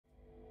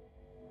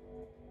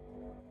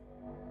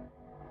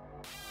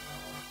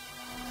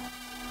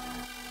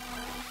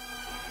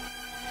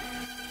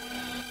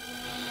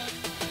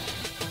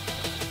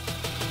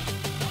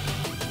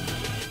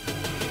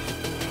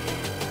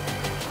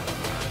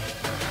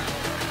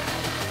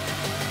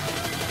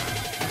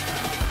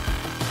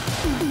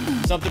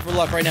Something for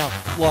luck right now.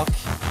 Luck.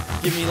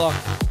 Give me luck.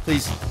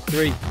 Please.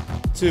 3,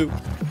 2, 1.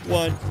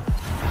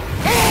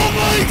 Oh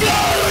my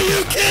god! Are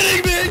you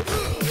kidding me?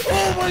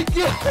 Oh my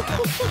god!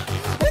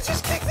 I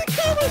just kicked the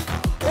camera!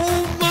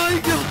 Oh my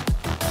god!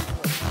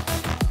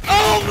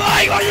 Oh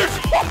my god!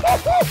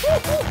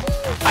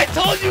 I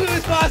told you it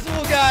was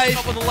possible, guys!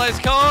 Up on the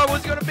last car.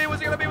 What's it gonna be?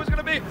 What's it gonna be? What's it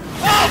gonna be?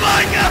 Oh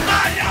my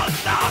god! No,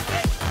 stop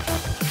it!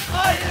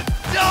 I am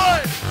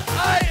done!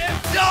 I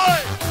am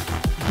done!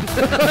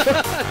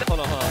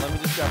 Hold on. Let me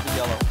just grab the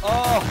yellow.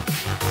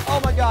 Oh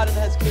my god, it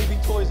has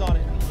KB toys on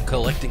it.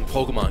 Collecting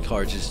Pokemon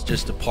cards is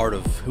just a part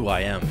of who I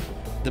am.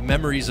 The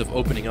memories of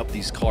opening up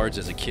these cards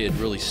as a kid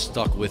really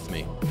stuck with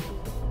me.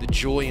 The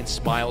joy and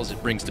smiles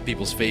it brings to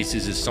people's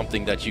faces is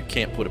something that you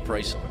can't put a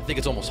price on. I think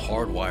it's almost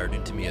hardwired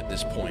into me at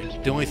this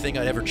point. The only thing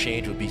I'd ever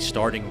change would be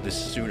starting this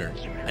sooner.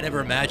 I never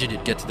imagined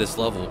it'd get to this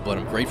level, but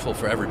I'm grateful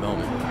for every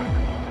moment.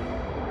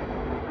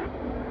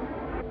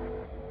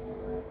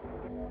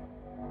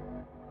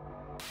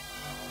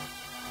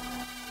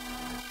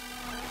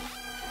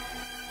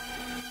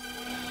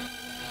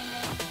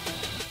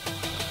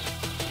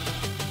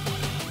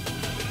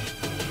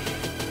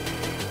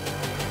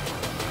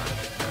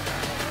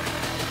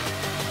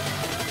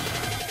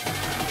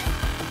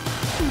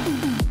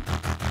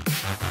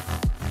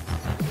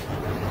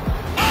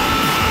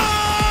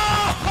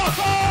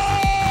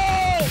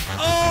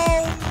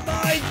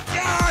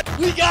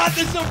 We got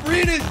the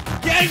Sabrina's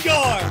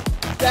Gengar!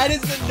 That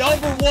is the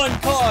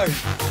 #1 card.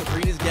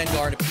 Sabrina's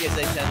Gengar in a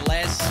PSA 10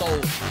 last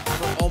sold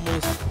for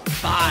almost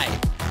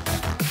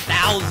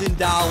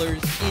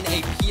 $5,000 in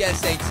a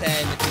PSA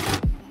 10.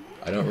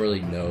 I don't really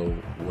know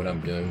what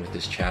I'm doing with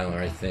this channel or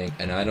anything,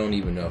 and I don't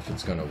even know if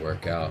it's gonna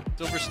work out.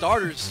 So for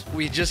starters,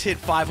 we just hit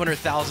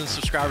 500,000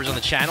 subscribers on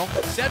the channel.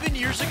 7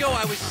 years ago,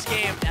 I was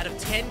scammed out of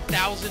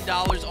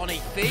 $10,000 on a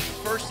fake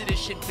first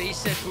edition base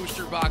set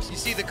booster box. You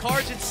see, the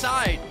cards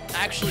inside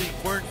actually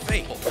weren't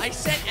fake. I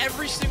sent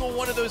every single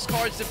one of those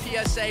cards to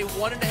PSA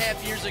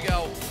 1.5 years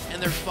ago,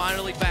 and they're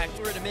finally back.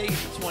 We're to make it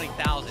to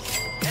 20,000.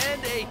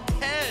 And a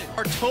 10.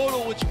 Our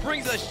total, which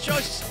brings us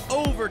just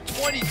over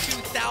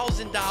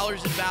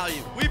 $22,000 in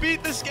value. We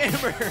beat the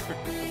scammer.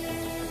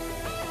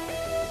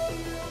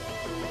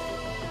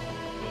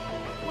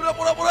 What up,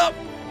 what up, what up?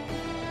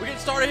 We're getting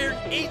started here in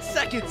 8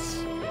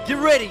 seconds. Get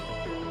ready.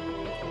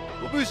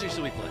 What booster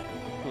should we play?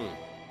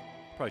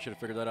 Probably should have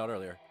figured that out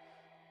earlier.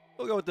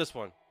 We'll go with this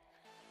one.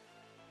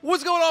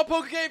 What's going on,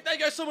 PokéCave? Thank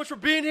you guys so much for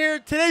being here.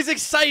 Today's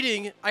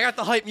exciting. I got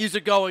the hype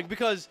music going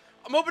because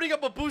I'm opening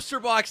up a booster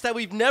box that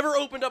we've never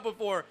opened up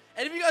before.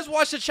 And if you guys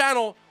watch the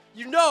channel,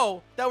 you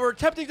know that we're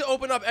attempting to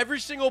open up every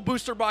single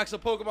booster box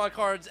of Pokemon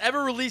cards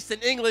ever released in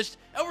English,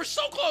 and we're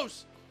so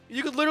close.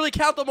 You could literally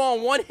count them all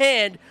in one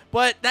hand,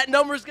 but that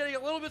number is getting a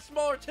little bit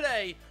smaller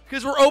today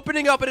because we're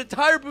opening up an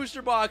entire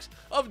booster box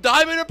of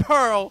Diamond and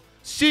Pearl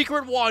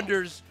Secret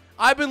Wonders.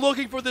 I've been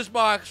looking for this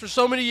box for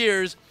so many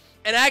years,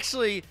 and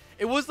actually,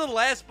 it was the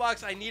last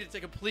box I needed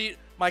to complete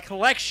my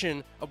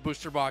collection of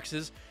booster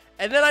boxes.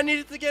 And then I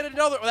needed to get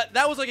another.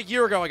 That was like a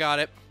year ago I got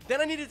it.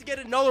 Then I needed to get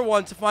another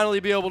one to finally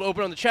be able to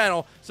open on the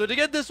channel. So to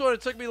get this one, it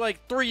took me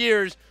like 3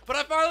 years. But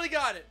I finally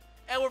got it.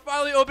 And we're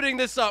finally opening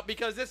this up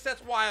because this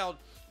set's wild.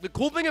 The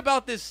cool thing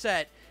about this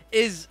set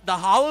is the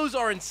holos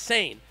are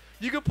insane.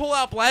 You can pull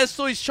out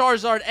Blastoise,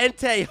 Charizard,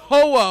 Entei,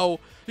 Ho-Oh.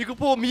 You can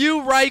pull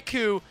Mew,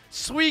 Raikou,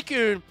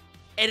 Suicune.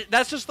 And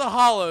that's just the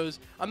holos.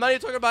 I'm not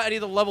even talking about any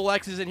of the level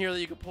X's in here that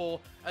you can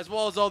pull, as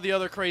well as all the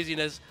other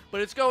craziness.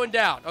 But it's going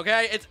down,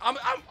 okay? I'm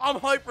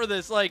hyped for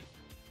this. Like,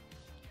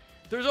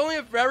 there's only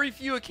a very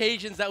few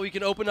occasions that we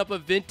can open up a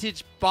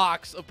vintage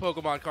box of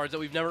Pokemon cards that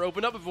we've never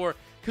opened up before,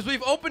 because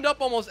we've opened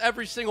up almost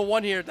every single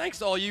one here, thanks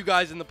to all you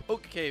guys in the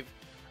PokéCave.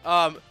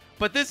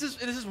 But this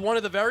is one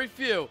of the very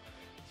few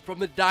from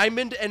the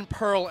Diamond and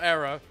Pearl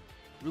era,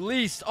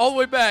 released all the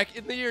way back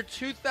in the year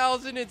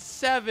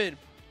 2007.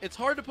 It's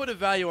hard to put a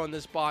value on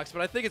this box,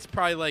 but I think it's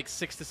probably like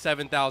 $6,000 to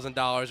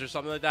 $7,000 or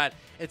something like that.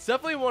 It's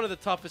definitely one of the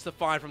toughest to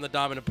find from the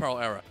Diamond and Pearl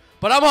era.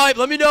 But I'm hyped.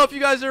 Let me know if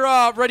you guys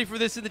are ready for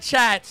this in the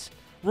chat.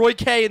 Roy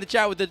K in the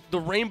chat with the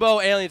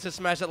rainbow alien says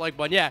smash that like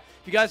button. Yeah,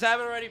 if you guys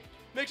haven't already,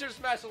 make sure to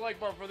smash the like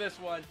button for this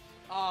one.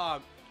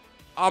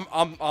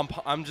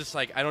 I'm just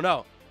like, I don't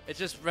know. It's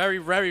just very,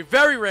 very,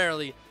 very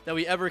rarely that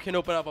we ever can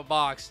open up a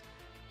box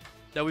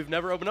that we've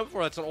never opened up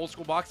before. That's an old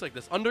school box like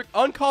this.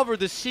 Uncover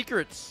the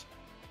secrets.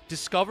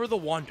 Discover the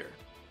wonder.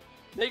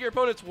 Make your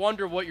opponents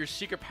wonder what your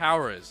secret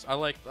power is.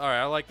 All right,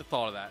 I like the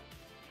thought of that.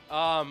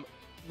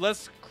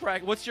 Let's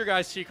crack. What's your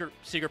guys'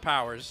 secret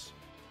powers?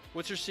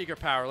 What's your secret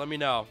power? Let me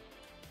know.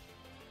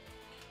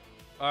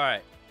 All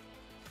right.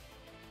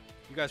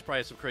 You guys probably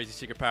have some crazy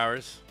secret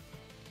powers.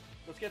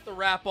 Let's get the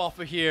wrap off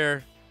of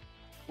here.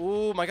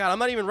 Oh my god, I'm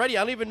not even ready.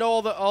 I don't even know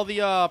all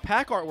the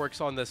pack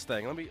artworks on this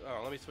thing. Let me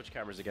switch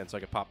cameras again so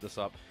I can pop this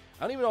up.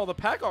 I don't even know all the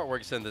pack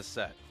artworks in this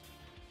set.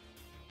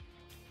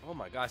 Oh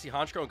my god, I see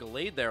Honchkrow and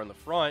Gallade there on the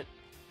front.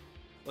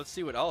 Let's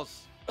see what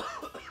else.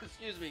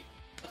 Excuse me.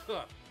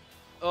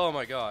 Oh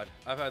my god,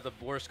 I've had the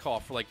worst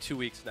cough for like 2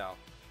 weeks now.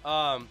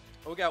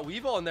 We got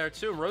Weevil in there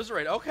too, and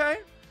Roserade.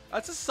 Okay,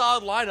 that's a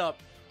solid lineup.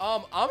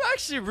 I'm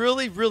actually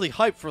really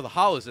hyped for the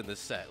hollows in this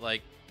set.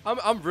 Like,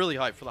 I'm really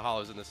hyped for the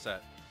hollows in this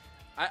set.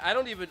 I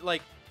don't even,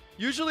 like,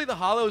 usually the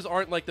hollows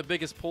aren't, like, the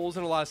biggest pulls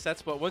in a lot of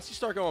sets, but once you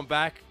start going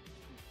back,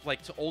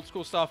 like, to old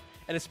school stuff,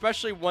 and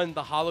especially when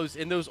the hollows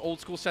in those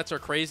old school sets are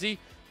crazy,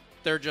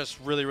 they're just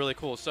really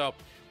cool. So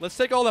let's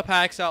take all the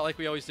packs out like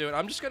we always do, and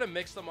I'm just going to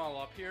mix them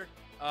all up here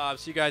so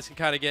you guys can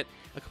kind of get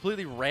a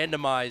completely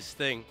randomized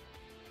thing.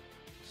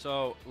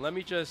 So let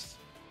me just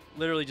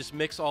literally just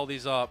mix all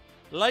these up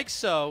like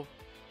so.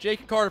 Jake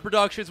and Carter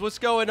Productions, what's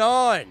going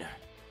on?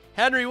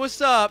 Henry,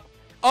 what's up?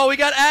 Oh, we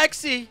got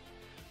Axie.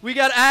 We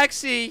got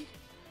Axie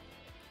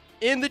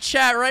in the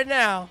chat right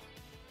now.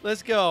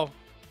 Let's go.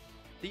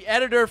 The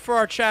editor for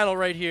our channel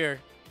right here.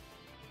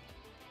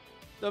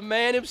 The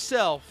man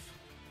himself.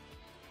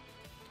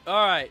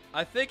 All right.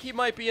 I think he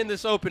might be in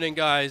this opening,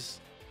 guys.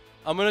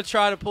 I'm going to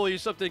try to pull you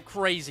something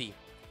crazy.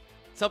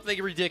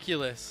 Something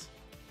ridiculous.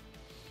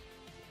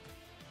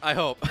 I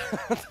hope.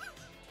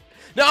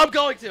 No, I'm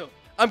going to.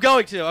 I'm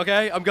going to,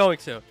 okay? I'm going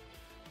to.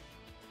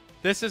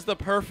 This is the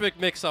perfect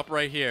mix-up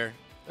right here,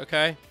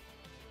 okay?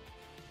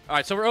 All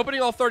right, so we're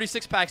opening all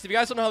 36 packs. If you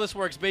guys don't know how this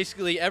works,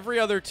 basically every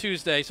other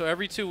Tuesday, so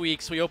every 2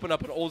 weeks, we open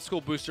up an old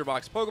school booster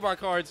box Pokemon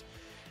cards,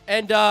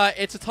 and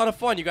it's a ton of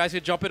fun. You guys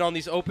can jump in on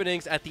these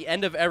openings at the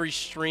end of every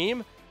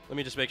stream. Let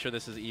me just make sure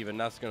this is even.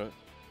 That's gonna.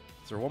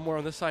 Is there one more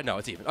on this side? No,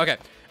 it's even. Okay.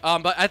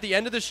 But at the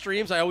end of the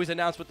streams, I always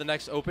announce what the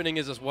next opening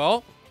is as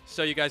well,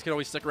 so you guys can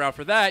always stick around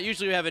for that.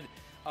 Usually we have an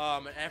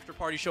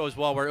after-party show as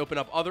well where we open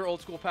up other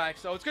old school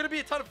packs, so it's gonna be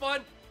a ton of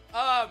fun.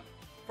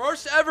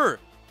 First ever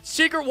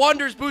Secret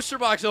Wonders booster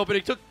box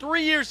opening. Took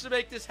 3 years to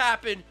make this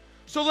happen,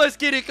 so let's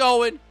get it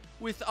going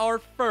with our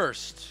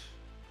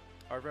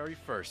very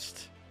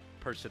first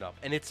person up,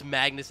 and it's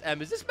Magnus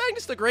M. Is this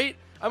Magnus the Great?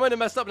 I might have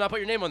messed up and not put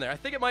your name on there. I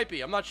think it might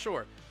be. I'm not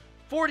sure.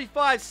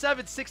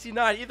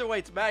 45,769. Either way,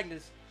 it's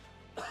Magnus.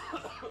 This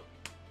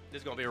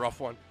is gonna be a rough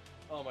one.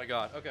 Oh my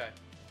god. Okay.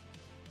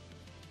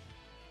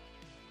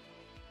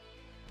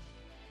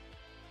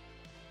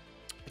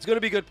 It's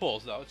gonna be good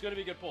pulls, though. It's gonna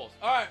be good pulls.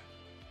 All right.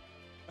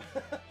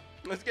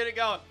 Let's get it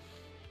going.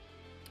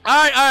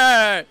 All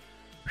right.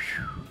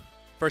 Whew.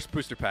 First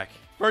booster pack.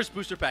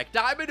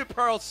 Diamond and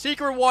Pearl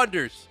Secret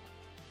Wonders.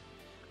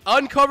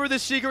 Uncover the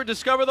secret,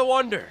 discover the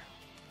wonder.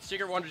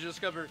 Secret Wonders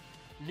discover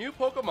new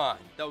Pokemon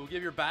that will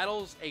give your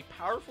battles a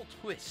powerful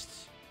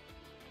twist.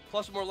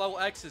 Plus more level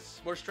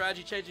X's, more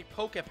strategy-changing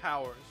Poke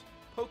Powers,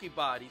 Poke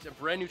Bodies, and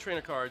brand new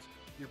trainer cards.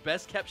 Your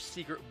best kept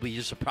secret will be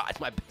your surprise.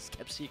 My best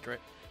kept secret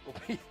will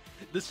be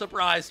the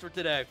surprise for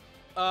today.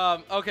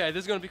 Okay,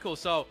 this is gonna be cool.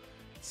 So,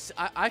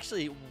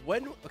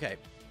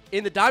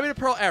 in the Diamond and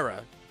Pearl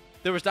era,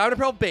 there was Diamond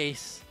and Pearl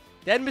base,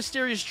 then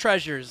Mysterious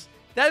Treasures,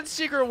 then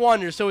Secret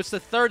Wonders. So it's the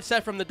third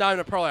set from the Diamond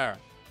and Pearl era.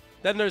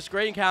 Then there's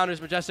Great Encounters,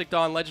 Majestic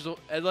Dawn,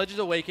 Legends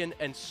Awaken,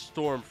 and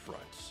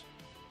Stormfront.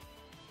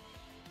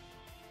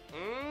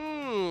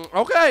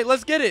 Okay,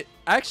 let's get it.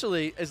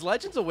 Actually, is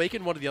Legends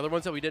Awaken one of the other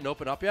ones that we didn't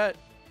open up yet?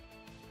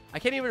 I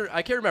can't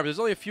remember. There's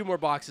only a few more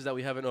boxes that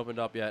we haven't opened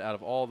up yet out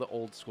of all the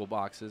old school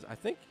boxes. I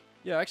think,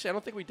 yeah, actually, I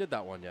don't think we did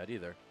that one yet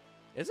either.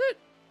 Is it?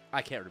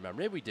 I can't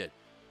remember. Maybe we did.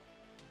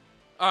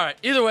 All right,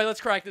 either way,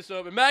 let's crack this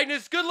open.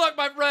 Magnus, good luck,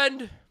 my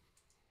friend.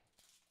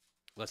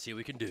 Let's see what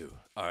we can do.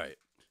 All right.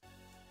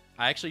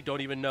 I actually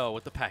don't even know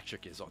what the pack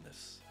trick is on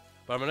this,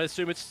 but I'm going to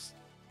assume it's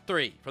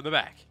 3 from the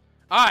back.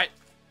 All right.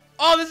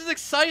 Oh, this is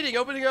exciting.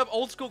 Opening up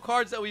old school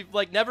cards that we've,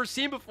 like, never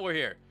seen before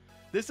here.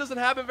 This doesn't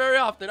happen very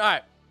often. All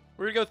right.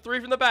 We're going to go 3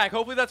 from the back.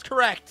 Hopefully that's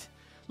correct.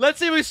 Let's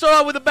see if we start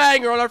out with a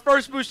banger on our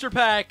first booster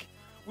pack.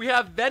 We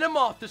have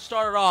Venomoth to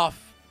start it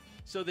off.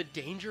 So the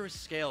Dangerous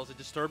Scales, a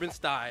Disturbance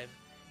Dive.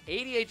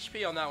 80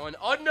 HP on that one.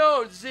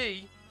 Unknown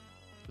Z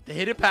with the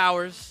hidden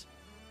powers.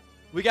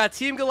 We got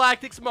Team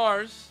Galactic's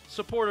Mars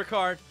supporter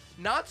card.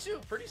 Natsu,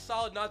 pretty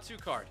solid Natsu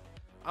card.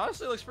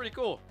 Honestly, looks pretty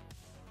cool.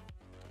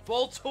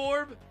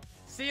 Voltorb.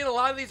 Seeing a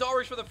lot of these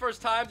artworks for the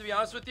first time, to be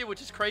honest with you,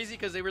 which is crazy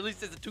because they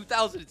released this in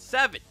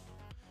 2007.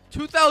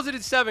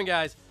 2007,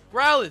 guys.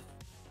 Growlithe.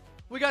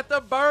 We got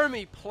the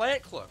Burmy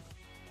Plant Cloak.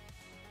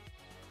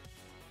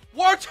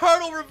 War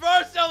Turtle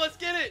reverse. Now let's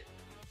get it.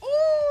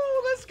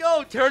 Ooh, let's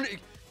go.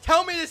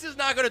 Tell me this is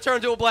not going to turn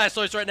into a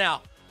Blastoise right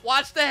now.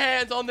 Watch the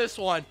hands on this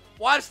one.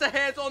 Watch the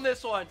hands on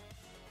this one.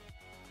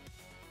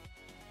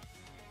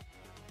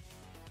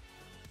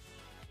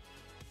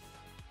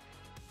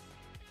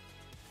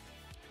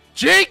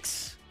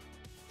 Jinx!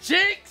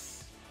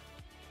 Jinx!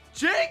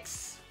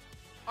 Jinx!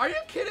 Are you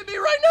kidding me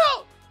right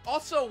now?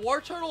 Also, War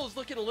Turtle is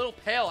looking a little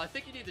pale. I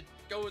think you need to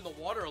go in the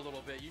water a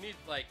little bit. You need,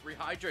 like,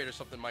 rehydrate or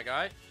something, my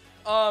guy.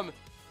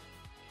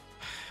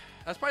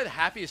 That's probably the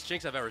happiest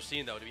Jinx I've ever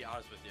seen, though, to be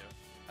honest with you.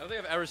 I don't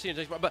think I've ever seen a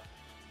Jinx, but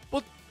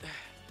well,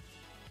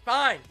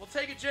 fine. We'll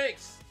take a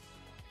Jinx.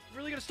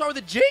 Really gonna start with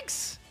a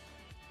Jinx?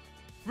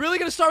 Really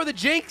gonna start with a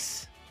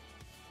Jinx?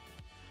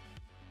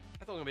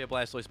 I thought it was gonna be a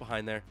Blastoise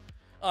behind there.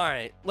 All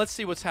right, let's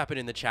see what's happening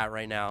in the chat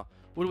right now.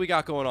 What do we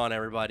got going on,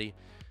 everybody?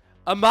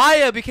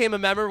 Amaya became a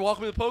member.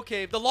 Welcome to the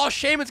PokéCave. The Lost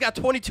Shaman's got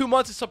 22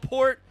 months of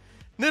support.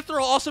 Nithril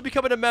also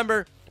becoming a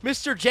member.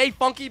 Mr. J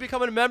Funky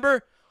becoming a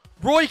member.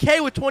 Roy K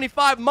with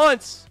 25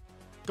 months.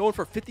 Going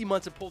for 50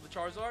 months and pulled the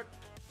Charizard.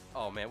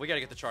 Oh, man. We got to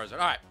get the Charizard. All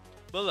right.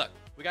 But look.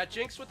 We got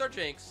Jinx with our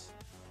Jinx.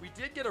 We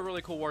did get a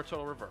really cool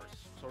Wartortle reverse.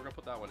 So we're going to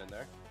put that one in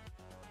there.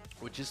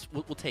 We'll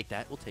take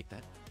that. We'll take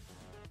that.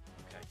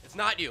 Okay. It's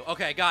not you.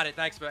 Okay. Got it.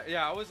 Thanks.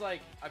 Yeah. I was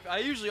like, I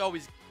usually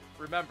always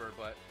remember,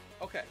 but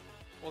okay.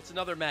 Well, it's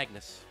another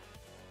Magnus.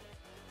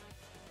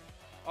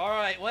 All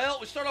right. Well,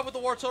 we start off with the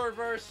Wartortle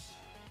reverse.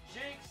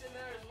 Jinx in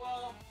there as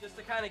well, just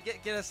to kind of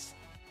get us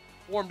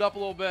warmed up a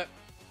little bit.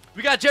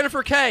 We got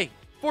Jennifer K,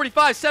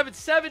 45,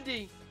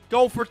 770,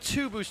 going for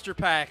 2 booster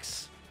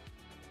packs.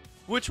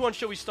 Which one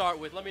should we start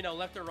with? Let me know,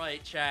 left or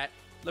right, chat.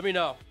 Let me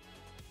know.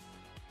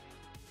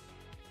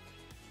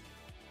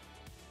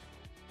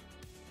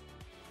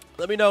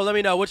 Let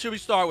me know. What should we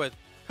start with?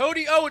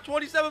 Cody O with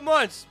 27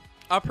 months.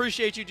 I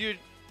appreciate you, dude.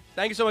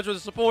 Thank you so much for the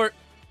support.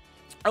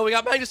 Oh, we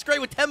got Magnus Gray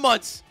with 10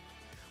 months.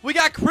 We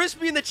got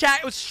Crispy in the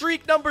chat with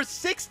streak number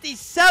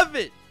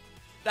 67.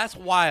 That's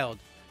wild.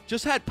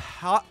 Just had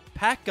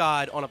Pack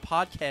God on a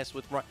podcast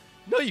with Ryne.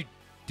 No,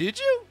 did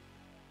you?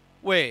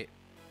 Wait,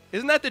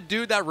 isn't that the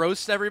dude that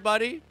roasts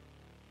everybody?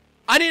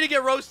 I need to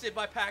get roasted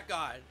by Pack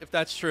God if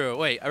that's true.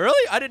 Wait,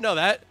 really? I didn't know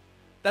that.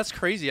 That's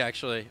crazy,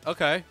 actually.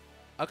 Okay,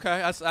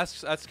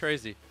 that's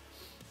crazy.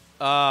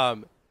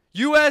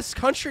 U.S.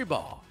 Country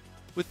Ball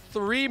with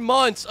 3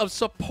 months of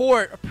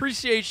support.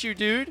 Appreciate you,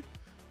 dude.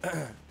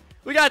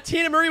 We got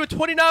Tina Marie with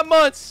 29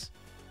 months.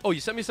 Oh, you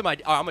sent me some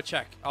idea. Oh, I'm gonna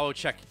check. I'll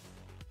check.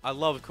 I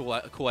love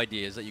cool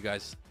ideas that you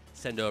guys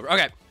send over.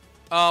 Okay.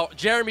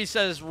 Jeremy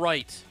says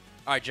right.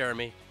 All right,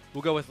 Jeremy.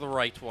 We'll go with the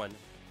right one.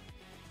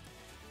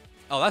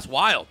 Oh, that's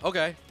wild.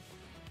 Okay.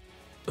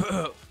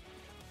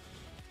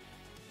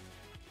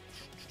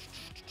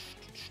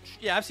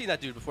 Yeah, I've seen that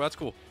dude before. That's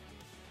cool.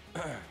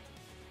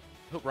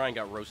 Hope Ryan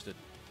got roasted.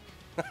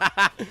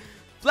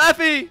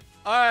 Flaffy.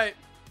 All right.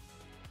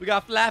 We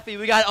got Flaffy.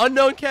 We got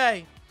Unknown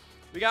K.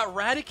 We got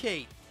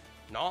Raticate.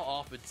 Gnaw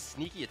off with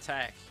Sneaky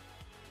Attack.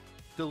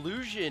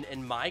 Delusion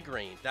and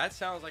Migraine. That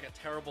sounds like a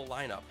terrible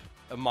lineup.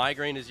 A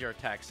Migraine is your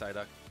attack,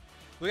 Psyduck.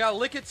 We got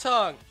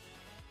Lickitung.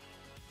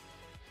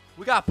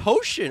 We got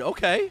Potion.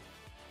 Okay.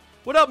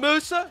 What up,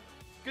 Musa?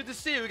 Good to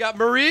see you. We got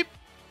Mareep.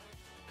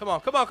 Come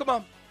on.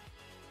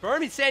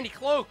 Burn me, Sandy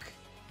Cloak.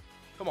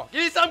 Come on.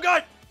 Give me some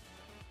good.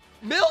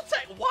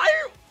 Miltank.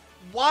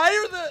 Why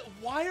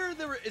are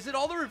the is it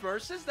all the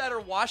reverses that are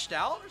washed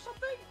out or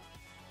something?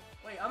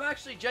 Wait, I'm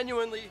actually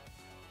genuinely...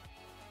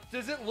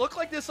 Does it look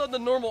like this on the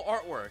normal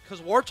artwork? Because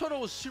Wartortle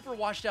was super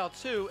washed out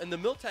too, and the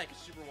Miltank is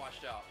super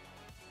washed out.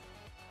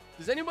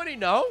 Does anybody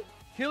know?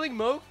 Healing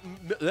Milk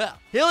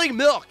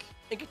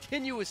and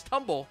Continuous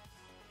Tumble.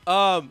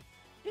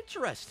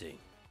 Interesting.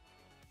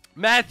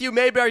 Matthew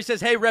Mayberry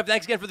says, hey, Rev,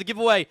 thanks again for the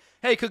giveaway.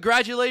 Hey,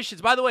 congratulations.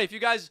 By the way, if you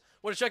guys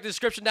want to check the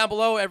description down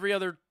below every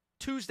other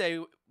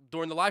Tuesday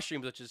during the live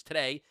stream, which is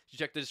today, you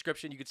check the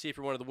description. You can see if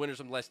you're one of the winners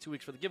from the last 2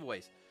 weeks for the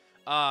giveaways.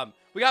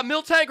 We got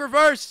Miltank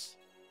reverse.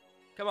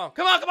 Come on.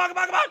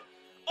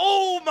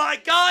 Oh my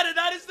god, and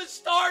that is the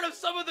start of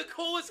some of the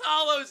coolest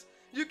holos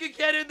you can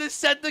get in this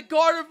set, the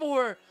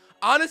Gardevoir.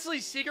 Honestly,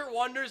 Secret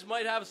Wonders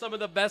might have some of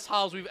the best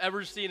holos we've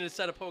ever seen in a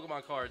set of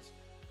Pokemon cards.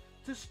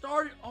 To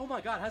start, oh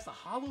my god, it has the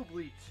Holo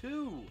Bleed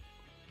too.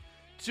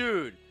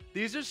 Dude,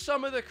 these are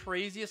some of the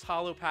craziest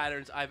holo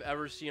patterns I've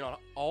ever seen on.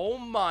 Oh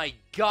my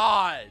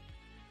god.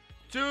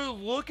 Dude,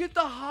 look at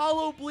the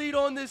Holo Bleed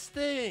on this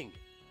thing.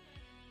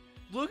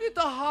 Look at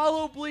the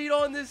Holo Bleed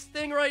on this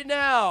thing right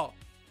now.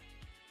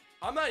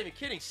 I'm not even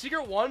kidding.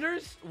 Secret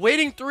Wonders,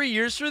 waiting 3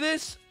 years for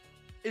this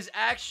is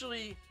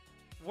actually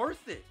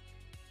worth it.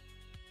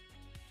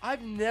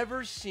 I've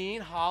never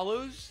seen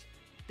holos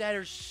that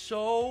are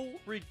so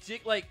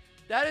ridiculous. Like,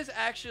 that is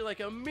actually like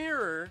a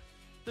mirror.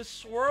 The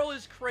swirl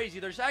is crazy.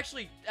 There's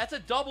actually, that's a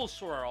double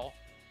swirl.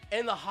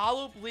 And the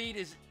Holo Bleed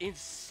is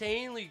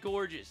insanely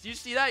gorgeous. Do you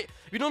see that?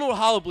 If you don't know what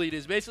Holo Bleed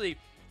is, basically,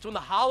 it's when the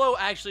holo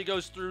actually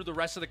goes through the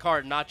rest of the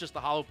card, not just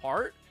the holo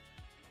part.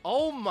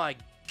 Oh my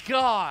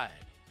god.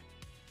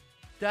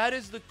 That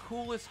is the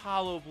coolest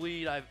Holo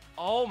Bleed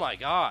oh my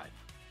god.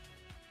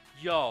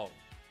 Yo.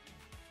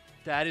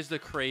 That is the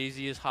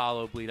craziest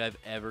Holo Bleed I've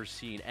ever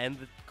seen. And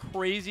the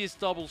craziest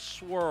double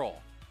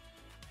swirl.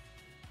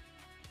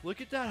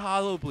 Look at that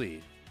Holo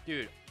Bleed.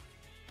 Dude.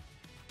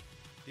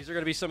 These are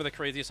going to be some of the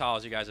craziest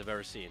holos you guys have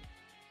ever seen.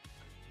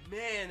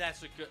 Man,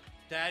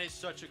 that is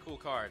such a cool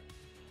card.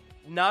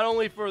 Not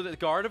only for the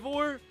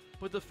Gardevoir,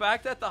 but the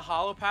fact that the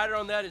holo pattern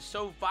on that is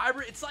so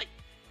vibrant.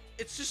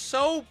 It's just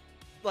so,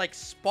 like,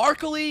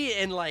 sparkly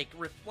and, like,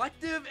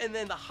 reflective. And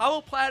then the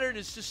holo pattern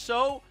is just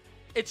so,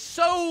 it's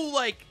so,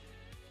 like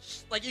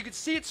you can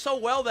see it so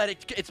well that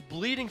it's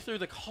bleeding through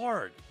the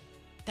card.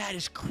 That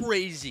is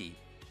crazy.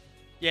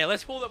 Yeah,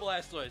 let's pull the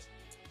Blastoise.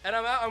 And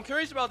I'm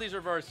curious about these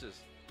reverses.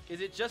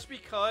 Is it just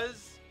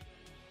because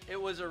it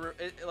was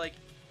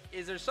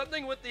is there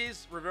something with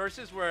these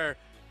reverses where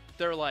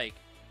they're, like,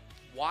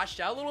 washed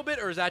out a little bit,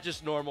 or is that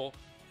just normal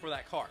for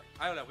that card?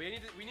 I don't know. We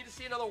need to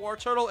see another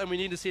Wartortle, and we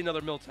need to see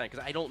another Miltank, because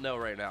I don't know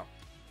right now.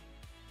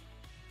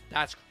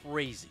 That's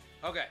crazy.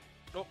 Okay.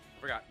 Oh,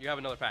 forgot. You have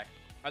another pack.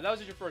 All right, that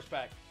was your first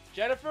pack.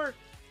 Jennifer,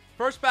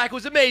 first pack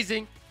was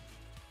amazing.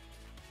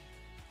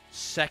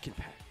 Second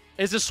pack.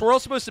 Is the swirl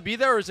supposed to be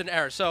there or is it an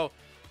error? So,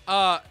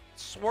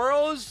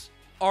 swirls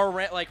are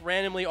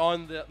randomly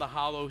on the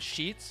hollow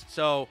sheets.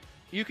 So,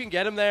 you can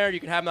get them there, you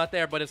can have them not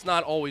there, but it's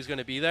not always going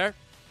to be there.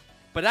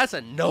 But that's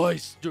a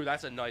nice, dude,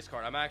 that's a nice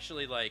card. I'm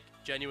actually, like,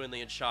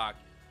 genuinely in shock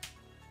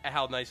at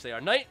how nice they are.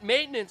 Night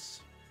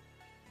maintenance.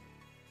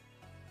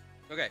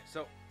 Okay,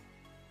 so,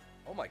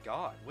 oh my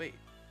god, wait.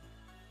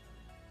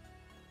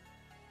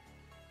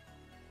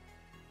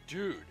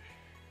 Dude.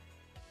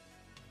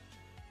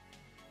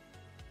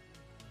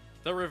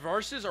 The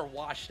reverses are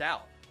washed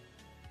out.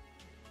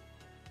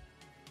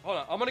 Hold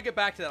on, I'm going to get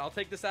back to that. I'll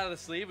take this out of the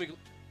sleeve.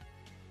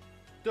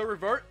 The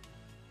revert.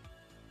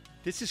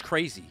 This is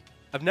crazy.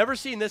 I've never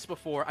seen this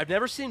before. I've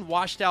never seen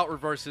washed out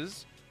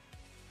reverses.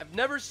 I've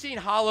never seen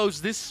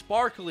hollows this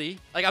sparkly.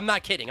 Like, I'm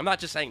not kidding. I'm not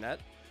just saying that.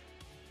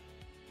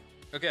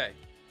 Okay.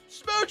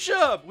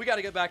 Smoochum! We got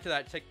to get back to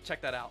that.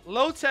 Check that out.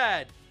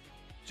 Lotad.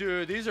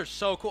 Dude, these are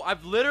so cool.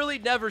 I've literally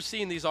never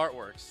seen these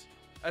artworks.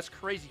 That's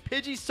crazy.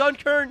 Pidgey,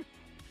 Sunkern.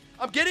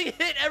 I'm getting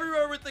hit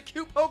everywhere with the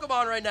cute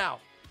Pokemon right now.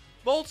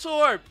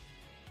 Voltorb.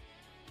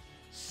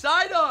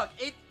 Psyduck.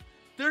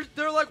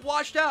 They're like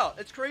washed out.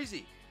 It's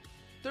crazy.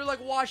 They're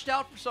like washed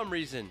out for some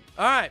reason.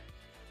 All right.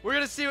 We're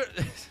going to see what...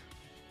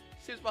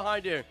 see what's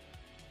behind here.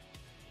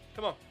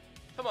 Come on.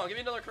 Come on. Give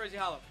me another crazy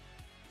hollow.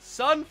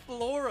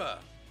 Sunflora.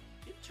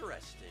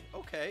 Interesting.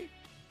 Okay.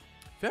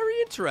 Very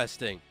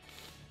interesting.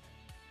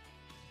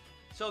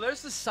 So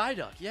there's the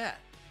Psyduck. Yeah.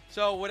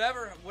 So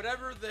whatever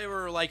they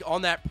were like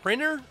on that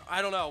printer,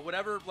 I don't know.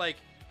 Whatever, like,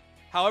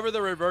 however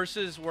the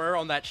reverses were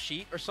on that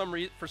sheet or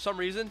for some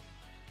reason,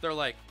 they're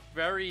like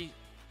very,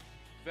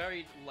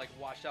 very like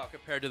washed out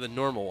compared to the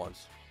normal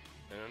ones.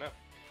 I don't know.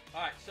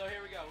 All right, so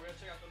here we go. We're gonna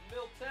check out the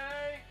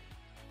Miltank.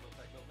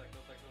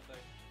 Miltank.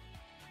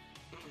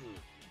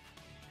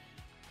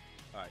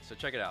 All right, so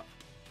check it out.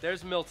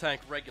 There's Miltank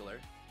regular.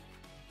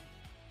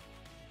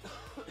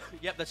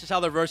 Yep, that's just how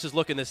the reverses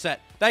look in this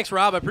set. Thanks,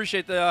 Rob. I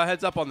appreciate the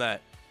heads up on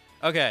that.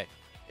 Okay,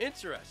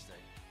 interesting.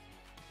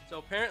 So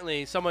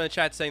apparently, someone in the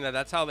chat saying that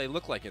that's how they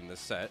look like in this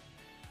set.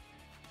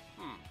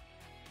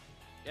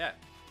 Yeah,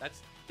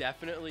 that's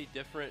definitely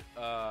different.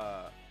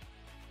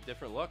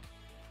 Different look.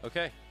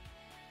 Okay.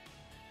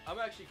 I'm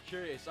actually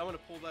curious. I'm gonna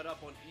pull that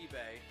up on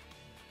eBay.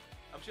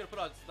 I'm just gonna put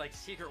on like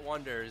Secret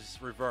Wonders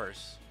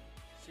reverse.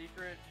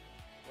 Secret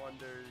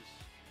Wonders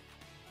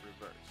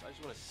reverse. I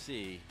just want to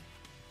see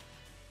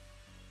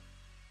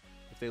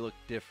if they look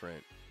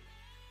different.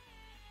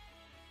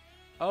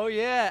 Oh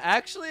yeah,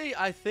 actually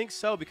I think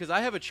so because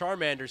I have a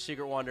Charmander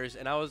Secret Wonders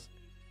and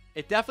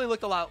it definitely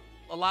looked a lot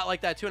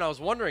like that too and I was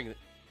wondering.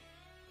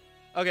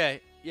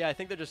 Okay, yeah, I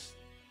think are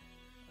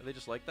they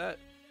just like that?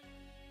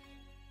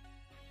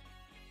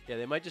 Yeah,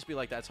 they might just be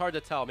like that. It's hard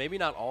to tell. Maybe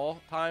not all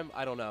time.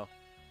 I don't know.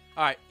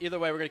 All right, either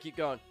way, we're going to keep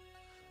going.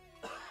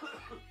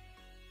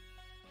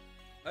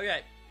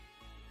 Okay.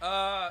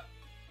 That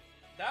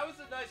was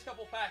a nice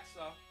couple packs,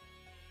 though.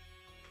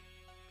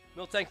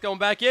 Miltank going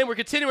back in. We're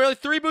continuing. We're only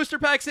 3 booster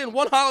packs in.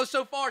 1 hollow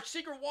so far.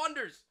 Secret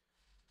Wonders.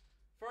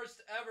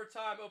 First ever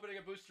time opening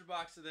a booster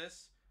box of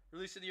this.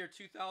 Released in the year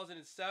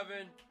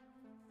 2007.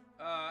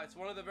 It's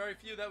one of the very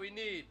few that we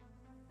need.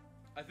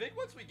 I think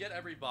once we get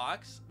every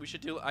box,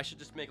 I should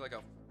just make like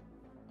a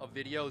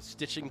video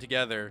stitching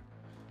together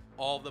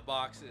all the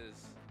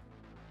boxes.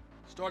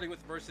 Starting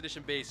with first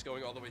edition base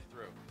going all the way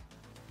through.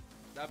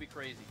 That'd be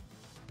crazy.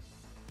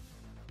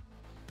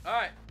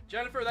 Alright,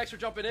 Jennifer, thanks for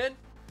jumping in.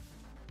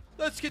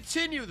 Let's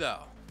continue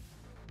though.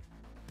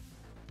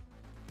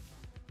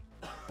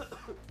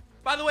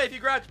 By the way, if you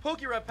grabbed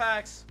PokéRep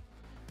packs,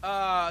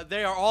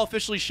 they are all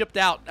officially shipped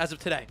out as of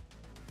today.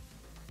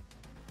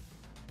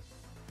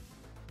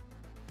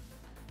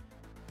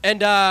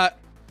 And I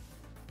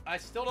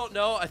still don't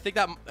know. I think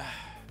that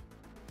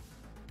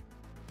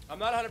I'm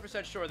not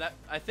 100% sure that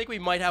I think we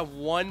might have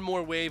one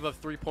more wave of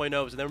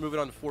 3.0s and then we're moving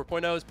on to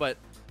 4.0s, but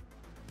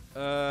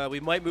we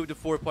might move to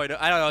 4.0.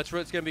 I don't know. It's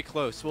going to be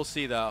close. We'll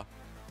see though.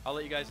 I'll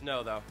let you guys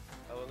know though.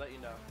 I will let you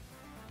know.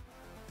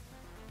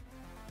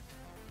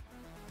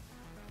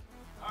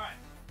 All right.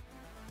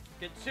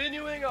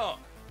 Continuing on.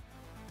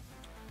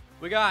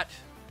 We got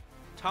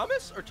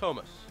Thomas or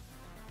Thomas?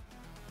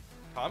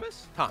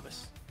 Thomas?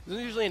 Thomas. Isn't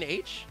it usually an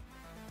H?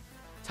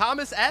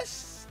 Thomas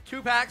S.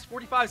 2 packs,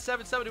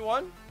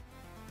 45,771.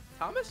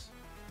 Thomas?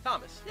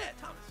 Thomas. Yeah,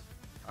 Thomas.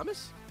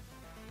 Thomas?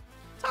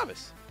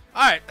 Thomas.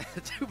 All right,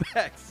 2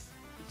 packs.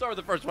 Let's start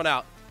with the first one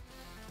out.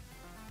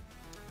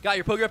 Got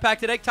your PokéRep pack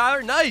today,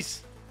 Tyler?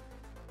 Nice.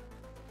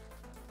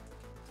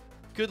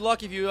 Good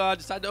luck if you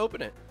decide to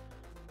open it.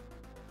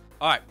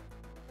 All right,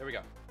 here we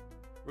go.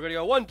 We're going to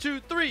go 1, 2,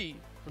 3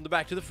 from the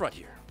back to the front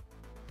here.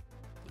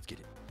 Let's get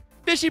it.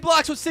 Fishy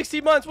Blocks with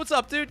 60 months. What's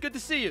up, dude? Good to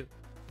see you.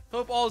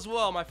 Hope all is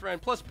well, my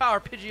friend. Plus Power,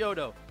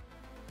 Pidgeotto.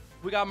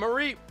 We got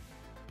Marie.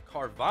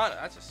 Carvana.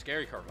 That's a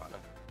scary Carvana.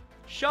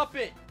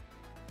 Shuppet.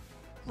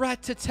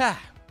 Rat-ta-ta.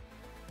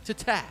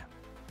 Ta-ta.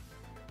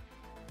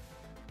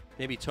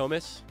 Maybe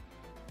Thomas?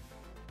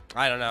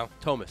 I don't know.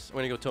 Thomas. We're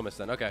going to go Thomas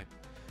then. Okay.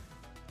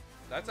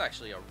 That's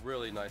actually a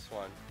really nice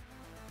one.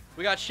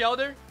 We got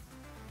Shelter.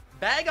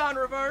 Bag on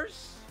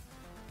reverse.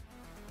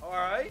 All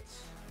right.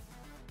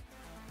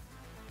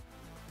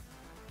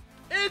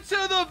 Into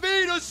the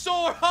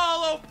Venusaur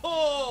Hollow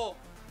pull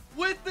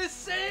with the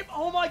same.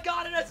 Oh my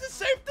God, it has the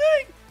same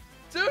thing.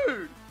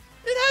 Dude,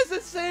 it has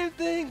the same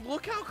thing.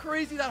 Look how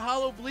crazy that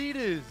Hollow Bleed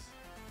is.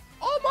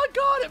 Oh my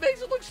God, it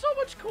makes it look so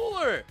much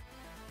cooler.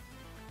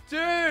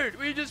 Dude,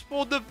 we just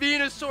pulled the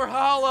Venusaur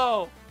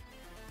Hollow.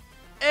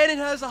 And it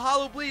has a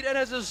Hollow Bleed and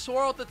has a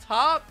swirl at the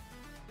top.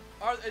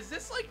 Is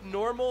this like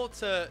normal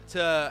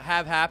to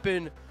have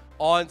happen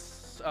on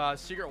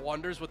Secret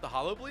Wonders with the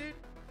Hollow Bleed?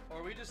 Or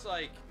are we just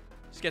like,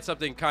 just get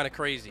something kind of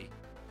crazy?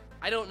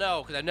 I don't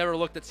know, because I've never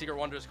looked at Secret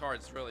Wonders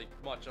cards really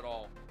much at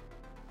all.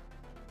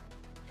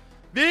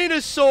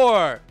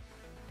 Venusaur!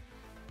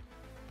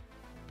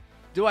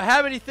 Do I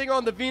have anything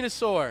on the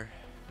Venusaur?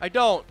 I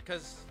don't,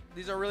 because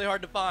these are really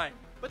hard to find.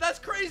 But that's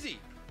crazy.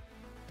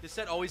 This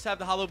set always have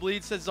the Hollow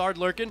Bleed, says Zard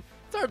Lurkin.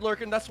 Zard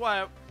Lurkin, that's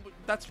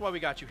why we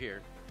got you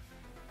here.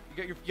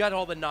 You got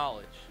all the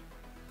knowledge.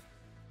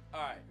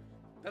 All right.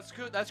 That's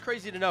good. That's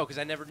crazy to know, because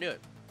I never knew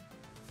it.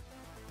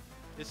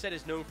 This set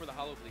is known for the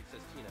Hollow Bleed, says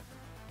Tina.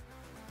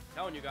 I'm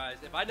telling you guys,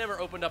 if I never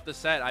opened up the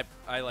set, I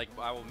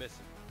will miss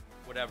it.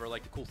 Whatever,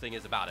 like, the cool thing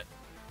is about it.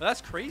 But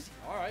that's crazy.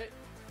 All right.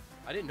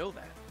 I didn't know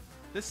that.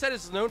 This set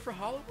is known for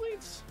Hollow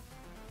Bleeds?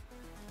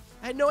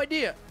 I had no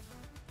idea.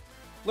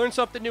 Learn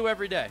something new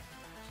every day.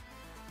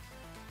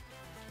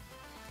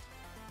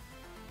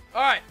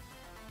 All right.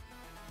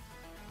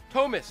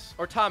 Thomas,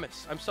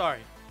 I'm sorry.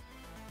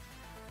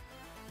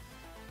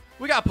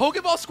 We got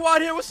Pokeball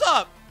Squad here. What's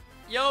up?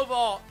 Yo,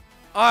 Ball.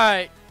 All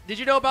right. Did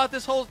you know about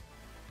this whole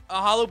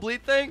Hollow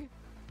Bleed thing?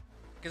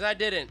 Because I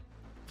didn't.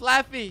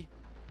 Flaffy.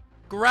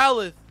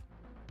 Growlithe.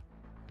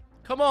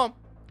 Come on.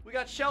 We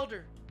got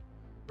Shelter.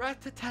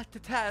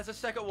 Rat-tat-tat-tat. That's the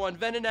second one.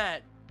 Venonat.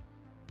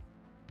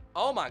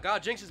 Oh my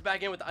God. Jinx is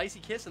back in with the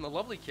Icy Kiss and the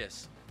Lovely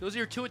Kiss. Those are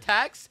your 2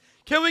 attacks?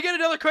 Can we get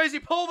another crazy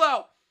pull,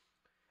 though?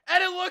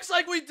 And it looks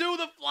like we do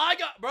the Fly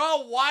Guy.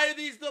 Bro, why are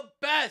these the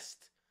best?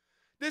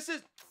 This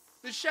is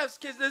the Chef's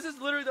Kiss. This is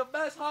literally the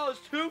best hollows.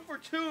 2 for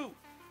 2.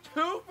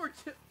 2 for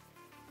 2.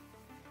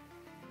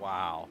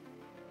 Wow.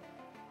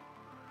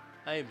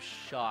 I am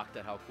shocked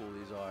at how cool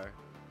these are.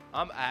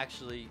 I'm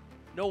actually...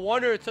 No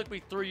wonder it took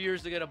me 3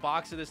 years to get a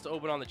box of this to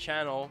open on the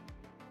channel.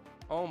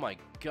 Oh my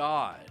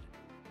God.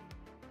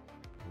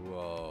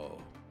 Whoa.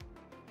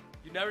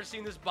 You never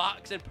seen this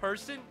box in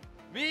person?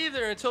 Me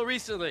either, until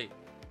recently.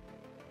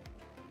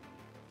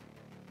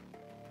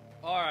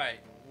 Alright.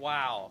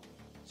 Wow.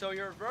 So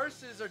your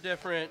reverses are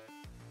different.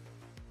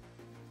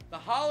 The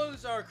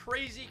hollows are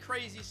crazy,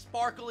 crazy,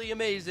 sparkly,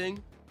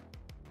 amazing.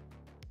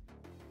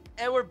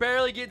 And we're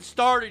barely getting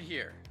started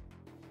here.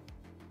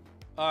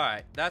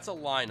 Alright, that's a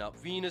lineup.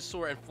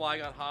 Venusaur and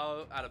Flygon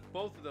Hollow out of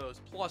both of those,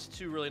 plus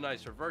 2 really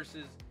nice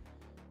reverses.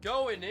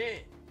 Going in.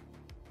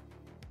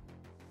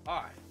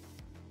 Alright,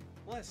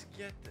 let's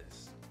get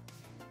this.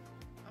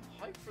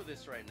 I'm hyped for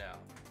this right now.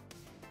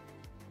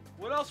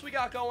 What else we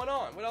got going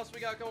on? What else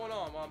we got going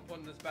on while I'm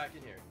putting this back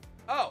in here?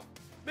 Oh,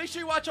 make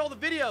sure you watch all the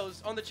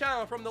videos on the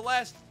channel from the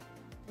last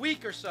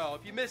week or so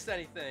if you missed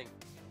anything.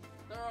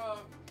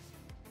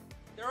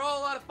 They're all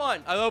a lot of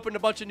fun. I opened a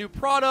bunch of new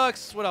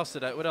products. What else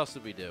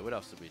did we do?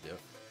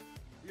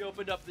 We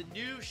opened up the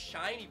new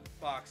shiny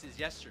boxes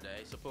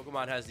yesterday. So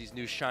Pokemon has these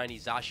new shiny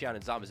Zacian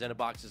and Zamazenta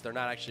boxes. They're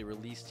not actually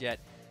released yet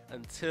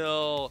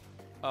until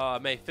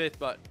May 5th,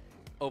 but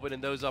opening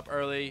those up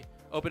early.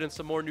 Opening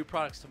some more new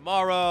products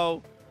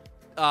tomorrow.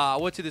 I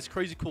went to this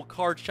crazy cool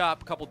card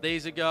shop a couple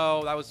days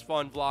ago. That was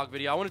fun vlog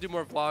video. I want to do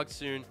more vlogs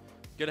soon.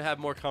 Gonna have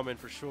more coming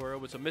for sure.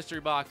 Opened some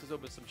mystery boxes.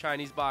 Opened some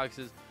Chinese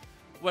boxes.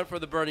 Went for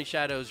the Burning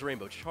Shadows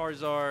Rainbow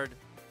Charizard.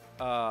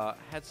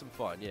 Had some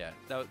fun. Yeah,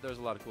 there was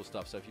a lot of cool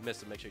stuff. So if you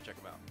missed it, make sure you check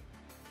them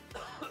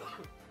out.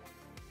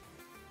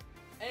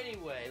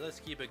 Anyway,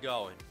 let's keep it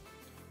going.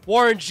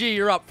 Warren G,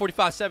 you're up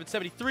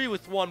 45,773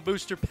 with 1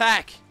 booster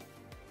pack.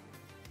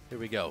 Here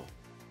we go.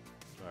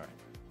 All right.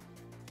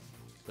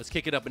 Let's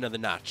kick it up another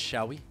notch,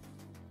 shall we?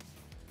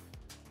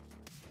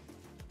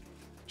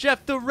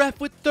 Jeff the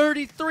Ref with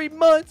 33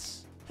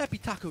 months. Happy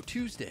Taco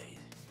Tuesday.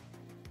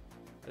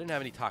 I didn't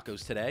have any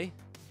tacos today.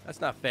 That's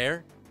not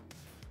fair.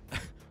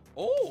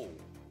 Oh.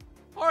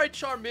 All right,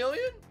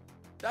 Charmeleon.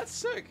 That's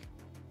sick.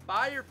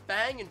 Fire,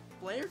 Fang, and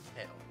Flare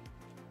Tail.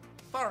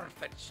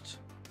 Far-fetched.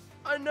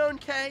 Unknown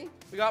K.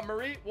 We got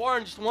Marie.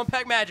 Warren, just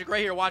 1-pack magic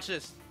right here. Watch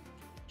this.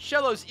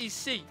 Shellos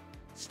EC.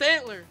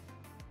 Stantler.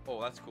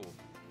 Oh, that's cool.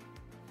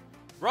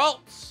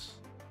 Ralts.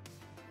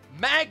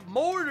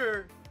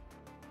 Magmortar.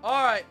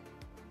 All right.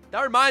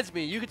 That reminds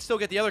me, you could still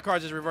get the other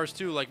cards as reverse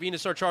too, like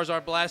Venusaur,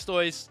 Charizard,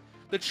 Blastoise.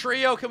 The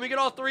trio. Can we get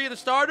all 3 of the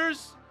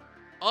starters?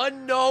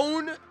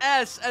 Unknown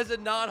S as a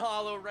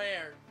non-holo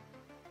rare.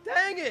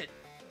 Dang it.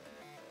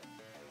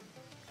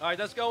 All right,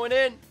 that's going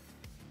in.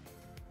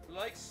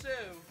 Like so.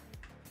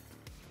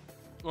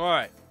 All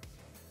right.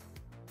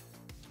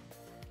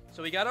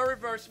 So we got our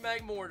reverse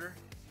Magmortar.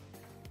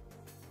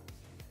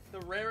 The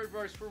rare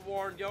reverse for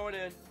Warren going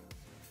in.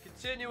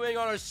 Continuing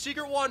on our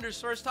Secret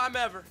Wonders, first time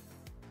ever.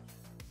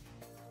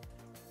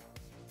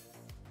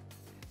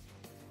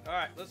 All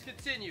right, let's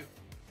continue.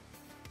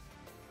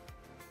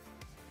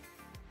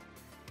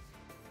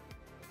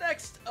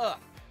 Next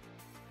up,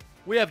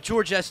 we have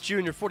George S.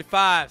 Jr.,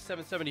 45,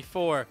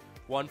 774.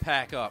 One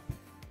pack up.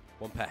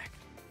 One pack.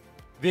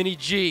 Vinny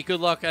G, good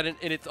luck in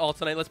it all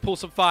tonight. Let's pull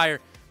some fire.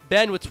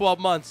 Ben with 12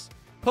 months.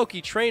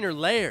 PokéTrainer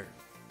Lair,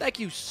 thank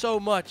you so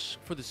much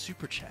for the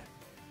super chat.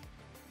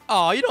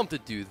 Oh, you don't have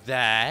to do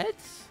that.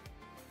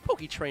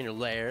 PokéTrainer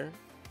Lair.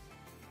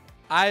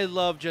 I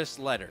love just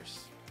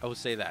letters. I will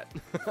say that.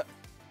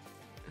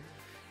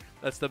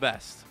 That's the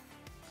best.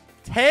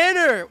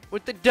 Tanner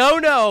with the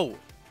dono.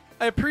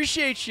 I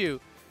appreciate you.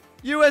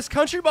 U.S.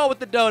 Country Ball with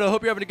the dono.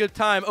 Hope you're having a good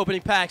time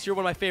opening packs. You're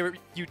one of my favorite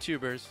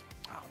YouTubers.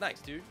 Oh,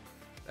 thanks, dude.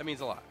 That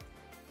means a lot.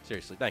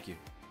 Seriously, thank you.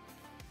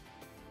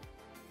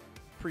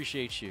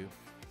 Appreciate you.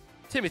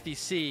 Timothy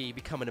C.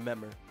 becoming a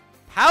member.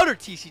 Powder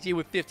TCT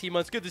with 15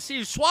 months. Good to see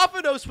you.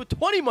 Swafados with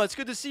 20 months.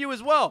 Good to see you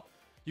as well.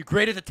 You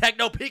great at the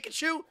Techno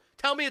Pikachu?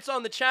 Tell me it's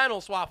on the channel,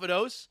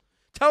 Swafados.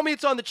 Tell me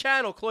it's on the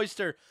channel,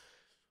 Cloister.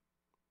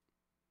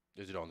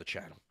 Is it on the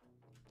channel?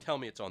 Tell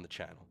me it's on the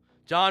channel.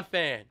 John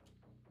Fan.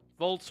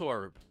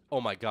 Voltorb. Oh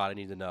my god, I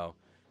need to know.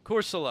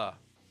 Corsola.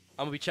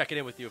 I'm going to be checking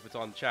in with you if it's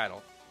on the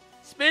channel.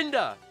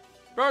 Spinda.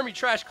 Burmy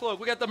Trash Cloak.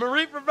 We got the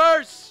Marine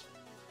Reverse.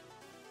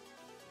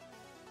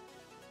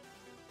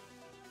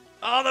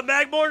 Oh, the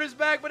Magmorn is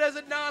back, but as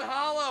a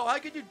non-hollow. How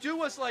could you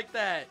do us like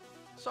that?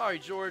 Sorry,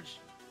 George.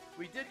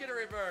 We did get a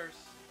reverse.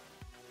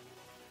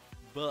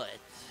 But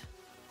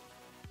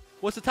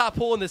what's the top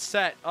pull in this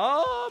set?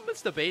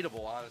 It's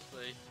debatable,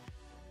 honestly.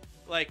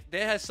 Like, they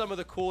has some of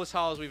the coolest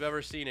hollows we've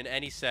ever seen in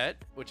any set,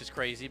 which is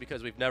crazy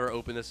because we've never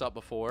opened this up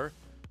before.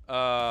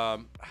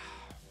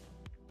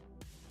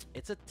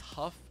 It's a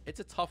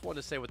tough one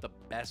to say what the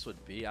best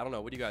would be. I don't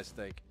know. What do you guys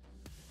think?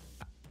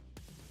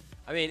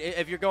 I mean,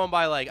 if you're going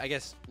by, like, I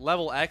guess,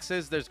 level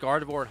X's, there's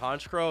Gardevoir and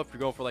Honchkrow. If you're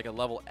going for, like, a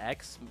level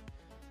X,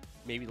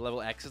 maybe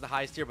level X is the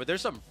highest tier. But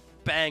there's some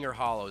banger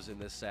hollows in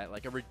this set.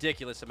 Like, a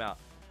ridiculous amount.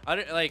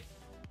 Like,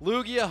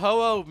 Lugia,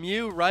 Ho-Oh,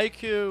 Mew,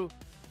 Raikou,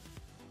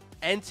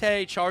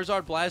 Entei,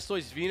 Charizard,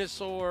 Blastoise,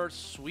 Venusaur,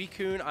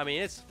 Suicune. I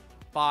mean, it's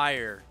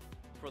fire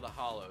for the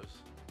hollows.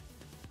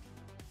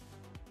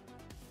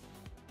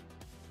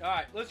 All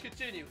right, let's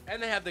continue.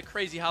 And they have the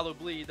crazy hollow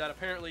bleed that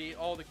apparently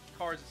all the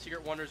cards in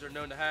Secret Wonders are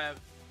known to have.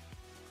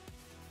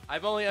 I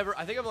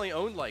think I've only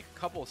owned like a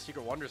couple of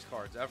Secret Wonders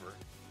cards ever.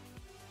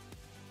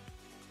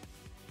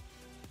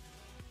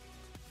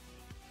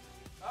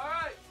 All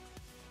right.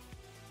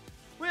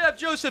 We have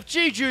Joseph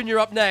G. Jr.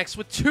 up next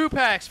with 2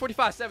 packs,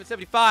 45,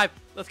 775.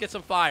 Let's get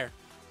some fire.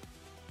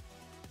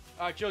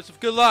 All right, Joseph,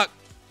 good luck.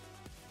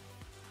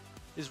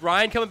 Is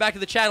Ryan coming back to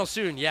the channel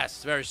soon?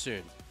 Yes, very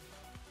soon.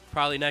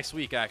 Probably next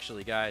week,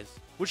 actually, guys.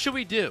 What should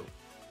we do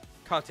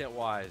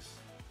content-wise?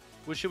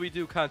 What should we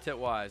do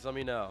content-wise? Let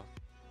me know.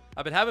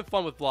 I've been having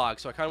fun with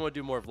vlogs, so I kind of want to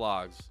do more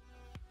vlogs.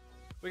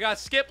 We got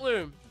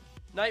Skiploom,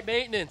 Night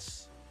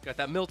Maintenance. Got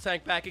that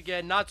Miltank back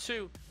again.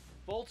 Natsu,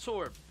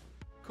 Voltorb,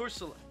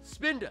 Corsola,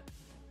 Spinda,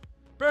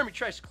 Burmy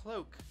Trash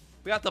Cloak.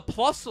 We got the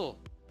Plusle,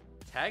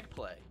 Tag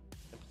Play,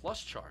 and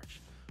Plus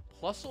Charge.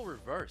 Plusle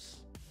Reverse.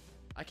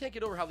 I can't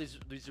get over how these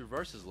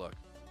reverses look.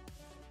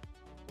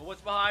 But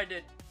what's behind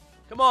it?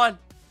 Come on.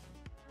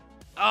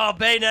 Oh,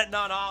 Bayonet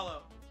not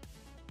hollow.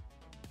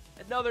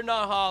 Another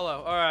not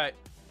hollow. All right.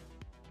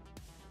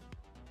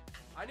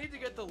 I need to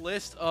get the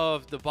list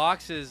of the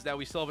boxes that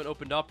we still haven't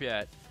opened up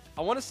yet.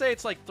 I want to say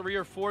it's like 3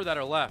 or 4 that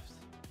are left,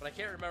 but I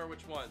can't remember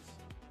which ones.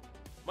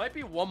 Might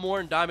be one more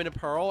in Diamond and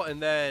Pearl, and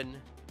then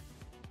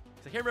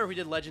I can't remember if we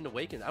did Legend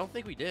Awakens. I don't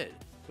think we did.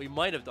 We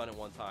might have done it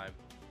one time.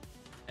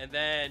 And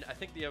then I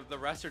think the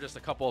rest are just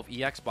a couple of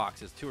EX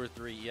boxes, 2 or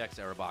 3 EX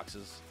era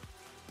boxes.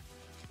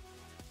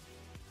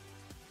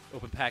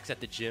 Open packs at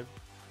the gym.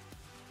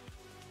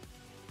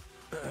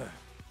 It's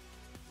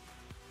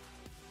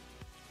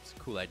a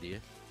cool idea.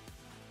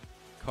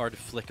 Card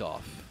flick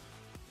off.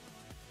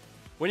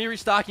 When are you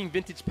restocking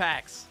vintage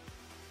packs?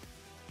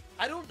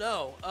 I don't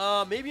know.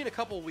 Maybe in a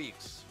couple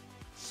weeks.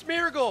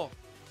 Smeargle.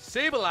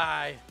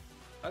 Sableye.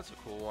 That's a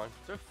cool one.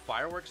 Is there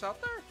fireworks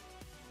out there?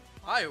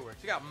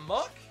 Fireworks. You got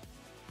Muck.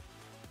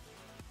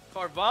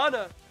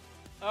 Carvana.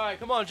 All right,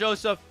 come on,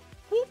 Joseph.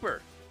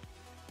 Hooper.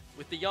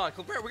 With the Yon.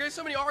 We're getting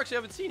so many arcs we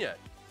haven't seen yet.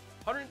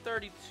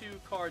 132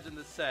 cards in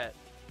the set.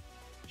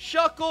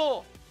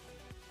 Shuckle.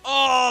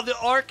 Oh, the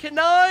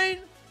Arcanine.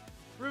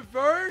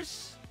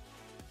 Reverse.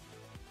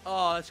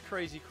 Oh, that's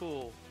crazy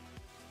cool.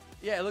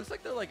 Yeah, it looks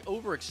like they're like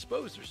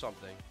overexposed or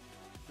something.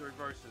 The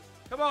reverses.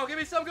 Come on, give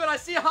me some good. I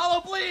see Hollow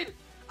Bleed.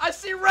 I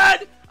see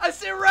red. I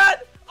see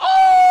red.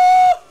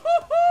 Oh!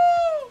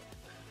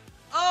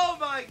 Oh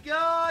my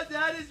God,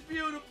 that is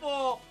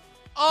beautiful.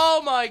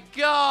 Oh my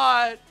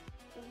God.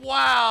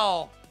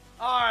 Wow.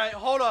 All right,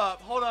 hold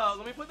up.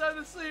 Let me put that in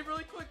the sleeve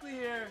really quickly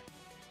here.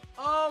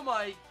 Oh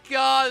my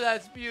God,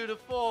 that's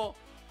beautiful.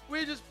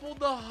 We just pulled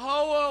the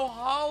Ho-Oh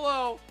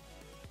Hollow.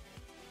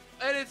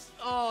 And it's,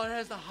 oh, it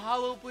has the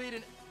Hollow Bleed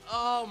and,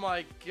 oh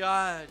my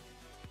God.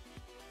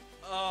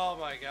 Oh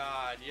my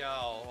god,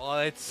 yo. Well,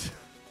 it's...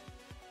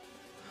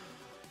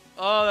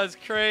 Oh, that's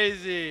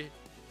crazy.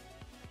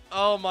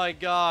 Oh my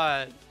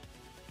god.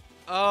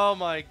 Oh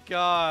my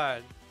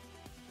god.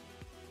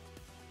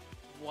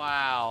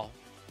 Wow.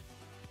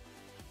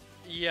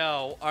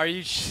 Yo, are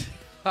you...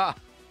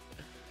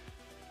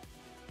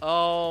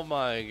 Oh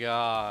my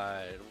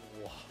god.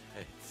 What?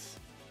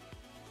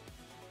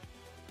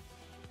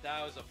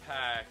 That was a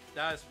pack.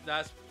 That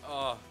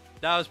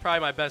was probably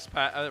my best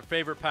pack,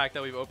 favorite pack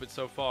that we've opened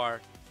so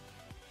far.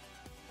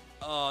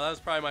 Oh, that was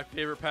probably my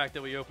favorite pack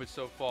that we opened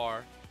so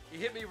far. He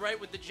hit me right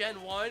with the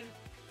Gen 1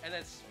 and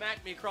then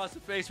smacked me across the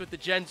face with the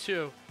Gen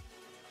 2.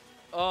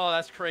 Oh,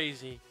 that's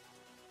crazy.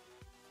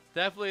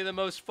 Definitely the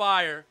most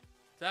fire.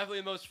 Definitely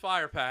the most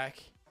fire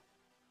pack.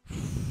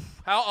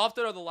 How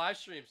often are the live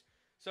streams?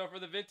 So for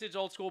the vintage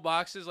old school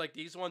boxes like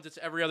these ones, it's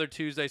every other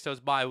Tuesday, so it's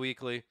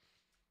bi-weekly.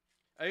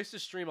 I used to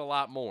stream a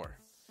lot more.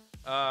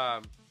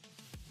 I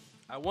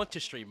want to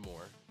stream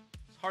more.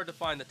 It's hard to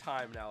find the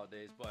time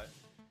nowadays, but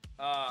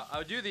I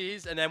would do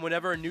these, and then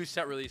whenever a new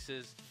set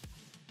releases...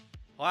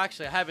 Well,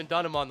 actually, I haven't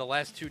done them on the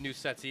last 2 new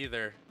sets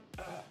either.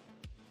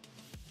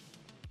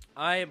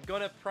 I am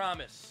going to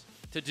promise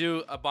to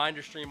do a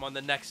binder stream on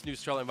the next new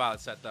Sterling Violet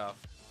set, though.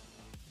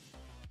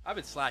 I've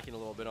been slacking a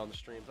little bit on the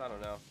streams. I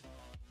don't know.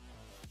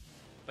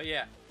 But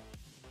yeah.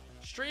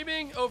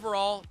 Streaming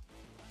overall,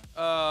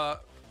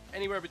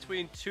 anywhere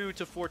between 2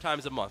 to 4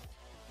 times a month.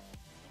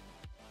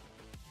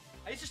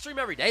 I used to stream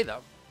every day,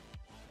 though.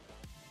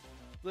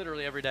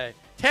 Literally every day.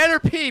 Tanner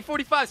P,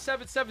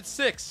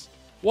 45776.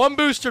 1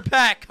 booster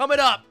pack coming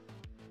up.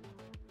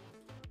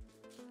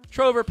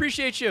 Trover,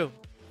 appreciate you.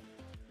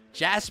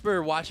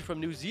 Jasper, watching from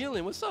New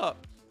Zealand. What's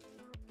up?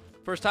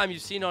 First time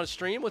you've seen on a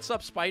stream. What's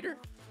up, Spider?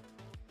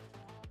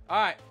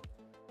 All right.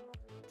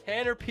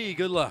 Tanner P,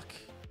 good luck.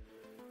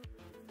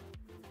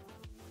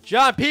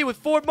 John P with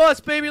 4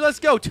 months, baby. Let's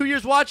go. 2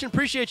 years watching.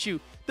 Appreciate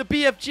you. The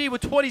BFG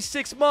with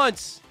 26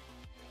 months.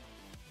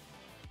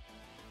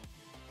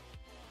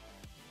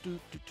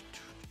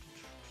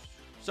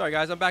 Sorry,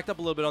 guys. I'm backed up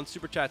a little bit on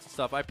super chats and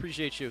stuff. I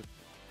appreciate you.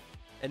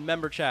 And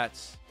member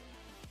chats.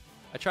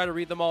 I try to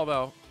read them all,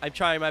 though. I'm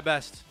trying my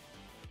best.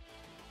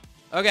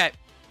 Okay.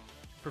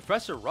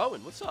 Professor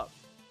Rowan, what's up?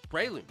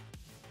 Braylon.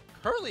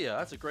 Curlia,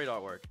 that's a great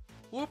artwork.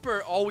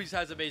 Whooper always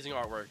has amazing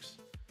artworks.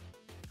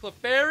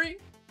 Clefairy.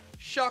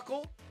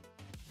 Shuckle.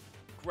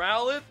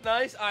 Growlithe,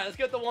 nice. All right, let's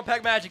get the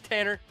 1-pack magic,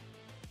 Tanner.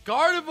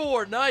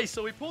 Gardevoir, nice.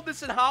 So we pulled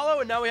this in hollow,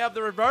 and now we have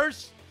the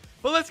reverse.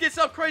 But let's get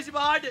something crazy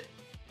behind it.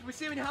 Do we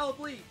see any hollow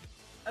bleed?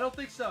 I don't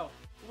think so.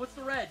 What's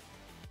the red?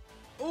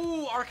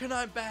 Ooh,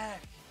 Arcanine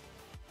back.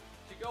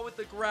 To go with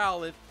the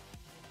Growlithe,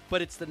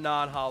 but it's the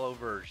non-hollow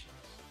versions.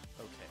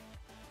 Okay.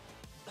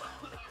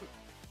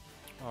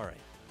 All right.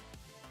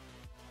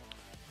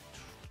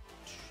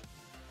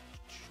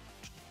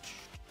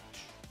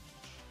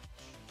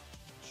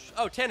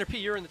 Oh, Tanner P,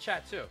 you're in the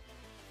chat too.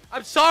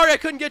 I'm sorry I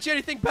couldn't get you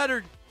anything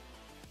better.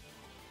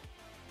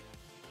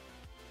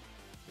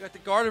 We got the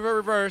Gardevoir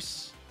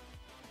reverse.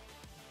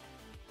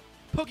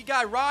 Poke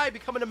Guy Rye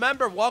becoming a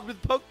member. Welcome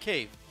to the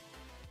PokéCave.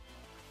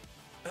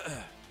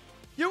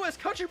 U.S.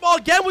 Country Ball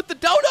again with the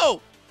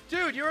dodo.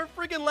 Dude, you're a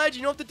freaking legend.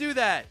 You don't have to do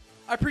that.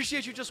 I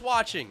appreciate you just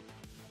watching.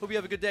 Hope you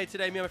have a good day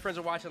today. Me and my friends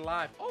are watching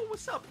live. Oh,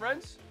 what's up,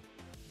 friends?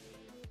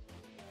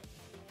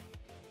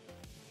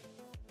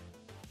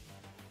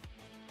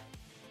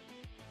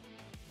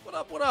 What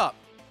up, what up?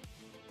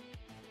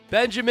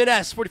 Benjamin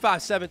S,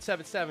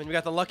 45777. We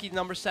got the lucky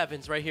number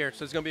 7s right here,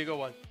 so it's going to be a good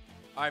one.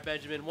 All right,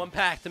 Benjamin, 1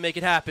 pack to make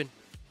it happen.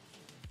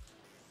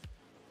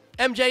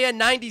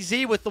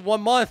 MJN90Z with the 1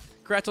 month.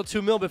 Congrats on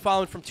 2 mil. Been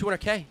following from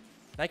 200K.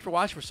 Thank you for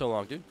watching for so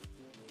long, dude.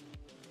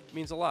 It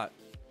means a lot.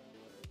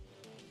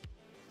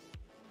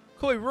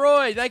 Coy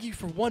Roy, thank you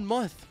for 1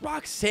 month.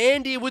 Rock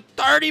Sandy with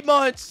 30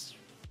 months.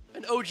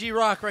 An OG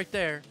rock right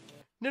there.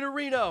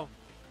 Nidorino.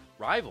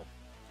 Rival.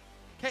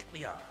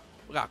 Kecleon.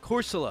 We got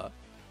Corsola.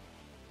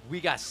 We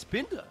got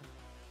Spinda.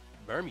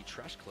 Vermi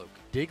Trash Cloak.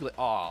 Diglett.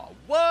 Aw,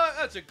 what?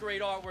 That's a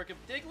great artwork of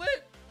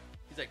Diglett.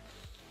 He's like,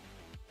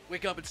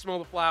 wake up and smell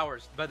the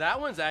flowers. But that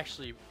one's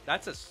actually,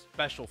 that's a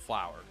special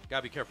flower.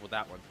 Gotta be careful with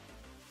that one.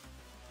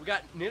 We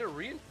got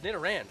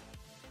Nidoran.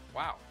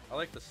 Wow, I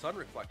like the sun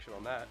reflection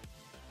on that.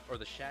 Or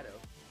the shadow.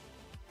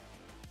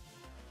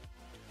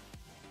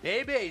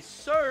 Bebe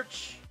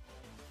Search.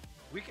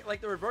 We can,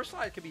 like the reverse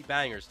slide could be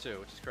bangers too,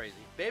 which is crazy.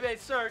 Bebe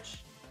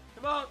Search.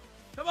 Come on.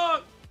 Come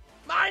on.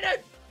 Mine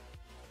it.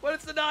 But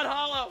it's the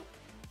non-hollow.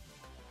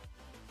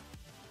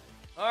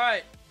 All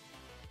right.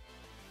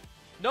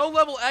 No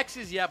level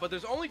X's yet, but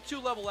there's only 2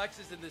 level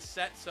X's in this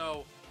set,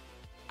 so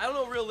I don't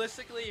know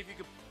realistically if you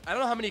could. I don't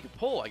know how many you could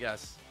pull, I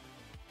guess.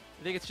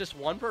 I think it's just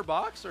 1 per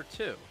box or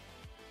 2.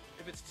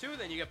 If it's 2,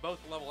 then you get both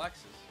level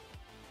X's.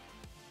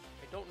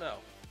 I don't know.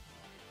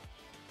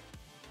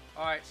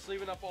 All right,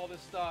 sleeving up all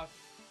this stuff.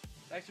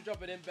 Thanks for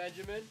jumping in,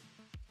 Benjamin.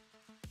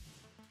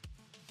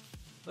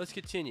 Let's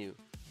continue.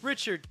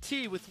 Richard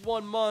T with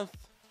 1 month.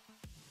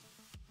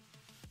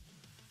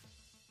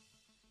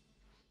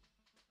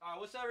 All right,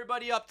 what's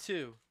everybody up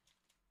to?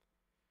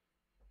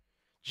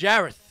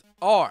 Jareth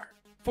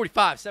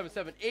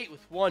R45778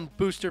 with 1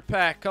 booster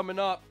pack coming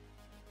up.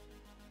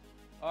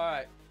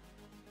 All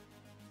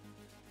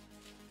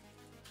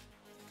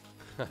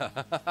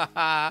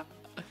right.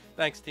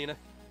 Thanks, Tina.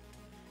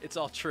 It's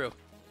all true.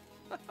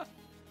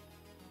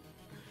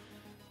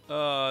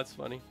 Oh, that's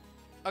funny.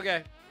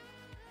 Okay.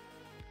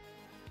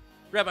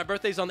 Brad, my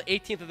birthday's on the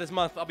 18th of this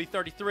month. I'll be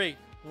 33.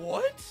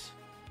 What?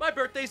 My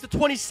birthday's the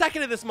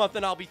 22nd of this month,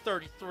 and I'll be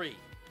 33.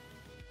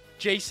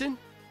 Jason?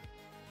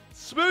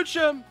 Smooch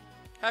him.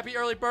 Happy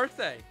early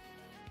birthday.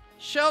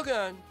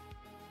 Shelgun.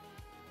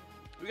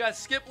 We got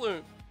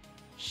Skiploon.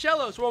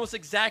 Shellos. We're almost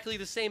exactly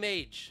the same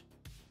age.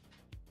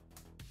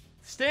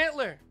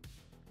 Stantler.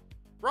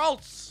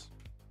 Raltz.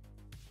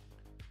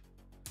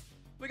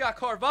 We got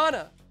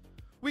Carvana.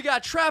 We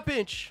got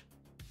Trapinch.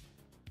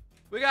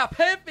 We got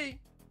Pimpy.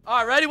 All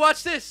right, ready?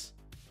 Watch this.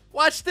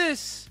 Watch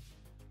this.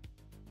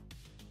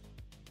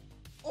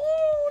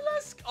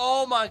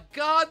 Oh my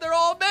God, they're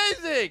all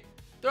amazing.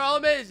 They're all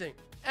amazing.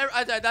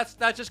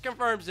 That just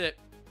confirms it.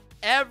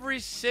 Every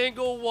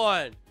single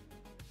one.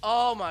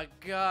 Oh my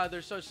God,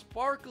 they're so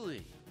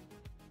sparkly.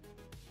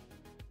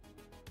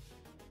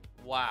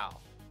 Wow.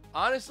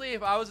 Honestly,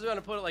 if I was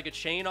gonna put like a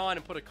chain on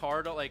and put a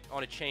card like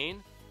on a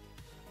chain,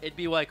 it'd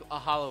be like a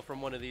holo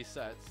from one of these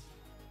sets,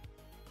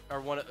 or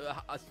one of the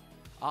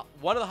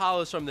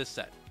holos from this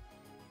set.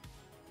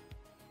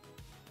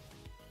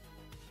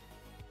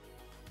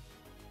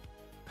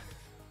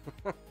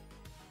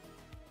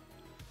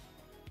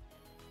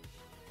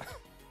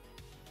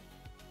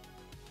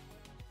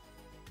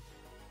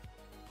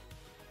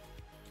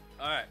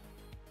 All right.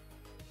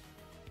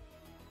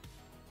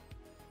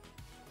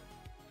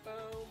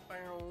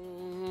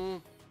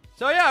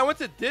 So yeah, I went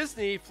to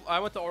Disney. I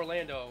went to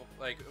Orlando.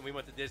 Like, we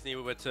went to Disney.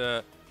 We went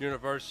to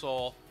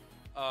Universal.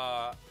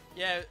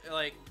 Yeah,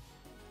 like,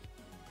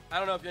 I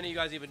don't know if any of you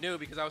guys even knew,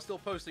 because I was still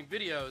posting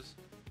videos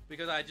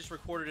because I just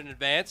recorded in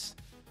advance.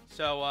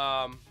 So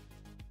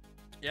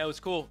yeah, it was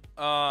cool.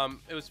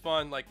 It was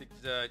fun, like,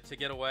 to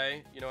get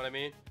away. You know what I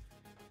mean?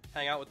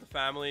 Hang out with the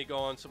family, go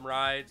on some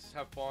rides,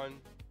 have fun.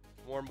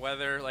 Warm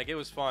weather, like, it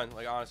was fun.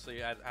 Like,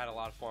 honestly, I had a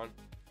lot of fun.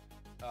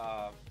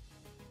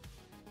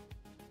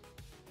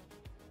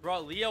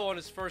 Brought Leo on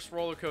his first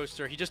roller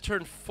coaster. He just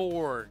turned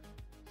 4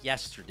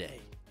 yesterday.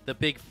 The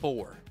big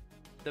 4.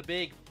 The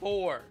big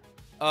 4.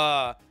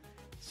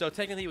 So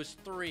technically he was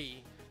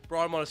 3.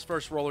 Brought him on his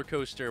first roller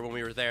coaster when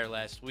we were there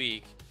last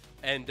week.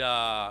 And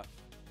I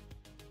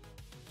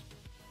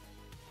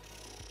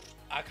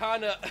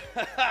kind of...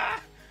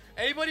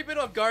 Anybody been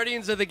on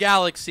Guardians of the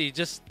Galaxy?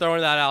 Just throwing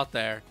that out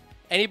there.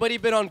 Anybody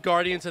been on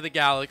Guardians of the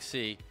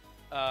Galaxy?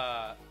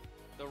 The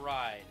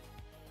ride.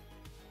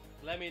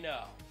 Let me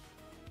know.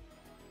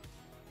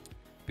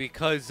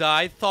 Because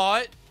I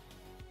thought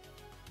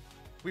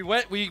we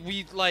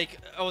like,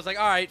 I was like,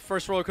 all right,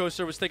 first roller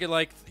coaster. Was thinking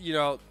like, you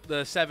know,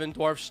 the 7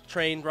 Dwarfs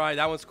train ride.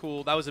 That one's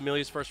cool. That was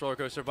Amelia's first roller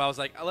coaster. But I was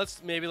like, let's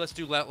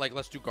do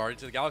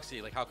Guardians of the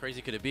Galaxy. Like, how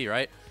crazy could it be,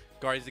 right?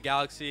 Guardians of the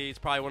Galaxy. It's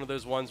probably one of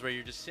those ones where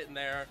you're just sitting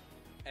there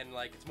and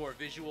like it's more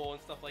visual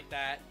and stuff like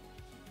that.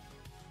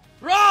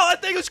 Bro,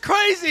 that thing was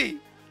crazy.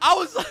 I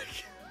was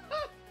like,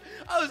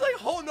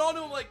 holding on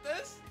to him like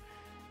this.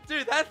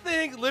 Dude, that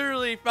thing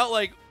literally felt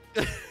like...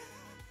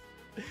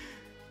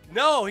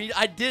 No,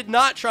 I did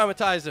not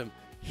traumatize him.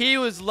 He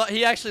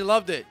actually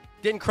loved it.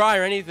 Didn't cry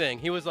or anything.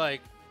 He was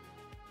like,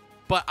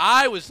 but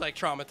I was like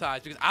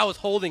traumatized because I was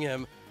holding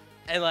him,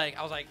 and like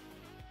I was like,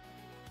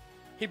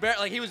 he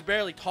was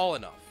barely tall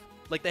enough.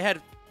 Like they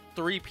had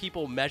 3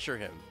 people measure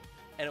him,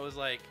 and it was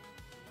like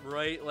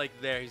right like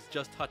there. He's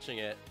just touching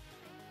it.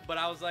 But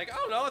I was like, I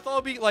don't know. I thought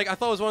it'd be like, I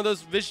thought it was one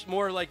of those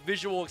more like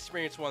visual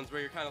experience ones where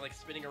you're kind of like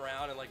spinning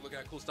around and like looking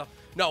at cool stuff.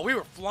 No, we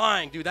were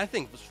flying, dude. That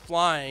thing was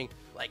flying.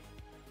 Like,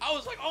 I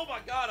was like, oh my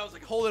God. I was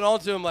like holding on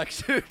to him, like,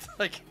 dude,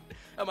 like,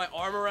 had my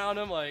arm around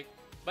him, like,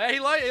 but he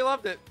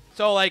loved it.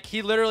 So like,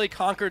 he literally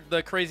conquered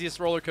the craziest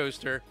roller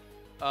coaster,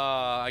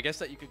 I guess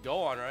that you could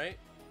go on, right?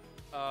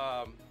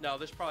 No,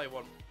 there's probably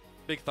one.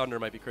 Big Thunder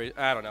might be crazy.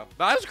 I don't know.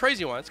 But that was a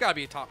crazy one. It's gotta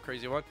be a top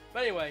crazy one.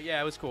 But anyway,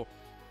 yeah, it was cool.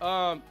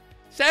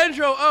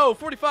 Sandro O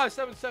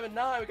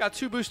 45779. We got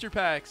 2 booster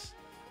packs.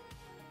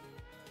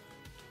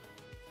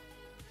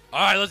 All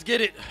right, let's get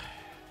it.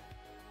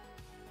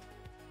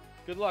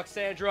 Good luck,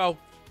 Sandro.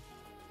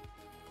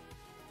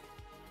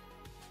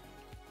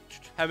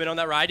 Haven't been on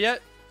that ride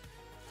yet?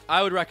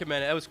 I would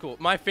recommend it. It was cool.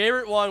 My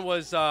favorite one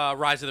was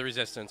Rise of the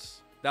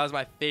Resistance. That was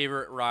my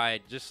favorite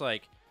ride. Just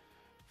like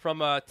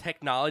from a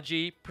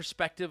technology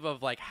perspective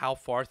of like how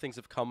far things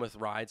have come with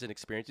rides and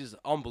experiences,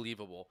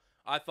 unbelievable.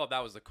 I thought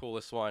that was the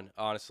coolest one,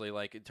 honestly.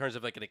 Like in terms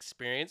of like an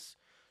experience,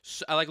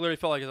 I like literally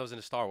felt like I was in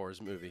a Star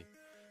Wars movie.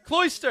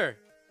 Cloyster,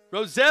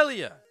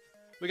 Roselia,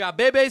 we got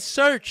Bebe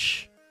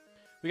Search,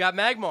 we got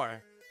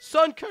Magmar,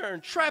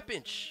 Sunkern,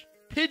 Trapinch,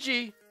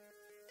 Pidgey,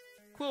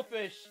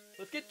 Quillfish.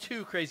 Let's get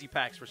 2 crazy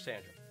packs for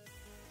Sandra.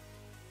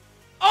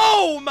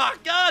 Oh my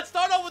God!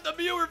 Start off with the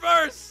Mew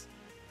reverse.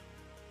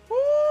 Woo!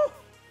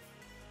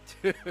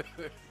 Dude,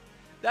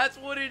 that's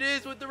what it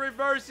is with the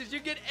reverses.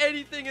 You get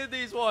anything in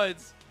these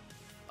ones.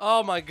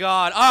 Oh my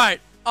god.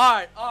 Alright.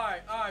 Alright.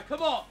 Alright. Alright.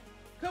 Come on.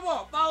 Come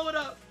on. Follow it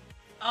up.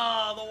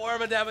 Oh, the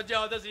Wormadam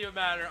Joe. It doesn't even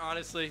matter,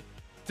 honestly.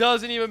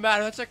 Doesn't even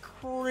matter. That's a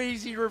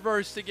crazy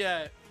reverse to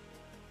get.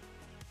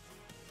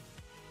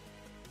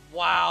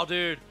 Wow,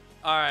 dude.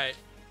 Alright.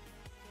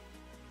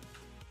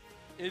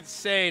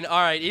 Insane.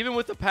 Alright, even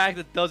with the pack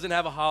that doesn't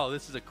have a holo,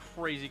 this is a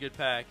crazy good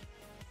pack.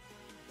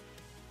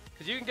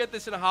 Because you can get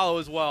this in a holo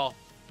as well.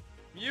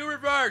 Mew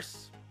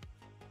reverse.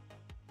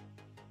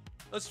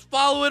 Let's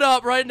follow it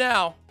up right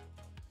now.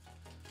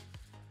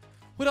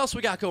 What else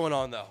we got going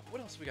on, though?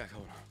 What else we got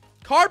going on?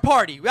 Card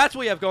Party. That's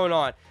what we have going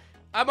on.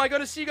 Am I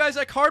going to see you guys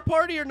at Card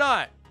Party or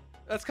not?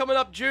 That's coming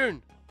up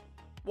June.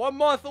 1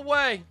 month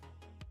away.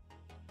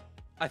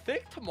 I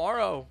think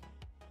tomorrow.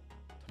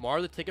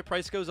 Tomorrow the ticket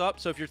price goes up.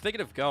 So if you're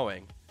thinking of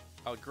going,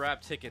 I would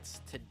grab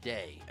tickets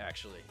today,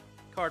 actually.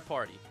 Card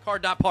Party.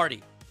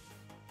 Card.party.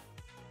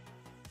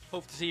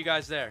 Hope to see you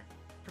guys there.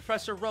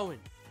 Professor Rowan.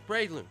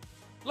 Braidloon.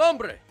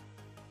 Lombre.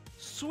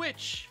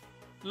 Switch.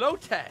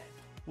 Lotad.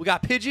 We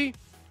got Pidgey.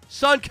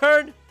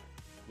 Sunkern.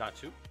 Not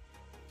two.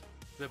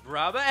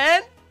 Vibrava.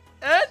 And.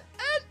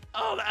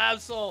 Oh, the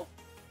Absol.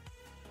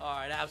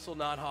 Alright, Absol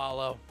not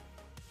holo.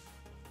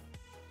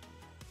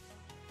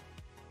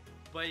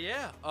 But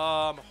yeah,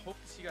 hope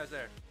to see you guys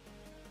there.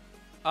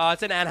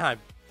 It's in Anaheim,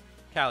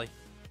 Cali.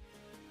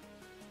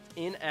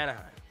 In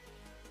Anaheim.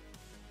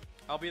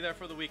 I'll be there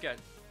for the weekend.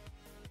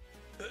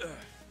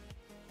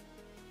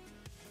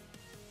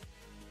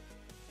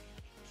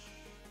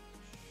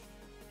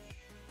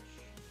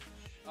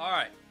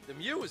 Alright, the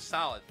Mew was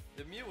solid.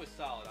 The Mew was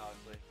solid,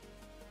 honestly.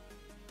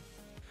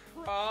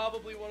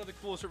 Probably one of the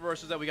coolest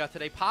reverses that we got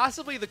today.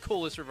 Possibly the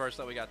coolest reverse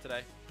that we got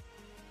today.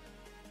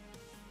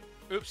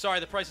 Oops, sorry,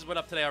 the prices went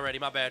up today already.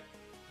 My bad.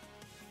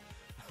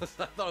 I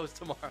thought it was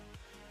tomorrow.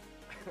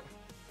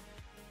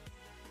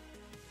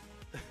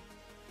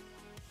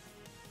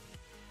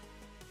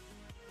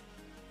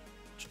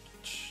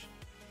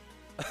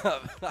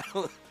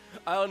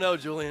 I don't know,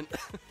 Julian.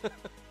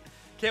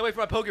 Can't wait for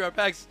my Pokemon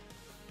packs.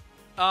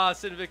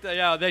 Sid Victor,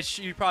 yeah,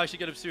 you probably should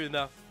get them soon,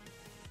 though.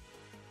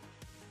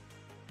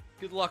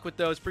 Good luck with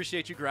those.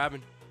 Appreciate you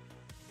grabbing.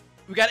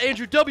 We got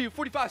Andrew W,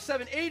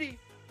 45,780.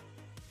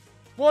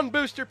 1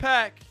 booster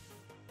pack.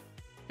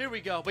 Here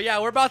we go. But yeah,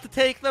 we're about to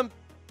take them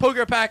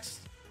Poker packs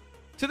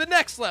to the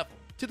next level,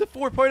 to the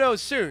 4.0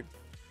 soon.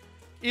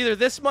 Either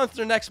this month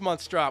or next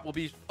month's drop will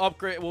be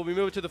upgrade. We'll be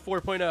moving to the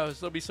 4.0s.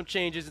 There'll be some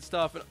changes and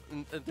stuff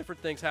and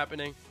different things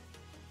happening.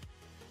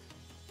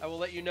 I will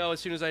let you know as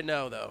soon as I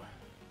know, though.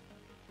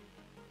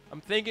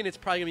 I'm thinking it's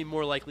probably gonna be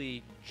more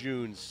likely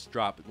June's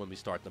drop when we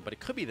start them, but it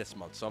could be this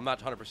month, so I'm not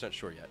 100%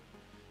 sure yet.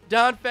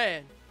 Don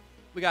Fan,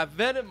 we got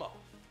Venimo.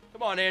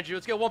 Come on, Andrew,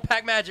 let's get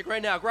 1-pack magic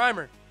right now.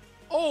 Grimer.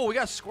 Oh, we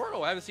got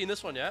Squirtle. I haven't seen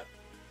this one yet.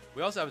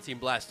 We also haven't seen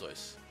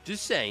Blastoise.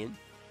 Just saying.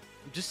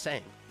 I'm just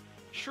saying.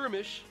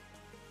 Shroomish.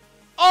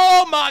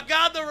 Oh my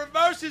God, the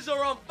reverses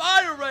are on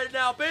fire right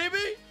now,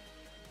 baby.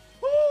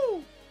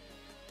 Woo!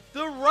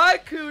 The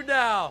Raikou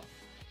now.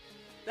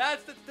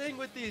 That's the thing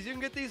with these. You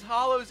can get these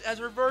holos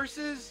as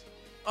reverses.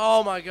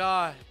 Oh my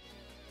God.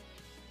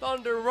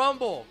 Thunder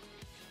Rumble.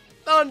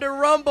 Thunder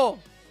Rumble.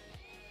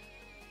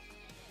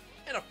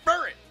 And a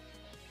Furret.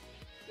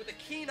 With a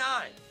keen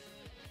eye.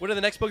 When are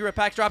the next Pokemon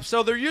packs drop?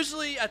 So they're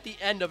usually at the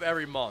end of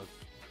every month.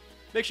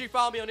 Make sure you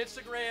follow me on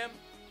Instagram.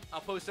 I'll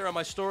post there on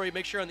my story.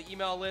 Make sure you're on the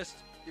email list.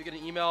 You get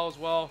an email as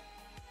well.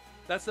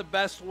 That's the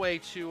best way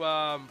to,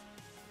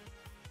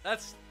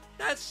 that's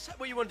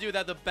what you want to do.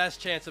 That's the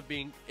best chance of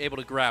being able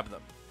to grab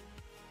them.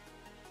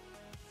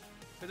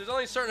 Because there's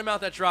only a certain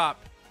amount that drop.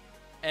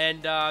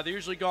 And they're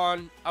usually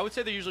gone, I would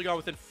say they're usually gone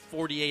within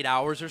 48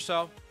 hours or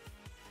so.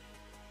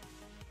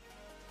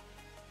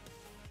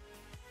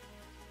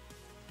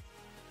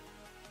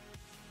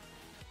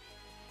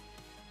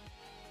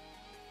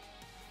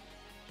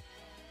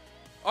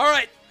 All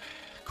right.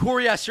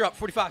 Koya, you're up.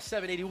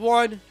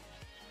 45,781.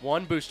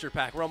 1 booster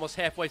pack. We're almost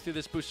halfway through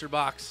this booster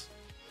box.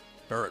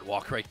 Burret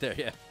walk right there,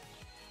 yeah.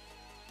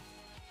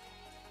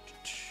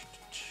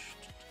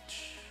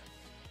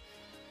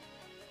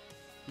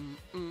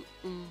 You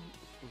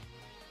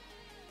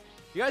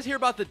guys hear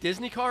about the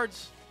Disney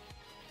cards?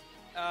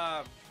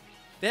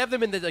 They have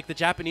them in the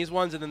Japanese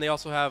ones, and then they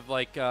also have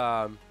I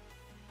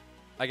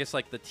guess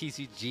the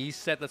TCG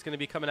set that's going to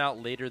be coming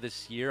out later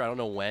this year. I don't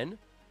know when.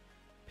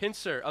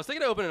 Pinsir. I was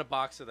thinking of opening a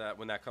box of that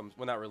when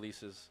that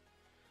releases.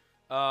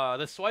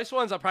 The Swice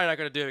ones I'm probably not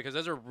going to do because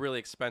those are really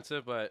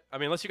expensive. But I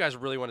mean, unless you guys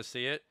really want to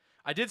see it,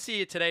 I did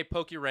see it today.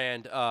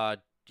 PokéRand.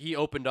 He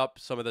opened up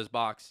some of those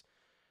box.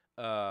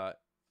 It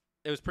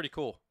was pretty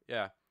cool.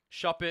 Yeah.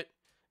 Shuppet.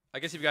 I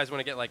guess if you guys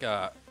want to get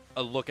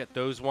a look at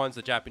those ones,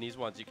 the Japanese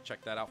ones, you can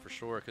check that out for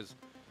sure because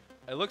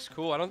it looks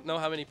cool. I don't know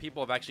how many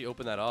people have actually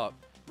opened that up.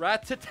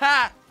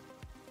 Rattata.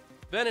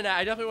 Venonat.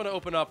 I definitely want to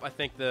open up, I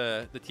think,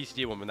 the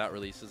TCG one when that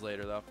releases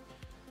later, though.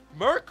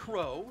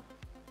 Murkrow.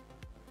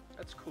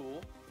 That's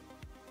cool.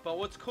 But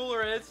what's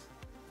cooler is...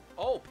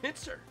 Oh,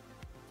 Pinsir.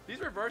 These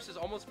reverses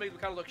almost make them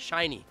kind of look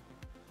shiny.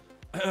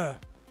 And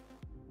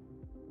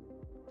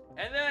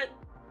then...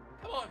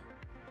 Come on.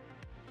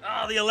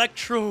 Oh, the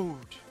electrode.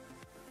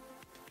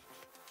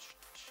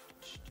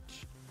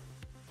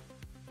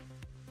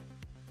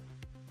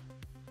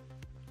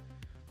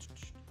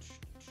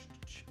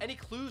 Any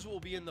clues will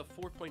be in the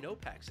 4.0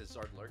 pack, says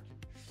Zardlurk.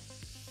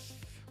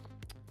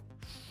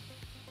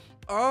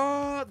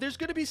 There's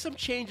going to be some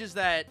changes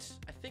that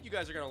I think you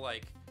guys are going to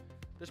like.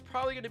 There's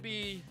probably going to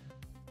be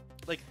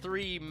like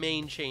 3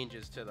 main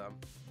changes to them.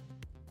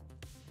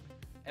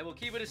 And we'll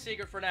keep it a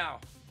secret for now.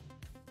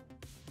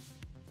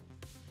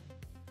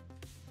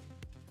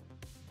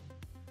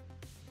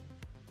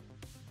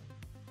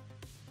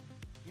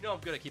 You know I'm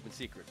good at keeping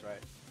secrets,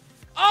 right?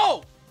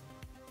 Oh!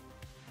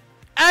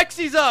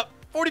 Axie's up!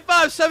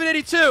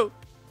 45,782.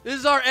 This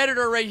is our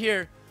editor right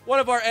here. One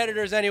of our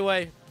editors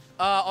anyway,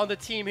 on the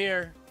team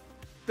here.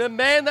 The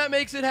man that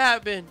makes it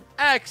happen.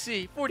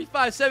 Axie,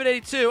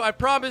 45,782. I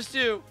promised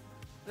you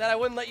that I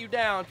wouldn't let you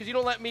down because you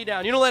don't let me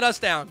down. You don't let us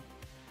down.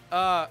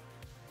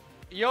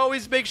 You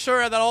always make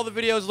sure that all the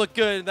videos look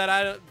good, that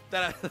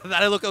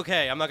I look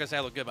okay. I'm not gonna say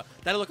I look good, but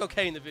that I look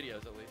okay in the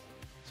videos at least.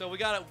 So we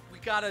gotta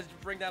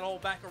bring that all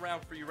back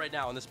around for you right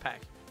now in this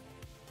pack.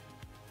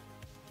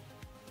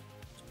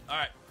 All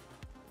right.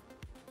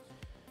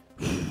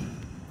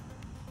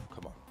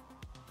 Come on. All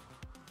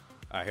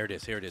right, here it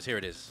is. Here it is. Here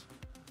it is.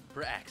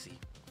 For Axie.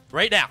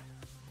 Right now.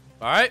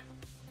 All right?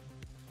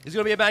 It's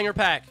going to be a banger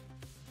pack.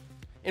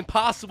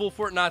 Impossible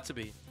for it not to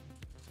be.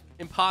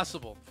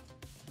 Impossible.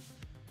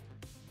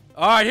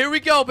 All right, here we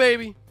go,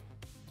 baby.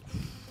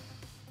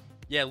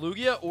 Yeah,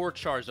 Lugia or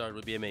Charizard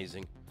would be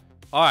amazing.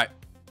 All right.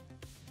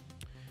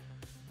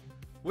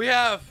 We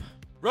have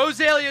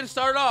Rosalia to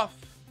start off.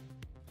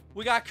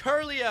 We got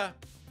Curlia.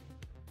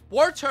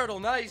 War Turtle,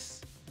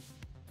 nice.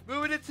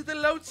 Moving it to the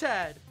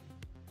Lotad.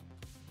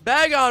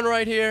 Bagon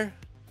right here.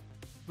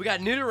 We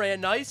got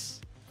Nidoran,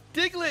 nice.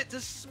 Diglett,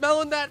 just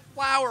smelling that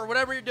flower,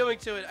 whatever you're doing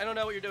to it. I don't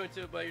know what you're doing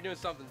to it, but you're doing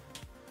something.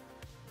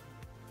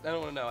 I don't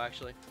want to know,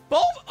 actually.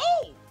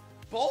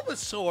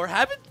 Bulbasaur.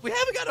 We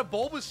haven't got a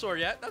Bulbasaur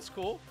yet. That's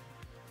cool.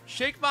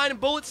 Shake Vine and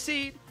Bullet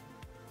Seed.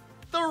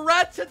 The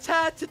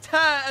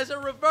Rattata as a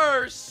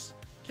reverse.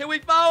 Can we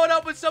follow it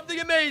up with something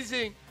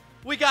amazing?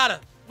 We gotta.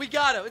 In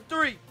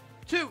 3,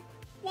 2,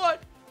 1.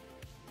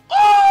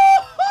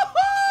 Oh!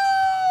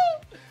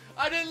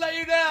 I didn't let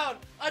you down.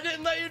 I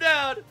didn't let you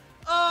down.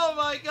 Oh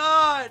my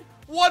god.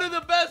 One of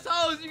the best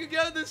hollows you can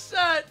get in this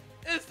set.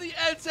 It's the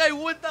Entei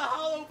with the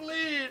hollow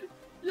bleed.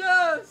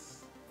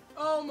 Yes.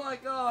 Oh my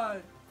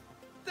god.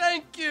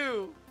 Thank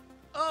you.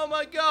 Oh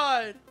my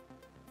god.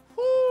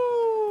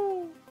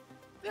 Whoo.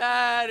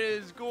 That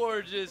is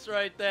gorgeous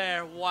right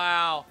there.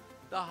 Wow.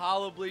 The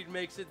hollow bleed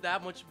makes it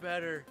that much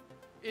better.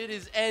 It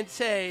is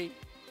Entei.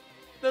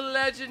 The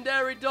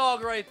legendary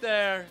dog right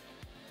there.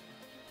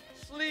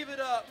 Sleeve it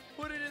up.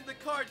 Put it in the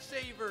card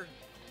saver.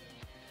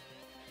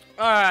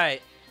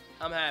 Alright.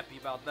 I'm happy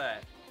about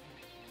that.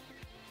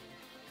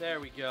 There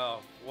we go.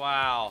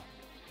 Wow.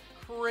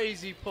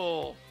 Crazy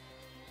pull.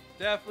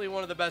 Definitely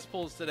one of the best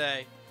pulls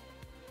today.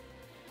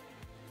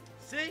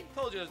 See?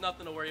 Told you there's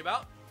nothing to worry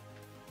about.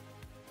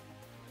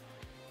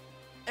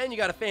 And you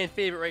got a fan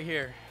favorite right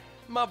here.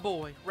 My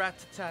boy.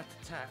 Rattata.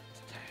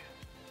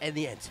 And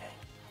the Entei.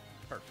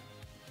 Perfect.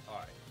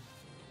 Alright.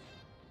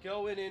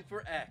 Going in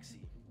for Axie.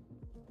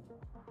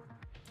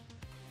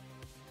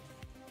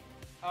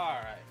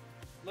 Alright.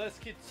 Let's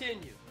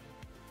continue.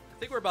 I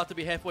think we're about to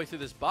be halfway through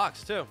this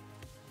box, too.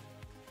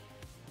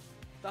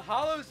 The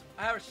hollows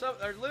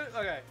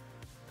okay.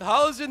 The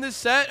hollows in this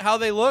set, how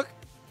they look,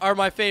 are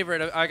my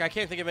favorite. I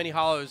can't think of any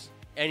hollows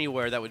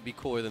anywhere that would be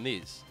cooler than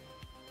these.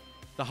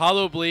 The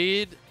hollow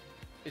bleed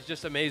is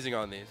just amazing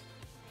on these.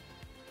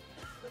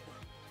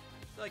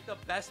 It's like the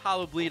best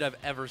hollow bleed I've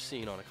ever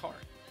seen on a card.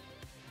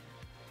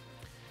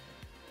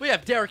 We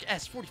have Derek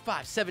S.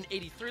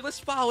 45,783. Let's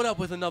follow it up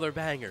with another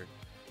banger.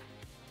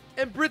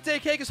 And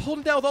Britte Cake is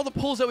holding down with all the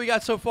pulls that we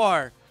got so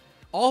far.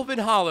 All have been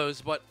hollows,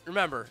 but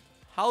remember,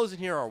 hollows in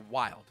here are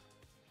wild.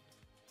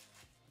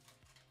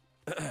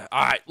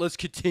 All right, let's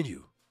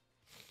continue.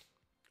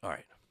 All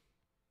right.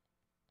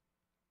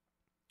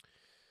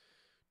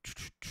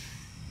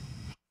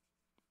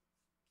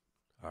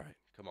 All right,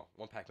 come on.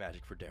 One pack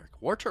magic for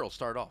Derek. War Turtle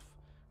start off.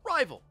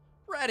 Rival.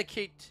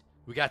 Eradicate.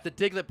 We got the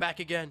Diglett back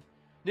again.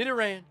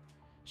 Nidoran.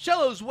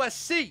 Shellos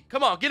West C.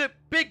 Come on, get a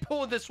big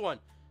pull in this one.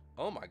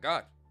 Oh, my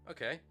God.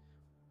 Okay.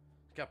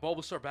 Got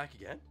Bulbasaur back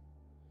again.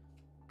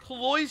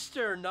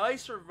 Cloyster.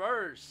 Nice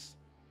reverse.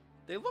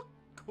 They look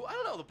cool. I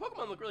don't know. The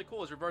Pokemon look really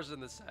cool as reverses in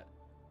this set.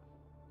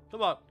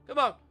 Come on. Come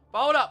on.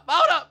 Follow it up.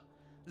 Follow it up.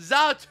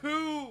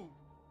 Xatu.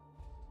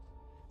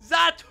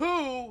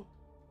 Xatu.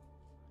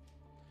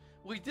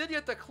 We did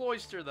get the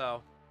Cloyster,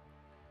 though.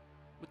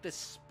 With the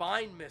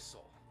Spine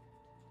Missile.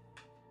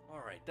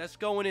 All right. That's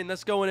going in.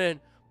 That's going in.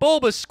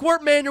 Bulba,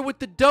 Squirtmander with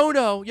the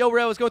Dono. Yo,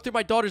 Ray, I was going through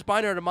my daughter's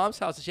binder at her mom's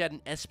house, and she had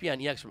an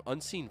Espeon EX from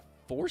Unseen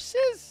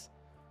Forces?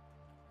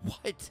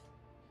 What?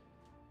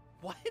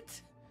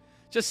 What?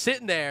 Just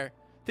sitting there.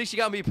 I think she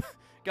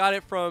got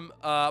it from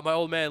my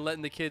old man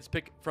letting the kids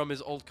pick from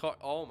his old card.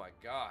 Oh, my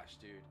gosh,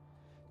 dude.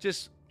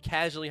 Just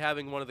casually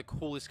having one of the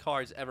coolest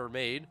cards ever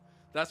made.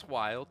 That's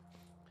wild.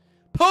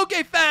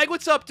 PokéFag,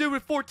 what's up, dude,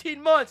 with 14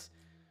 months?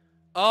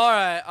 All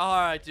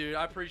right, dude.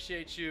 I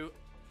appreciate you.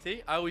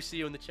 See, I always see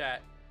you in the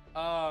chat.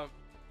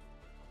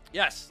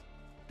 Yes,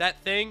 that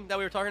thing that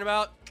we were talking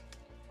about,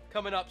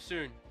 coming up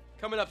soon.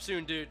 Coming up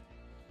soon, dude.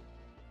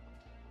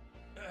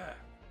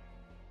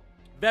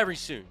 Very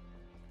soon.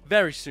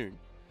 Very soon.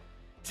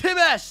 Tim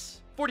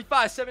S,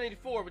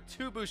 45,784 with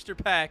 2 booster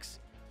packs.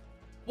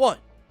 1,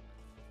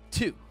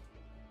 2.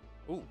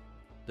 Ooh,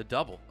 the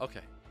double. Okay,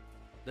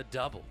 the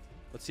double.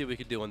 Let's see what we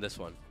can do on this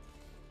one.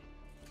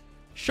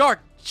 Shark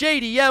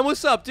JDM,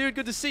 what's up, dude?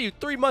 Good to see you.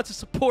 3 months of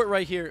support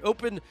right here.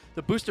 Open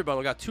the booster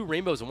bundle. Got 2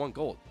 rainbows and 1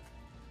 gold.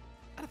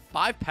 Out of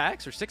 5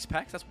 packs or 6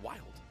 packs? That's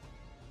wild.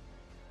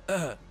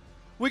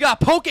 We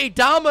got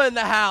PokéDama in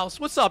the house.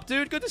 What's up,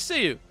 dude? Good to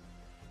see you.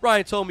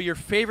 Ryan told me your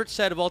favorite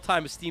set of all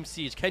time is Steam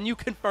Siege. Can you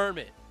confirm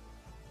it?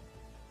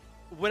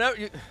 Whenever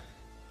you...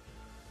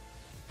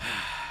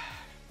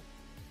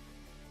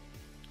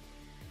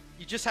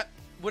 You just have...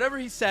 Whatever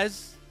he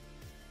says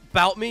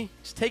about me,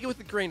 just take it with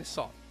a grain of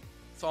salt.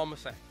 That's all I'm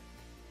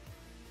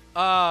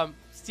gonna say.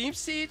 Steam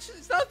Siege,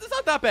 it's not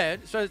that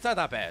bad. It's not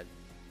that bad.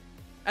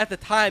 At the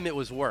time, it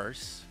was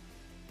worse.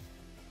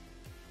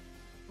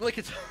 Like,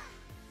 it's...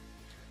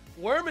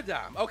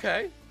 Wormadam,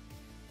 okay.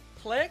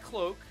 Plant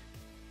Cloak.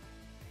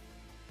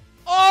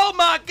 Oh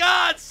my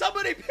god!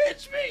 Somebody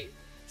pitch me!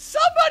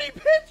 Somebody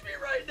pitch me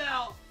right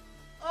now!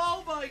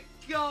 Oh my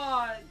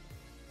god!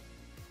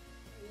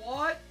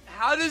 What?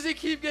 How does it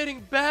keep getting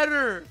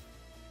better?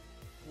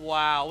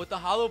 Wow, with the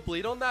hollow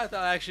bleed on that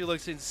actually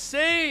looks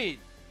insane!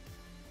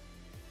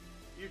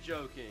 You're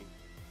joking.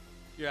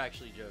 You're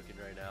actually joking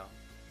right now.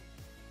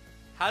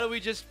 How do we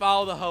just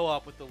follow the hoe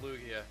up with the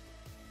Lugia?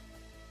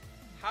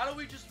 How do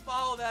we just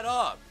follow that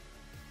up?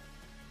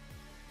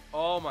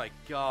 Oh my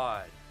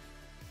god.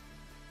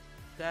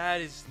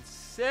 That is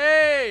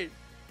insane!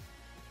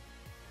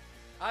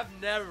 I've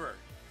never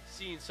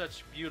seen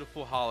such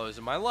beautiful hollows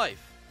in my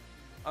life.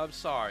 I'm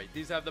sorry.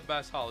 These have the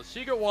best hollows.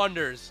 Secret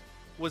Wonders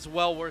was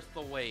well worth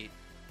the wait.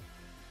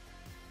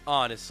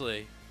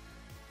 Honestly.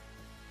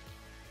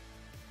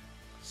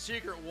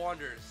 Secret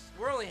Wonders.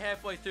 We're only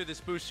halfway through this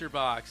booster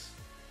box.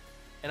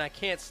 And I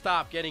can't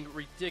stop getting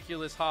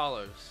ridiculous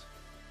hollows.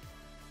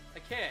 I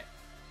can't.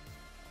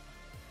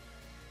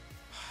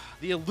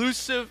 The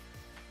elusive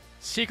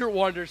Secret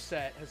Wonder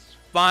set is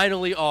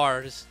finally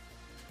ours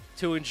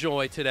to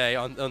enjoy today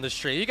on the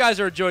stream. You guys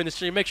are enjoying the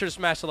stream. Make sure to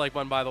smash the like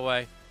button, by the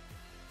way.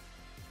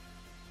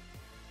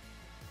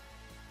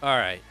 All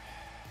right.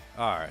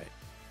 All right.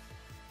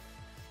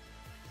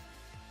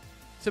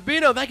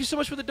 Sabino, thank you so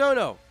much for the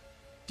dono.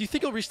 Do you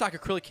think he'll restock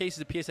acrylic cases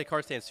at PSA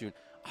card stand soon?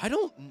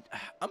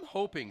 I'm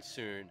hoping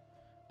soon.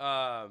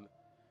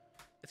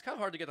 It's kind of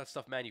hard to get that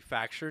stuff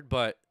manufactured,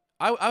 but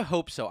I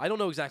hope so. I don't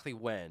know exactly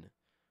when,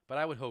 but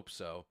I would hope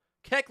so.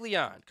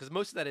 Kecleon, because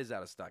most of that is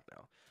out of stock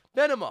now.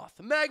 Venomoth,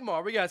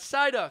 Magmar, we got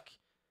Psyduck,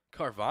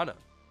 Carvana.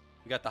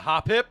 We got the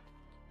Hoppip,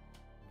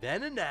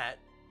 Venonat.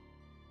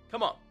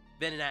 Come on,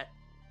 Venonat.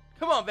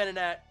 Come on,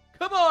 Venonat.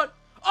 Come on.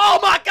 Oh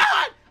my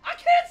god! I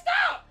can't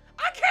stop!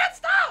 I can't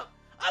stop!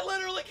 I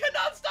literally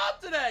cannot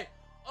stop today!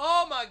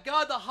 Oh my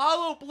god, the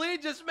hollow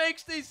bleed just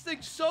makes these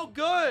things so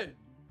good!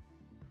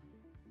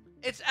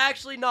 It's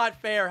actually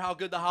not fair how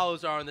good the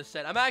hollows are on this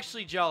set. I'm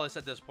actually jealous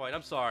at this point.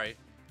 I'm sorry.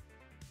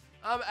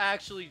 I'm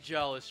actually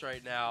jealous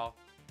right now.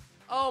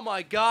 Oh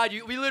my god,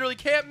 we literally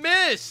can't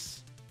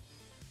miss!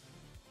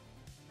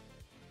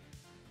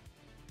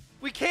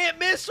 We can't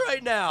miss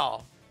right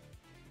now!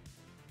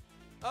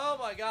 Oh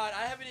my god,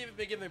 I haven't even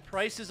been given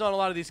prices on a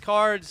lot of these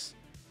cards.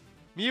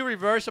 Mew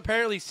Reverse,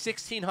 apparently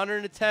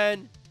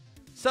 1,610.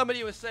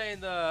 Somebody was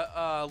saying the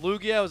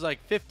Lugia was like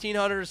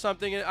 1,500 or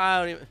something.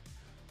 I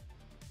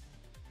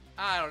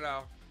don't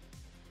know.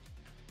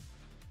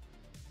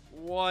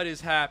 What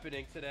is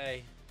happening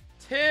today?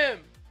 Tim!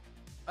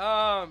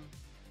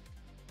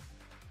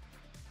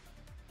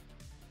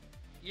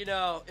 You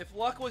know, if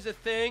luck was a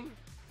thing,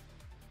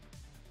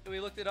 and we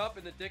looked it up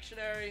in the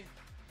dictionary,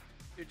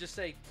 it would just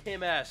say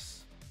Tim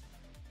S.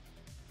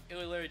 It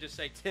would literally just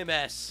say Tim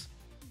S.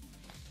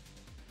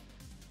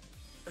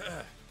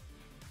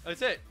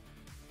 That's it.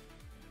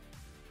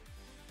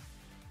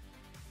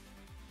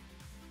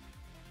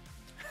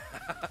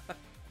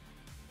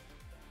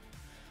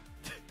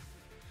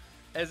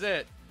 That's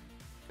it.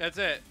 That's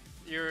it.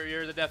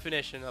 You're the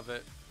definition of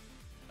it.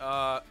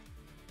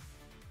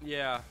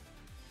 Yeah.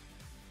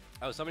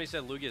 Oh, somebody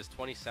said Lugia is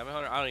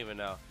 2,700. I don't even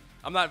know.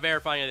 I'm not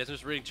verifying this. I'm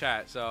just reading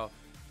chat. So.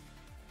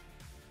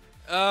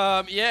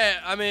 Yeah.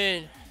 I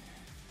mean,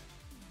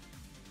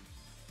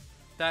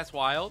 that's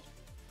wild.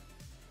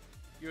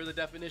 You're the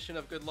definition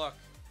of good luck.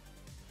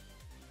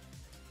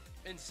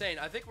 Insane.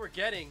 I think we're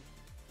getting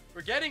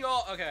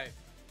all, okay.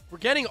 We're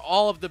getting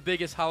all of the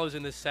biggest hollows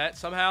in this set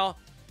somehow.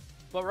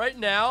 But right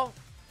now,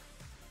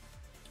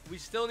 we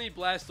still need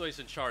Blastoise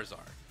and Charizard.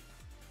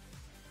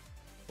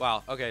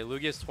 Wow. Okay,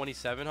 Lugia's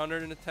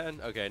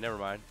 2,710. Okay, never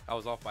mind. I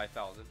was off by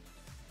 1,000.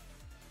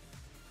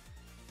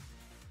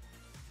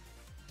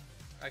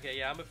 Okay,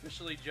 yeah, I'm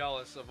officially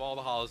jealous of all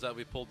the hollows that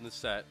we pulled in this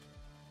set.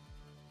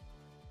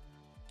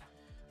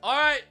 All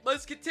right,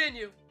 let's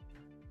continue.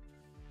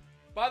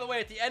 By the way,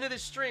 at the end of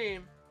this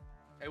stream,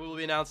 I will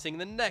be announcing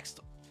the next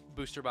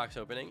booster box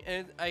opening,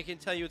 and I can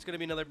tell you it's going to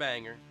be another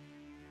banger.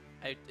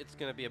 It's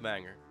going to be a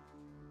banger.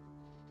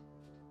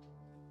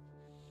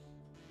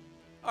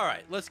 All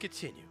right, let's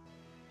continue.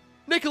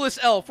 Nicholas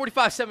L,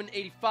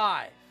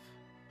 45,785.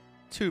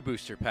 2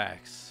 booster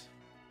packs.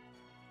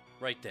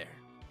 Right there.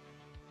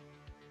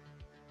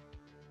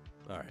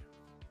 All right.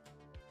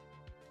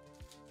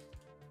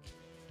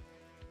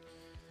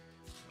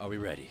 Are we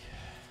ready?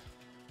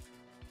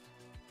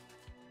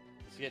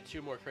 Let's get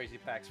 2 more crazy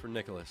packs for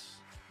Nicholas.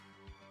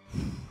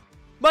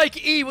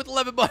 Mike E with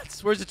 11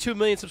 months. Where's the 2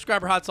 million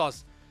subscriber hot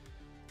sauce?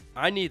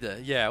 I need to.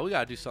 Yeah, we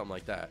got to do something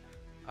like that.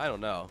 I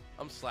don't know.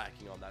 I'm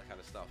slacking on that kind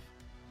of stuff.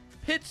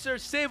 Pitzer,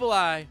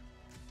 Sableye.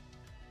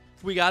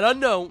 We got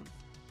Unknown.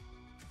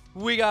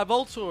 We got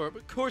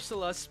Voltorb,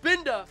 Corsola,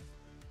 Spinda,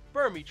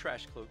 Burmy,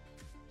 Trash Cloak,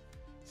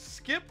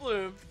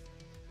 Skiploom.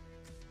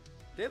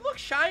 They look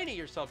shiny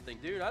or something,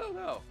 dude. I don't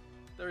know.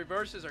 The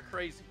reverses are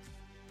crazy.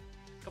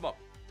 Come on.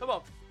 Come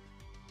on.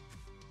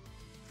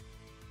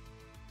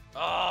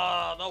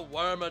 Ah, the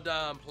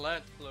Wormadam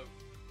Plant Cloak.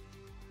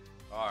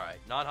 All right.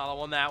 Non-hollow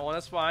on that one.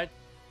 That's fine.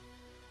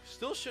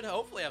 Still should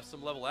hopefully have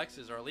some level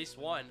X's, or at least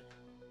one.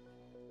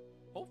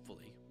 Hopefully.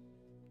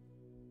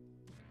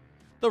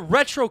 The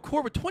Retro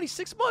Core with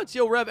 26 months.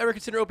 Yo, Rev, ever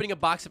consider opening a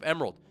box of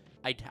Emerald?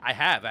 I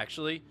have,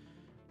 actually.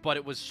 But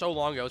it was so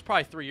long ago. It was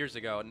probably 3 years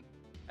ago. And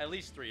at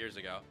least 3 years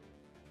ago.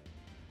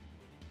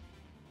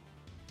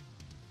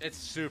 It's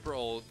super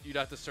old. You'd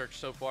have to search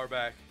so far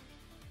back.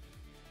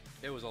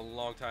 It was a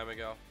long time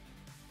ago.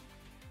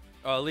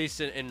 Or at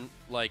least in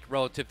like,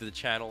 relative to the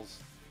channels.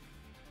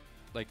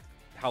 Like,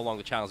 how long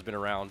the channel's been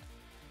around.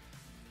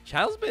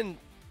 Channel's been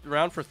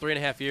around for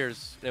 3.5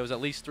 years. And it was at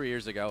least 3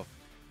 years ago.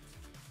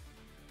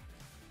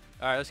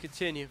 All right, let's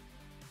continue.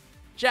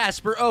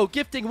 Jasper O,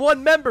 gifting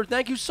 1 member.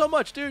 Thank you so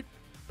much, dude.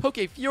 Poke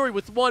Fury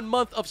with 1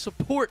 month of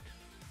support.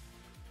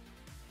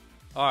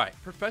 All right,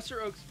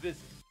 Professor Oak's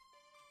visit.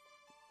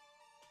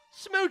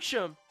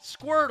 Smoochum,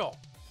 Squirtle.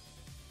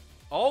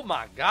 Oh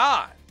my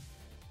God.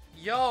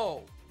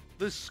 Yo,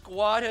 the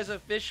squad has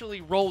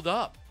officially rolled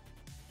up.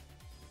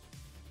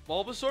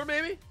 Bulbasaur,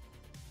 maybe?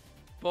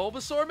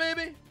 Bulbasaur,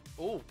 maybe?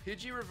 Oh,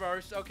 Pidgey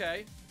reverse.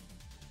 Okay.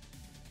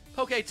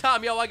 Okay,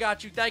 Tom, yo, I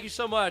got you. Thank you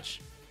so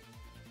much.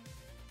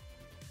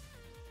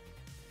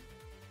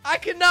 I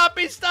cannot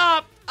be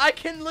stopped. I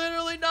can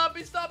literally not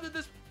be stopped at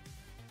this.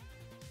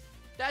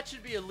 That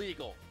should be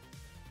illegal.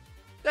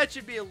 That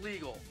should be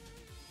illegal.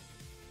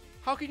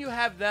 How can you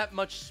have that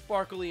much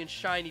sparkly and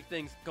shiny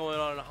things going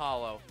on in a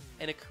holo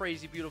and a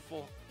crazy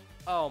beautiful...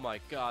 Oh my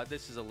God,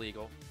 this is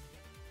illegal.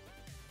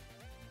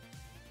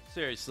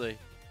 Seriously.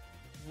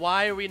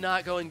 Why are we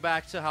not going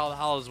back to how the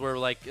holos were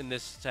like in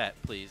this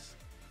set, please?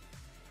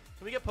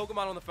 Can we get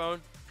Pokemon on the phone?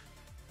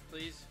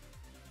 Please?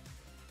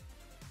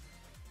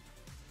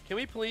 Can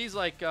we please,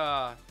 like,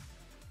 can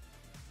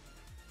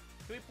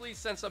we please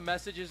send some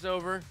messages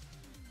over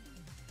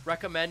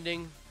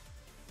recommending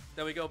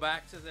that we go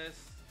back to this?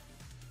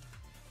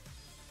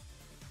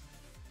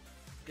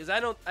 Because I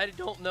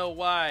don't know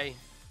why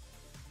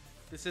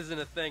this isn't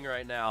a thing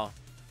right now.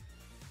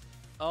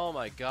 Oh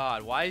my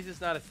God, why is this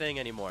not a thing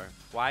anymore?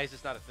 Why is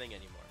this not a thing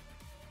anymore?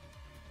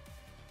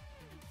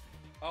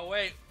 Oh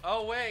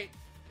wait,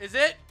 is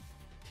it?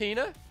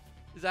 Tina?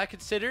 Is that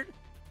considered?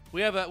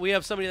 We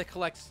have somebody that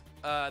collects,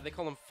 they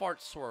call them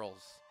fart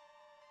swirls.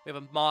 We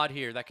have a mod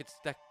here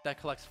that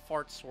collects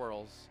fart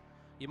swirls.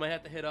 You might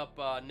have to hit up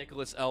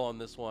Nicholas L on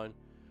this one.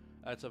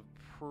 That's a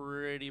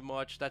pretty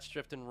much, that's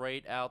drifting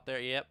right out there.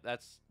 Yep,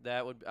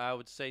 I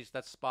would say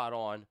that's spot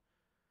on.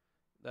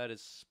 That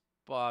is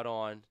spot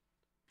on.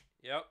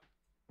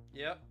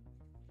 Yep.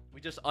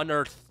 We just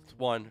unearthed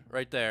one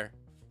right there.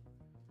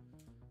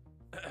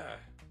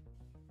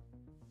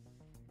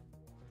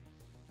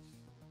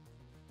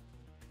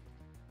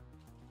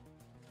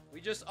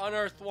 We just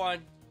unearthed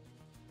one.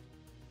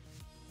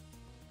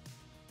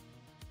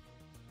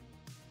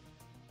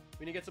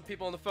 We need to get some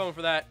people on the phone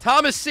for that.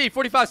 Thomas C,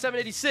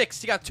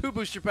 45,786. He got 2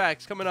 booster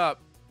packs coming up.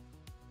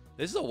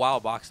 This is a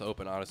wild box to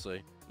open,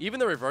 honestly. Even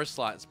the reverse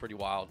slot is pretty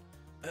wild.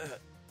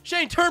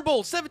 Shane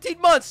Turnbull, 17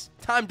 months.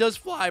 Time does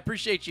fly.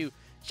 Appreciate you.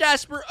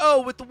 Jasper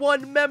O with the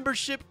 1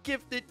 membership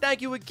gifted.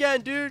 Thank you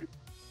again, dude.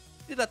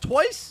 Did that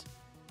twice?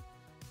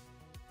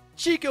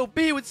 Chico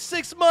B with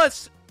 6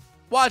 months.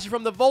 Watching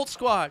from the Volt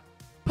Squad.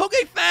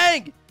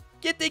 PokéFang,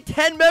 getting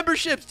 10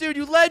 memberships, dude.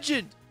 You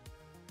legend.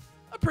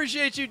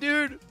 Appreciate you,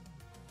 dude.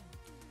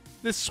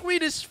 The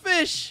sweetest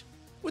fish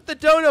with the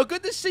dono.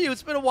 Good to see you.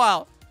 It's been a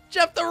while.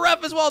 Jeff the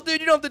Ref as well, dude.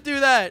 You don't have to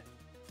do that.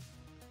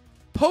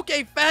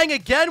 PokéFang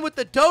again with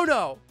the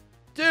dono.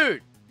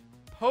 Dude.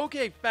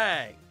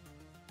 PokéFang.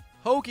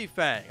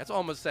 PokéFang. That's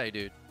all I'm going to say,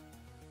 dude.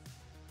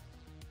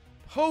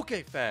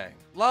 PokéFang.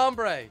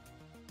 Lombre.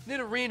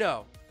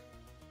 Nidorino.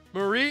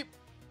 Marie.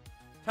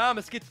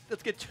 Thomas,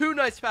 let's get 2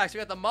 nice packs. We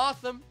got the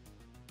Motham.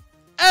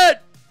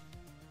 Ed.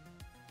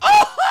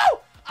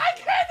 Oh! I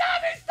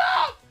cannot be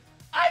stopped!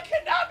 I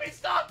cannot be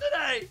stopped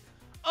today!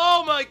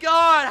 Oh my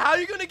god, how are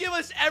you gonna give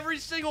us every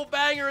single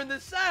banger in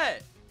this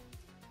set?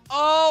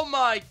 Oh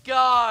my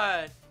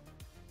god.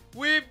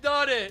 We've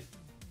done it.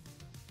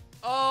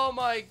 Oh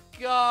my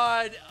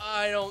god.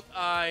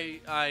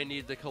 I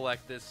need to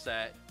collect this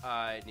set.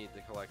 I need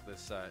to collect this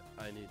set.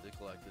 I need to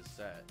collect this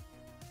set.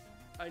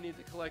 I need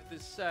to collect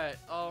this set.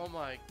 Oh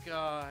my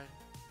god.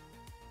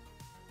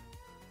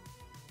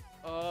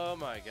 Oh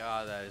my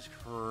god, that is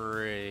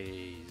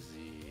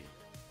crazy.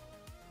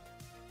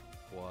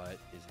 What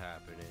is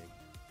happening?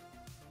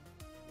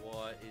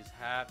 What is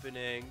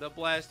happening? The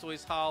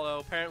Blastoise Holo,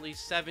 apparently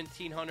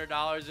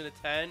 $1,700 in a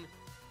 10.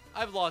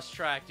 I've lost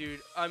track,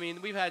 dude. I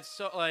mean, we've had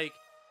so, like,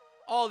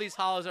 all these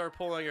holos that we're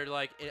pulling are,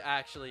 like,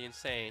 actually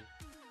insane.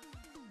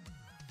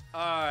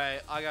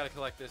 Alright, I gotta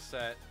collect this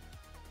set.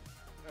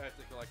 I have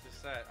to collect this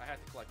set. I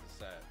have to collect this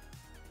set.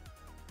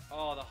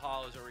 Oh, the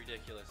holos are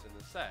ridiculous in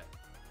this set.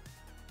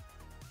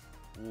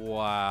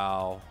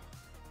 Wow.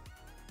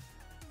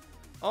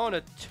 On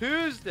a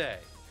Tuesday.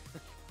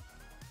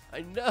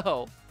 I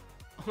know.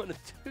 On a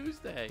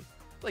Tuesday.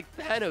 Like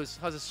Thanos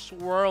has a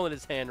swirl in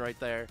his hand right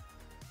there.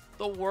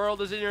 The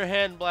world is in your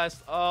hand,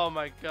 Blast. Oh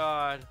my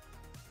god.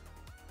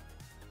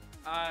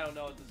 I don't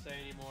know what to say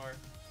anymore.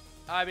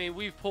 I mean,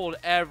 we've pulled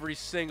every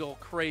single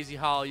crazy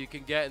holo you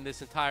can get in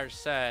this entire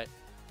set.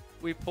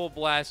 We pulled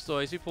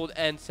Blastoise. We pulled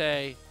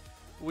Entei.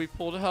 We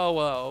pulled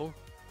Ho-Oh.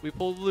 We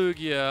pulled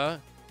Lugia.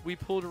 We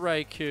pulled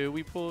Raikou.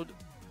 We pulled...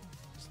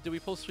 Did we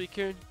pull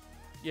Suicune?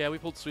 Yeah, we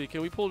pulled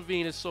Suicune. We pulled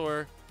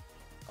Venusaur.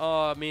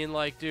 Oh, I mean,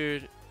 like,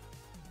 dude...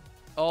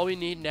 All we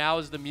need now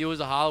is the Mew as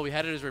a holo. We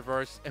had it as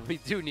reverse, and we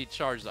do need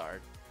Charizard.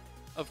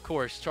 Of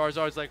course,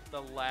 Charizard's like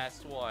the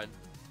last one.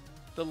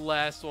 The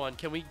last one.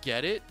 Can we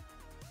get it?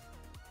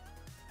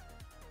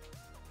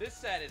 This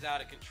set is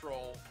out of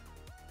control.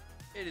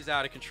 It is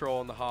out of control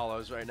in the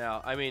holos right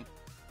now. I mean...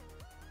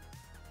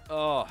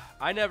 Oh,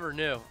 I never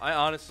knew. I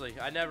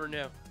never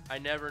knew. I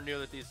never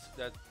knew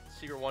that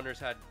Secret Wonders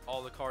had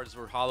all the cards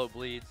were holo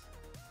bleeds.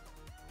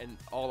 And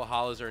all the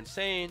holos are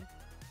insane.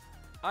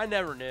 I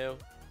never knew.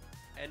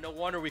 And no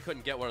wonder we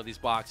couldn't get one of these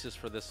boxes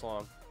for this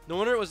long. No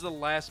wonder it was the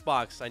last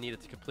box I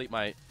needed to complete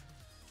my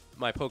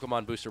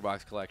Pokemon booster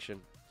box collection.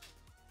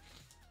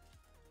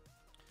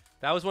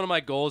 That was one of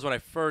my goals when I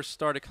first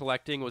started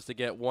collecting, was to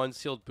get one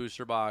sealed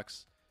booster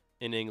box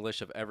in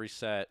English of every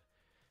set.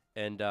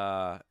 And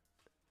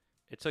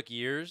it took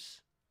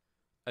years.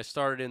 I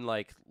started in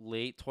like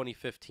late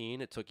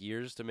 2015. It took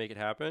years to make it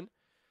happen.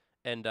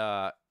 And,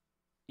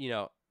 you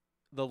know,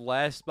 the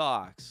last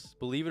box,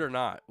 believe it or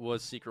not,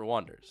 was Secret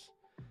Wonders.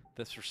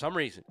 That's for some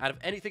reason, out of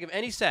anything of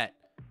any set,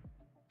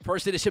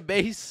 first edition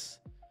base,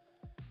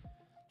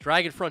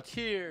 Dragon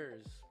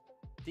Frontiers,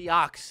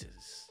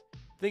 Deoxys,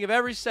 think of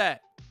every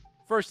set,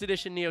 first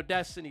edition Neo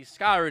Destiny,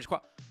 Skyridge.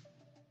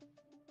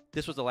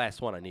 This was the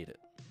last one I needed.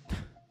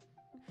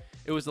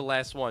 It was the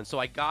last one, so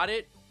I got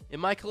it in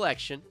my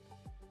collection,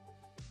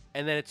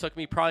 and then it took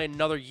me probably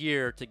another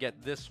year to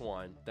get this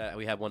one that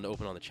we have one to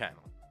open on the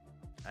channel.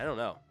 I don't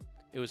know.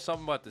 It was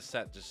something about the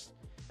set just,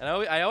 and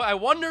I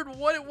wondered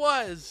what it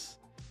was.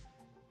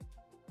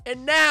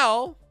 And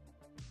now,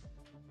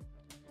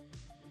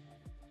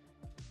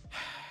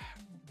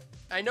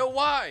 I know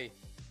why.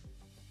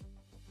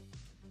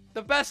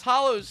 The best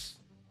holos.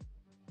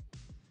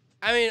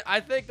 I mean, I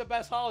think the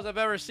best holos I've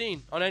ever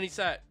seen on any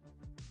set.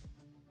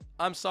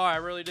 I'm sorry, I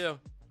really do.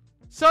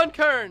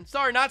 Sunkern.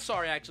 Sorry, not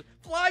sorry, actually.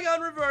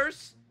 Flygon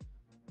reverse.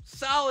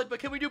 Solid, but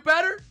can we do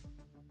better?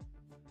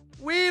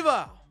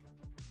 Weavile.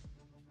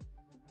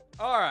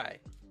 All right.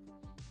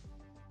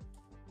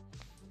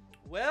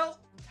 Well,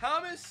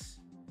 Thomas...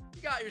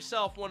 You got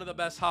yourself one of the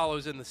best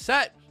holos in the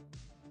set.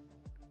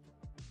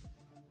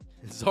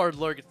 Zard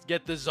Lurk,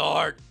 get the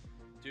Zard.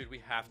 Dude, we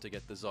have to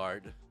get the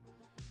Zard.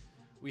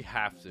 We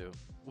have to.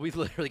 We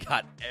literally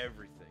got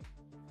everything.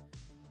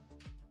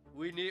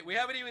 We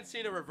haven't even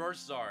seen a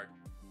reverse Zard.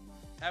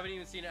 Haven't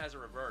even seen it as a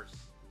reverse.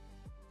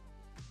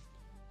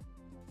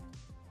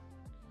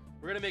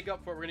 We're gonna make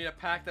up for it. We're gonna need a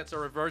pack that's a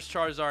reverse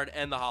Charizard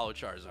and the holo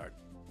Charizard.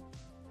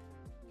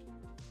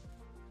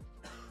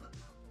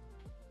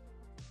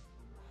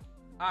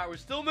 Alright, we're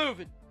still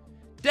moving.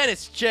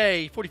 Dennis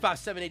J,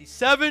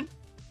 45,787.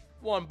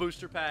 One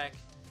booster pack.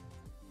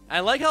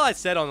 I like how I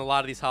said on a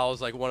lot of these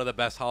holos, like, one of the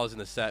best holos in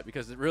the set,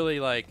 because it really,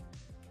 like,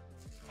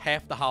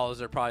 half the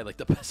holos are probably, like,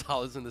 the best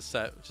holos in the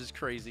set, which is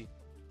crazy.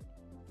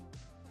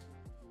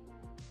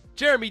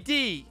 Jeremy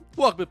D,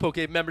 welcome to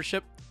PokéCave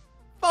membership.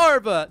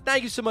 Farva,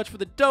 thank you so much for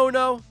the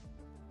dono.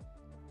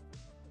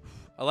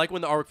 I like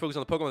when the artwork focuses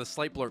on the Pokemon with a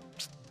slight blur.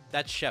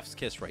 That's chef's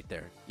kiss right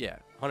there. Yeah,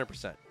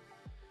 100%.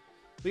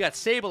 We got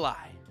Sableye,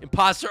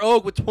 Imposter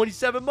Oak with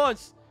 27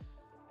 months.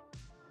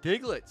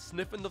 Diglett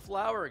sniffing the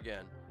flower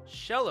again.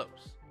 Shellos,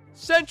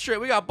 Sentry.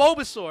 We got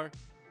Bulbasaur.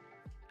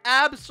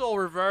 Absol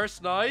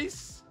reverse,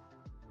 nice.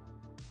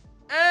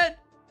 And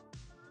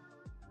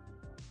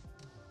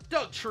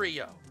Doug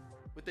Trio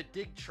with the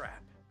Dig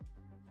Trap.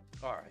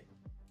 All right.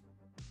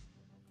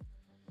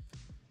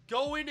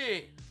 Going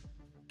in.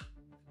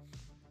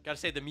 Gotta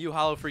say the Mew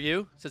holo for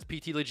you. Says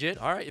PT legit.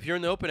 All right, if you're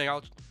in the opening,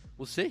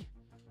 we'll see.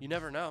 You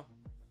never know.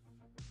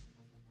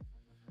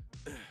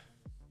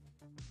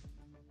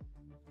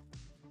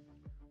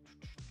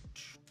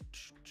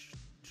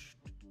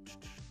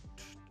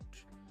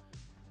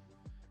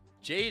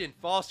 Jaden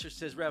Foster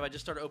says, Rev, I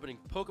just started opening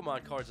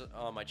Pokemon cards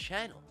on my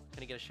channel.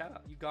 Can I get a shout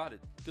out? You got it.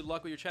 Good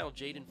luck with your channel,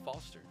 Jaden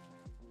Foster.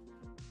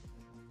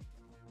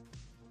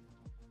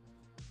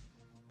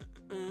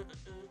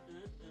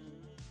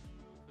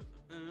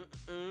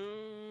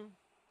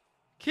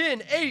 Kin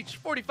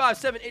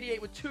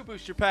H45788 with 2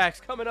 booster packs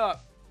coming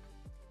up.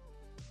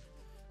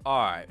 All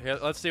right, here,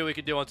 let's see what we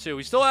can do on 2.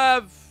 We still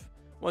have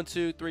 1,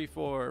 2, 3,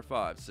 4,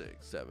 5,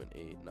 6, 7,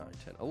 8, 9,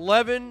 10,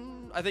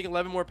 11. I think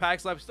 11 more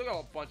packs left. Still got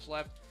a bunch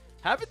left.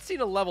 Haven't seen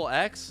a level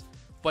X,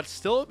 but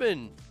still have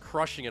been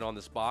crushing it on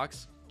this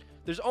box.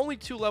 There's only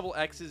 2 level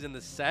X's in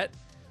the set.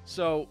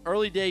 So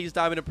early days,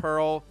 Diamond and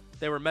Pearl,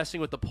 they were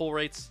messing with the pull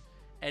rates.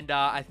 And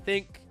I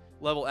think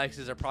level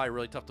X's are probably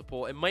really tough to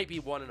pull. It might be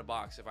 1 in a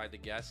box if I had to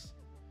guess.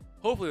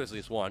 Hopefully there's at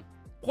least 1.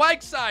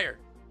 Quagsire!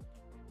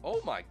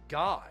 Oh my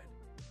god.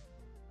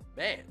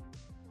 Man.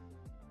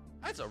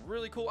 That's a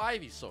really cool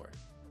Ivysaur.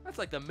 That's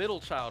like the middle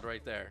child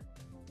right there.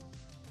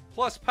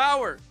 Plus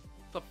power.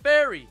 The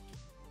fairy.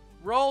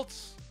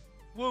 Ralts.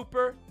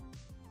 Wooper.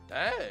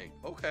 Dang.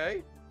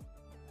 Okay.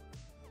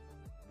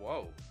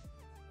 Whoa.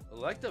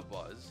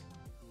 Electabuzz.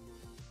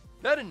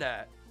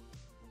 Metanat.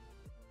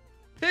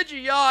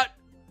 Pidgeot.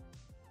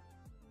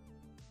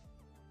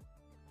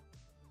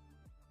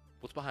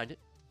 What's behind it?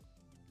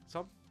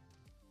 Some?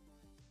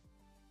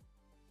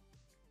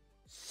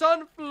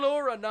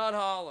 Sunflora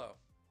non-hollow.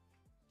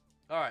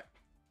 Alright.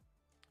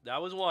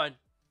 That was 1.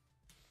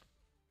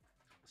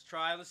 Let's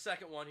try the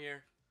second one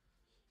here.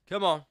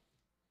 Come on.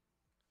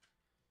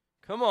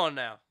 Come on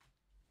now.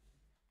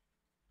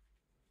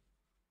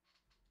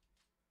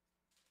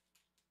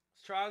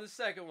 Let's try the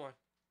second one.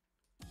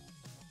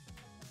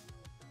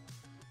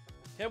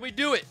 Can we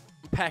do it?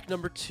 Pack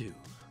number 2.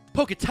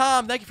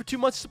 PokéTom, thank you for 2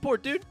 months of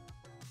support, dude.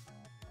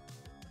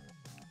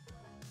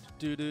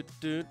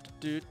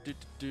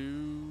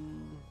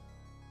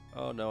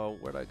 Oh no,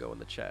 where'd I go in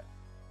the chat?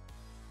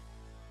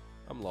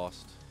 I'm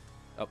lost.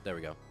 Oh, there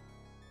we go.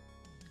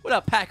 What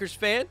up, Packers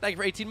fan? Thank you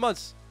for 18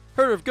 months.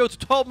 Herder of Goats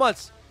for 12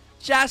 months.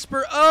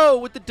 Jasper O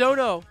with the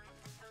dono.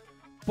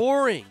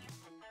 Boring.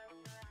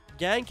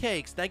 Gang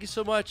Cakes, thank you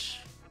so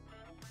much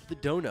for the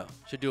dono.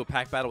 Should do a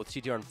pack battle with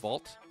CTR and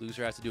Vault.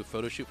 Loser has to do a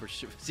photo shoot for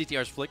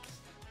CTR's flick.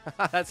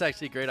 That's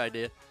actually a great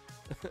idea.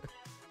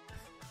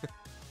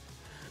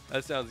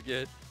 That sounds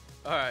good.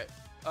 Alright,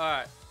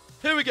 alright.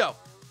 Here we go.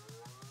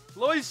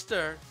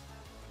 Loister,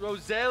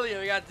 Rosalia,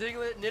 we got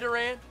Diglett,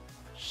 Nidoran,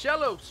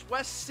 Shellos,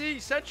 West Sea,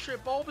 Sentry,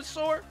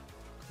 Bulbasaur,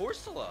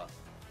 Corsola.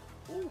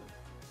 Ooh,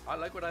 I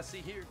like what I see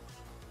here.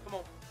 Come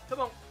on, come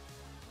on.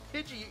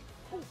 Pidgey,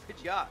 ooh,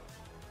 Pidgeot.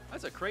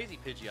 That's a crazy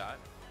Pidgeot.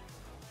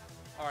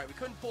 Alright, we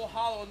couldn't pull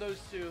hollow on those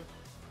 2.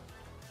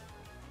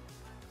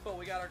 But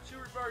we got our 2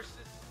 reverses.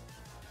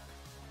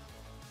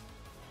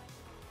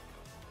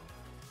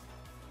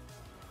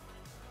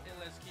 And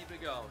let's keep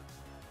it going.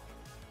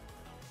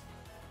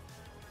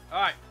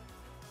 Alright.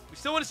 We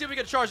still want to see if we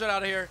get a Charizard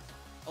out of here.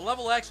 A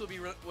level X would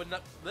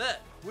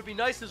be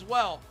nice as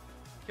well.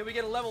 Can we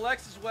get a level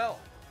X as well?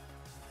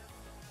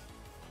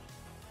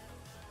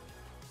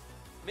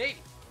 Maybe.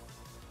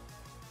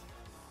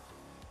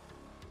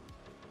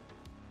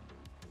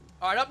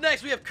 Alright, up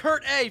next we have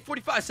Kurt A,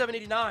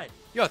 45789.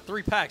 You got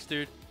 3 packs,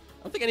 dude.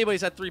 I don't think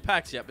anybody's had 3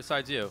 packs yet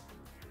besides you.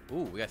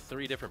 Ooh, we got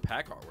 3 different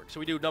pack artworks. So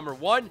we do number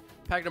 1,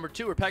 pack number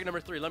 2, or pack number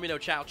 3. Let me know,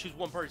 chat. I'll choose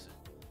one person.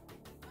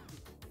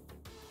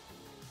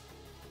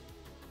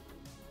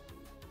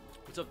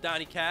 What's up,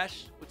 Donnie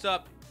Cash? What's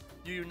up,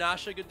 Yu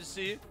Nasha? Good to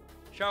see you.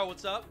 Char,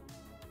 what's up?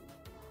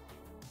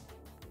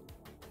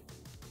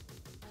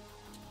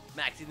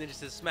 Maxi Ninja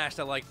says, smash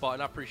that like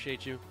button. I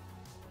appreciate you.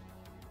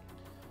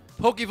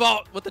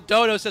 Pokevault with the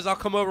dono says, I'll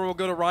come over and we'll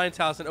go to Ryan's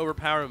house and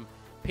overpower him.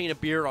 Paint a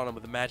beard on him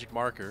with a magic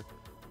marker.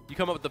 You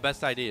come up with the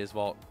best ideas,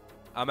 Vault.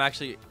 I'm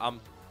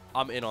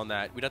in on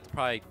that. We'd have to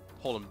probably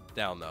hold him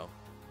down, though.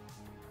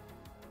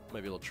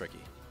 Might be a little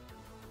tricky.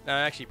 No,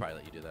 actually, probably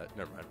let you do that.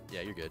 Never mind.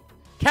 Yeah, you're good.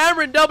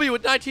 Cameron W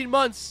with 19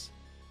 months.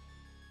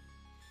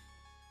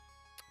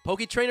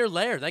 Poke Trainer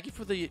Lair, thank you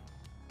for the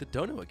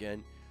dono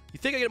again. You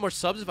think I get more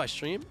subs if I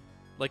stream?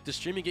 Like, does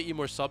streaming get you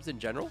more subs in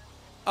general?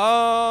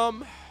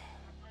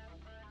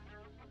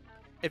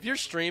 If you're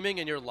streaming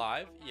and you're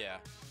live, yeah.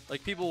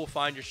 Like, people will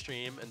find your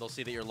stream and they'll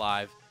see that you're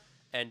live.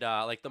 And,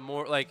 like, the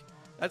more, like,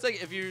 that's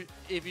like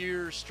if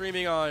you're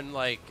streaming on,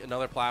 like,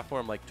 another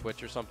platform like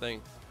Twitch or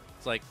something,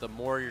 it's like the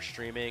more you're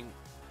streaming,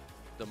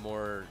 the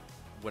more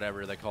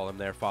whatever they call them,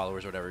 their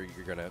followers or whatever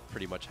you're going to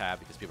pretty much have,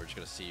 because people are just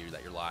going to see you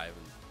that you're live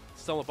and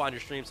stumble upon your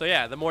stream. So,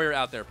 yeah, the more you're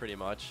out there pretty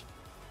much.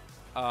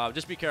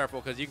 Just be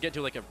careful, because you can get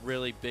to, like, a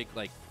really big,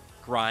 like,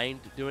 grind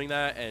doing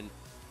that, and,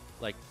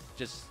 like,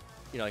 just,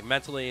 you know, like,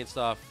 mentally and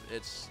stuff,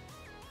 it's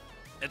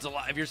a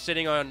lot. If you're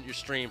sitting on your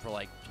stream for,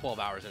 like, 12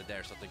 hours in a day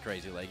or something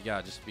crazy, like, you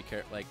gotta just be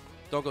careful. Like,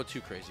 don't go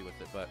too crazy with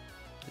it, but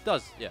it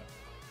does, yeah.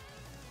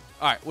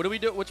 All right, what do we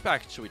do? Which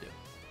package should we do?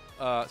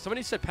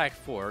 Somebody said pack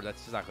 4.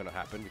 That's not going to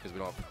happen because we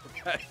don't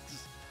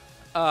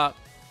have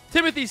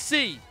Timothy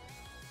C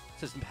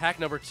says pack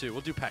number 2.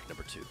 We'll do pack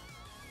number 2.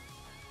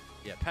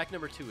 Yeah, pack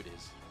number 2 it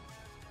is.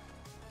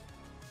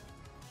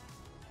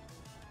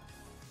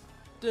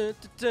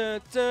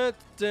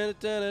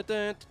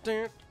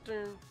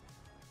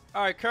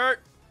 All right, Kurt.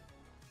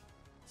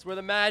 It's where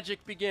the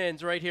magic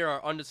begins right here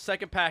on the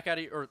second pack out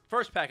of your, or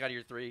first pack out of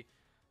your 3.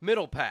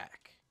 Middle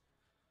pack.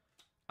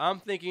 I'm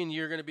thinking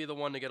you're going to be the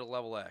one to get a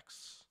level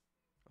X.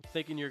 I'm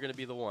thinking you're going to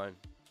be the one.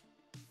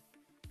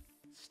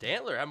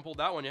 Stantler, haven't pulled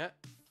that one yet.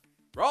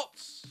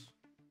 Ralts.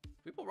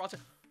 We pull Ralts.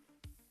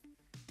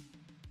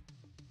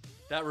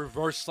 That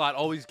reverse slot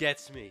always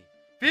gets me.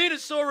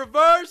 Venusaur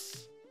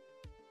reverse.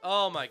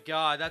 Oh my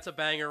god, that's a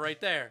banger right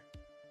there.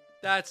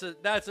 That's an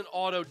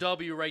auto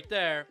W right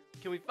there.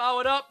 Can we follow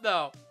it up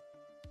though?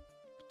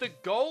 The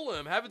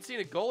Golem. Haven't seen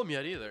a Golem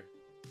yet either.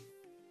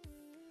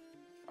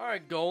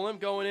 Alright, Golem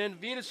going in.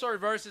 Venusaur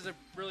reverse is a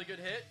really good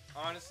hit,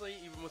 honestly,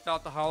 even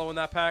without the holo in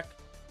that pack.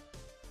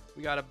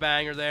 We got a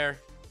banger there.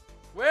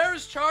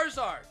 Where's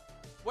Charizard?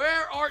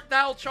 Where art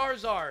thou,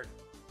 Charizard?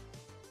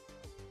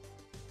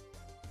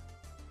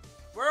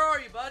 Where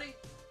are you, buddy?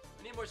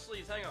 I need more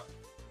sleeves. Hang on.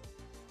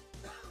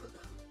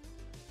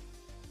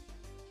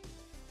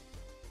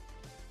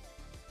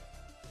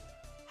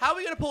 How are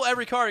we going to pull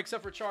every card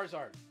except for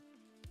Charizard?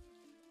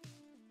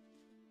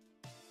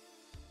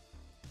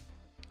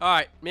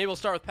 Alright, maybe we'll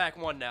start with pack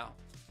 1 now.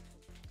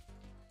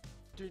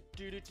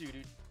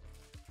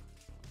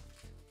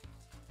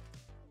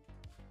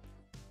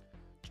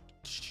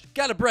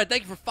 Got a bread,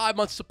 thank you for 5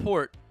 months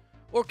support.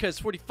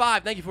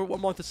 Orcas45, thank you for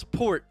 1 month of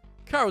support.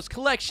 Carlos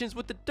Collections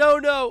with the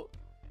dono.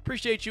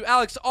 Appreciate you.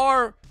 Alex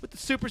R with the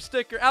super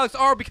sticker. Alex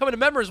R becoming a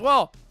member as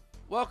well.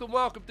 Welcome,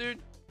 welcome, dude.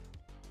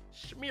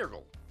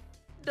 Schmeargle.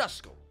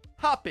 Duskull.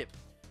 Hoppip.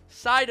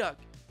 Psyduck.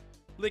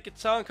 Lick it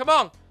tongue. Come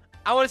on.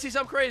 I want to see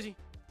something crazy.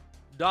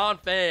 Don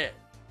Fan.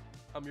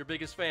 I'm your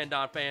biggest fan,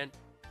 Don Fan.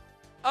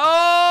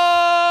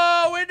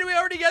 Oh, when did we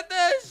already get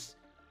this?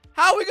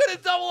 How are we going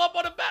to double up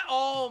on a bat?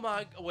 Oh,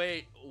 my.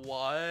 Wait,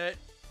 what?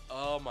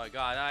 Oh, my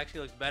God. That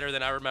actually looks better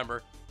than I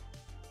remember.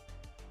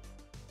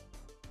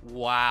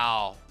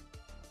 Wow.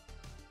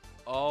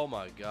 Oh,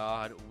 my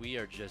God. We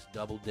are just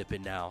double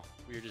dipping now.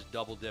 We are just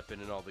double dipping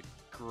in all the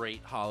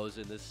great holos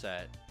in this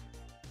set.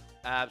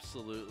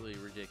 Absolutely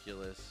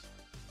ridiculous.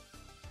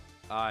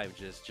 I'm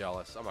just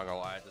jealous. I'm not gonna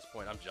lie at this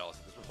point. I'm jealous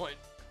at this point.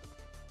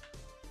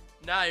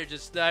 Now you're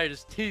just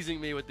teasing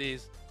me with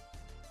these.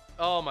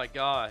 Oh my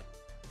god.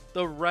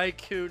 The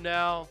Raikou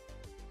now.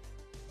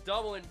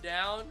 Doubling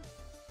down.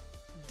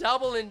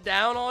 Doubling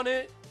down on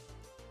it.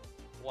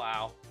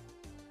 Wow.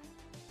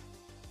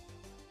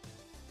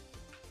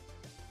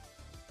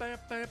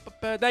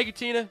 Thank you,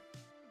 Tina.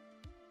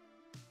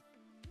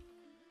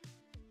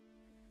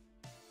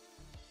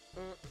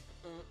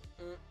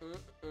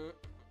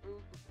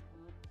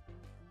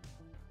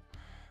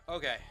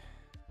 Okay.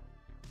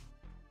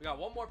 We got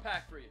one more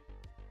pack for you.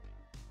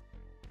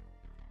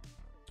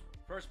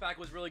 First pack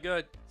was really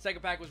good.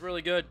 Second pack was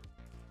really good.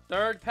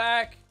 Third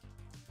pack,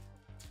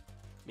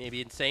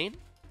 maybe insane.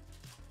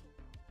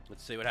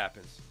 Let's see what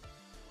happens.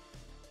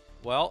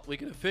 Well, we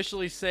can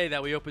officially say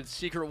that we opened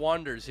Secret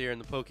Wonders here in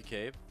the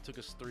PokéCave. Took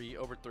us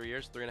over 3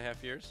 years,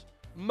 3.5 years.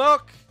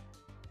 Muck!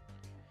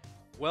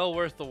 Well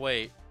worth the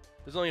wait.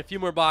 There's only a few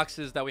more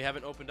boxes that we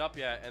haven't opened up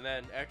yet, and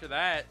then after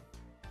that,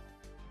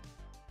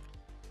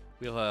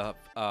 we'll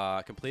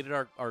have completed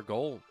our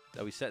goal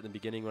that we set in the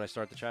beginning when I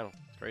started the channel.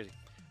 It's crazy.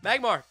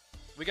 Magmar,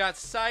 we got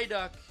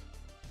Psyduck,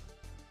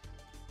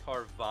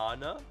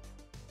 Carvana,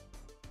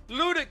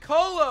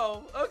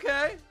 Ludicolo.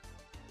 Okay,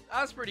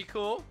 that's pretty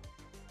cool.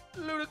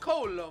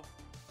 Ludicolo,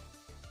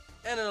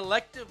 and an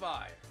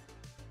Electivire.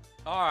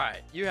 All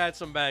right, you had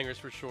some bangers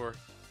for sure.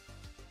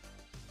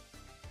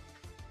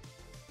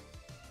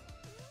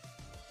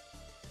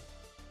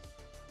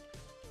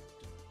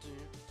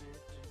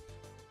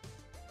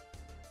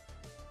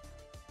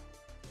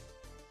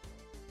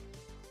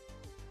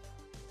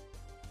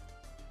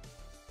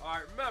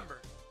 Alright,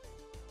 remember,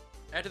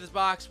 after this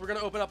box, we're going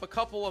to open up a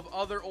couple of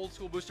other old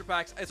school booster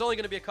packs. It's only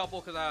going to be a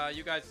couple because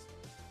you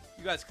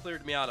guys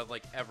cleared me out of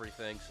like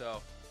everything.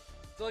 So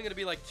it's only going to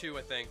be like 2,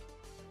 I think.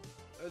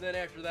 And then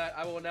after that,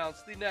 I will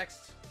announce the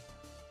next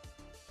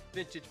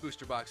vintage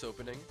booster box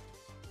opening.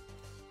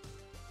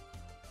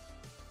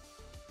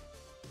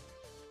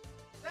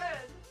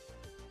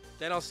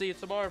 Then I'll see you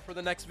tomorrow for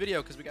the next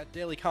video because we got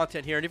daily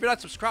content here. And if you're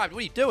not subscribed, what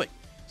are you doing?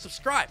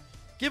 Subscribe.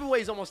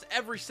 Giveaways almost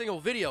every single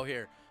video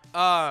here.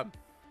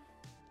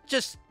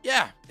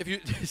 Yeah, if you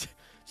just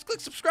click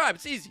subscribe,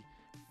 it's easy.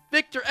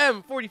 Victor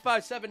M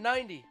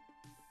 45790.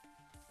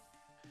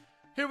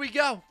 Here we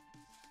go.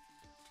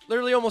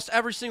 Literally almost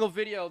every single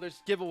video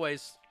there's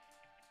giveaways.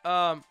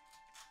 And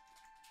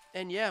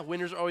yeah,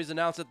 winners are always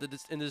announced in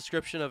the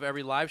description of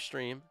every live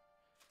stream,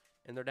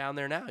 and they're down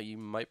there now. You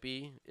might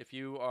be, if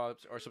you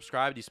are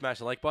subscribed, you smash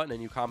the like button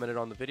and you commented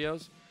on the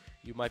videos,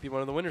 you might be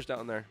one of the winners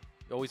down there.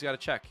 You always got to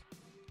check.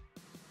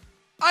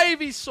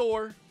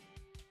 Ivysaur.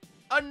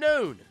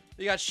 Unknown.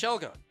 You got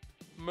Shelgon,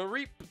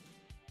 Mareep. I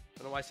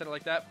don't know why I said it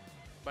like that,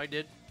 but I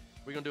did.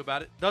 What are you going to do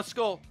about it?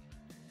 Duskull.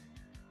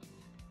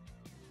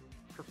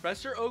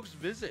 Professor Oak's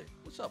visit.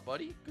 What's up,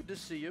 buddy? Good to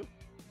see you.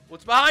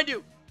 What's behind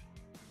you?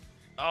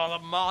 Oh,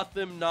 the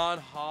Mothim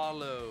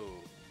non-hollow.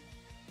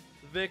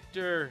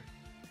 Victor.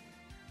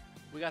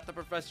 We got the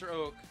Professor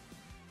Oak.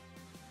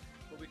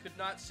 But we could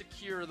not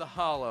secure the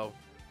hollow.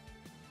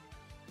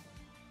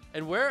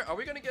 And where are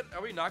we going to get?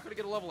 Are we not going to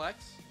get a level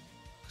X?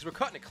 Because we're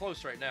cutting it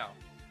close right now.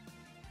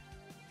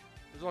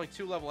 There's only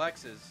 2 level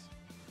X's.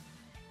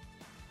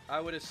 I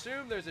would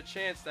assume there's a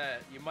chance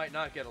that you might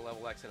not get a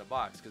level X in a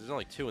box because there's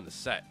only 2 in the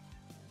set.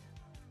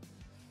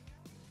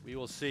 We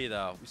will see,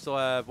 though. We still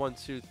have 1,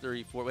 2,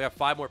 3, 4. We have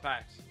 5 more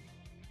packs.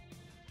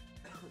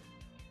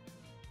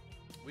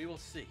 We will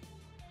see.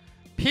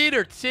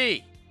 Peter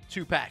T.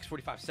 2 packs,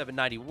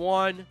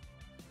 45,791.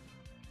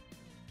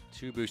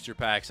 2 booster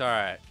packs. All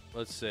right,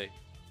 let's see.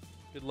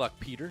 Good luck,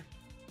 Peter.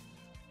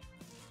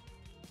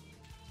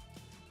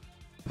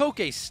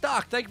 Poke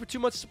Stock, thank you for 2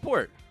 months of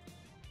support.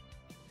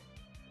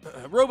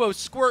 Robo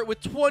Squirt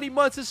with 20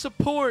 months of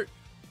support.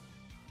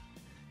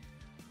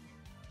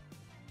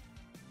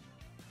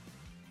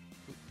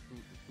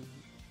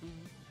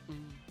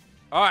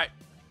 All right.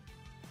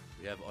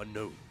 We have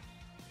Unknown.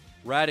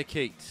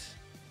 Radicate.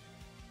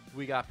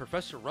 We got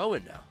Professor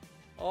Rowan now.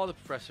 All the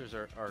professors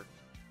are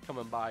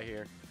coming by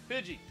here.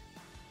 Pidgey.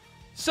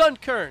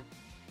 Sunkern.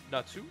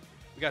 Natsu.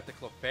 We got the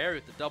Clefairy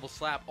with the double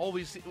slap.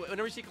 Always,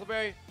 whenever you see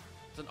Clefairy,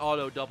 it's an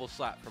auto double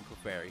slap from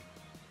Clefairy.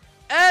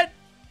 Ed.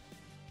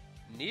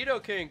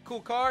 Nidoking. Cool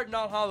card.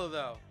 Not hollow,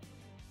 though.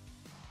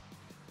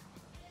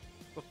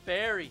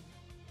 Clefairy.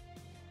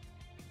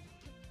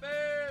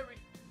 Clefairy.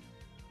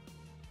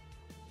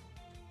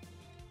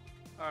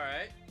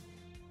 Alright.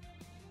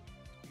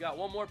 We got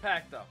 1 more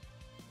pack, though.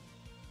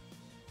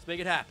 Let's make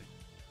it happen.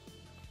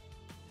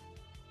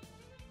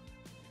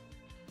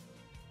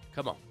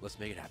 Come on. Let's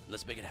make it happen.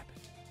 Let's make it happen.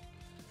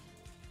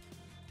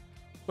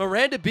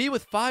 Miranda B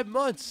with 5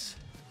 months.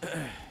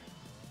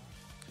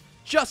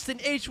 Justin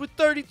H with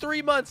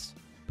 33 months.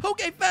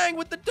 PokeFang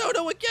with the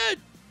dodo again.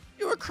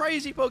 You are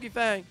crazy,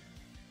 PokeFang.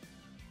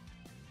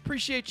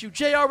 Appreciate you.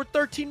 JR with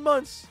 13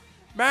 months.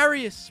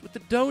 Marius with the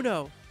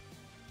dono.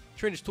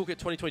 Trainer's Toolkit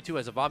 2022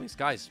 has Evolving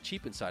Skies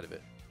cheap inside of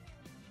it.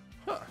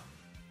 Huh.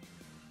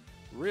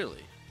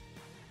 Really?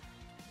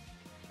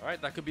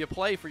 Alright, that could be a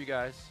play for you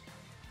guys.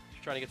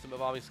 Just trying to get some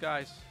Evolving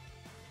Skies.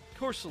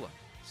 Corsola.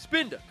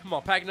 Spinda. Come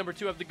on, pack number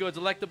 2 of the goods.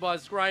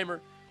 Electabuzz.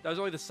 Grimer. That was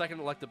only the 2nd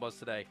Electabuzz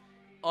today.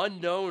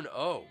 Unknown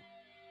O.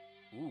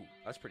 Ooh,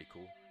 that's pretty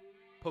cool.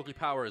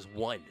 Pokepower is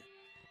 1.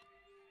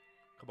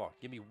 Come on,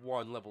 give me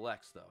 1 level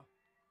X, though.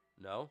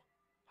 No?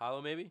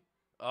 Hollow, maybe?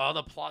 Oh,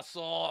 the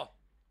Plusle.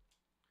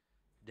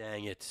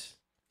 Dang it.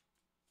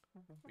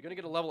 We're going to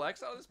get a level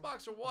X out of this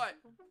box or what?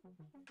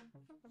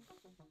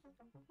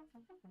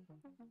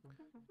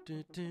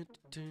 Dun, dun,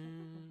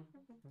 dun.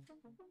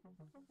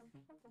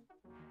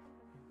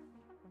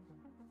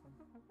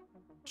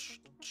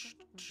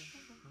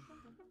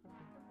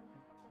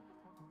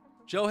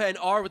 Johan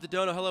R with the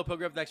dono. Hello,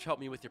 PokeGrev. Thanks for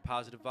helping me with your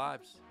positive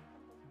vibes.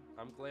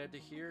 I'm glad to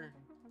hear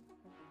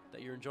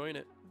that you're enjoying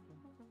it.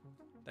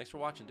 Thanks for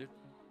watching, dude.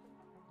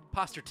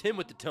 Poster Tim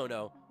with the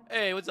dono.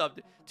 Hey, what's up?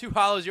 2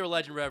 hollows, your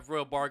legend rev.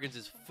 Royal Bargains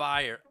is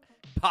fire.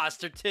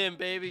 Poster Tim,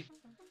 baby.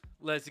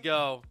 Let's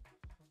go.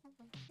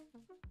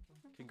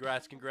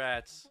 Congrats,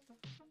 congrats.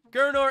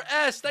 Gurnor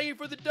S, thank you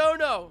for the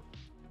dono.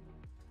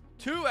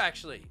 2,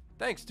 actually.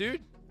 Thanks,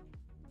 dude.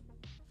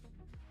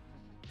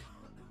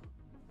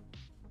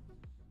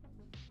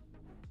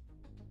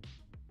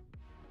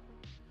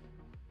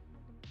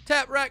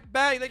 Tap Rack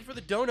Bang, thank you for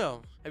the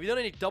dono. Have you done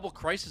any double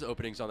crisis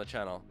openings on the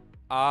channel?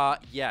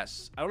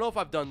 Yes. I don't know if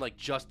I've done like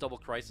just double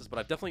crisis, but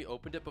I've definitely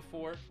opened it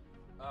before.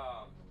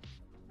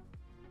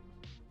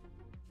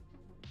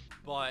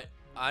 But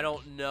I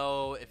don't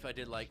know if I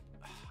did like,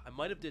 I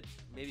might have did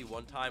maybe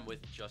 1 time with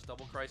just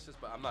double crisis,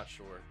 but I'm not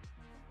sure.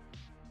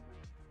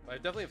 I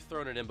definitely have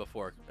thrown it in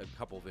before a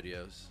couple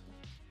videos.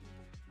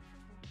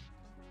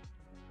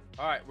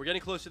 All right, we're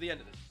getting close to the end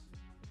of this.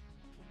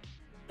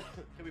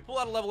 Can we pull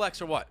out a level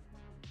X or what?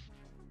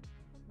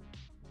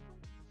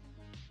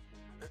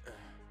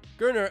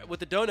 Gurner with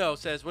the dono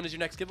says, when is your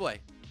next giveaway?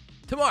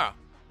 Tomorrow.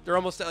 They're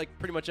almost at like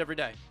pretty much every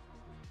day.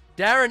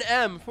 Darren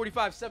M,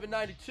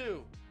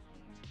 45,792.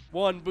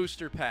 1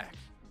 booster pack.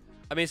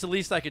 I mean, it's the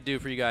least I could do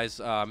for you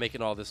guys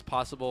making all this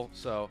possible,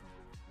 so.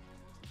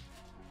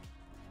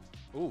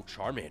 Ooh,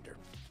 Charmander.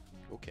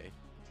 Okay.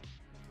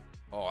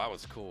 Oh, that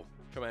was cool.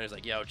 Charmander's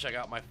like, yo, check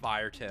out my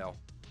fire tail.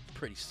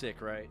 Pretty sick,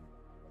 right?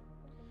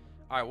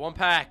 All right, 1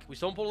 pack. We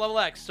still haven't pulled level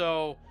X,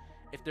 so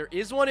if there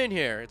is 1 in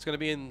here, it's going to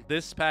be in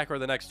this pack or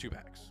the next 2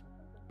 packs.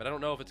 But I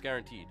don't know if it's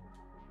guaranteed.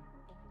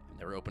 I've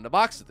never opened a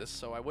box of this,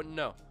 so I wouldn't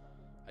know.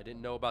 I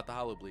didn't know about the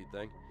Hollow Bleed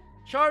thing.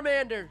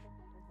 Charmander.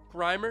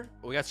 Grimer.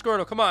 Oh, we got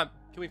Squirtle. Come on.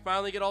 Can we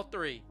finally get all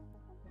 3?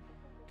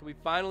 Can we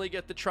finally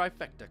get the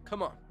trifecta?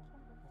 Come on.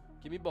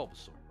 Give me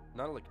Bulbasaur.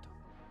 Not a Lickitung.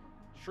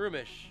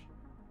 Shroomish.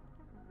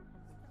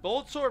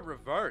 Voltorb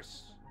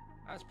reverse.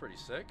 That's pretty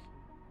sick.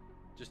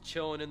 Just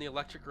chilling in the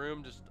electric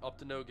room, just up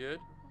to no good.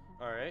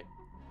 All right.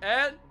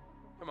 And,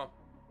 come on.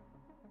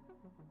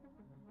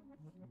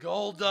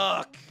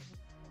 Golduck.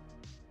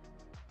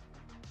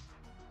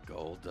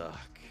 Golduck.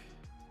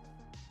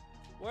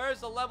 Where's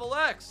the level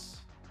X?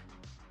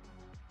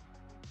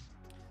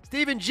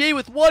 Stephen G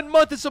with 1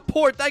 month of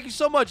support. Thank you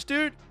so much,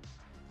 dude.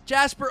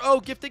 Jasper O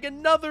gifting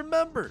another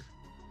member.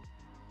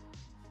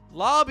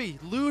 Lobby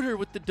Looter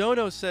with the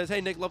dono says,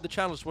 hey, Nick, love the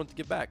channel. Just wanted to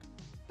give back.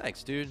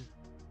 Thanks, dude.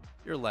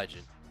 You're a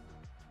legend.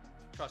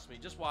 Trust me,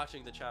 just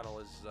watching the channel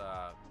is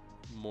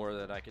more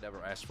than I could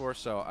ever ask for,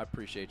 so I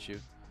appreciate you.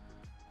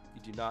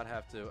 You do not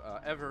have to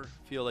ever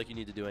feel like you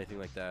need to do anything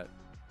like that.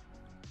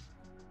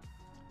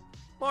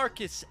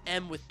 Marcus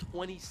M with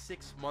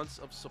 26 months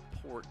of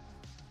support.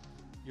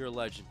 You're a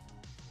legend.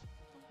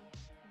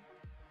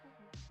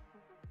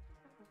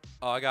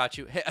 Oh, I got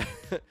you. Hey,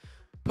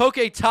 Poke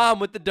Tom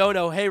with the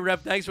dono. Hey,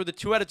 Rep, thanks for the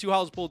 2 out of 2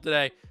 hols pulled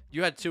today.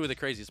 You had 2 of the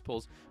craziest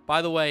pulls.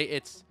 By the way,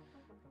 it's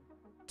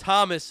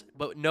Thomas,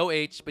 but no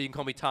H, but you can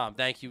call me Tom.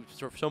 Thank you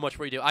so much for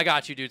what you do. I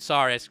got you, dude.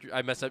 Sorry,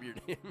 I messed up your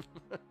name.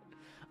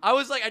 I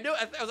was like, I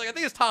think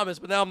it's Thomas,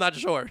 but now I'm not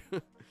sure.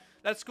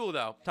 That's cool,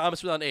 though.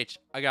 Thomas without an H.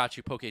 I got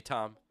you, Poke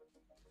Tom.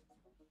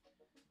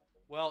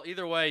 Well,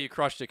 either way, you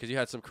crushed it because you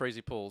had some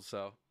crazy pulls,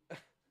 so.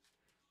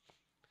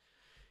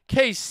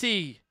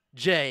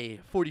 KCJ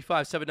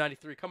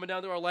 45793 coming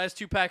down to our last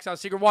 2 packs on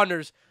Secret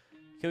Wonders.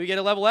 Can we get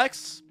a level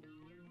X?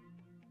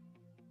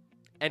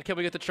 And can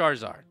we get the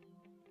Charizard?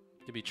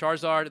 Give me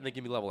Charizard and then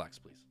give me level X,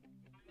 please.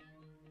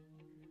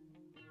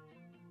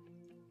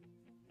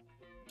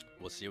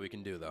 We'll see what we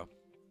can do, though.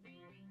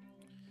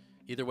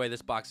 Either way,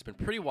 this box has been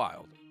pretty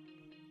wild.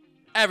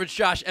 Average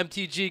Josh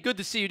MTG, good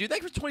to see you, dude.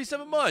 Thanks for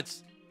 27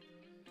 months.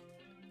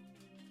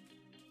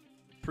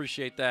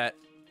 Appreciate that.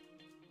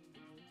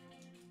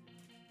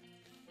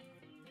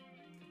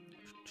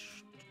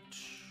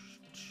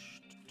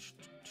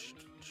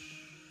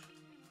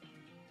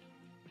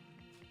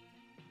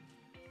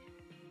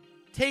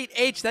 Tate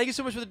H, thank you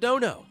so much for the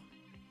dono.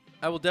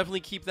 I will definitely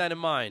keep that in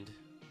mind.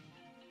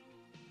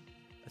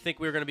 I think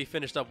we're going to be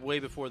finished up way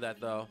before that,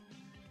 though.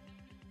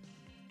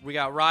 We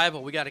got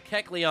Rival. We got a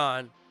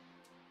Kecleon.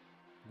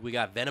 We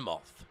got Venomoth.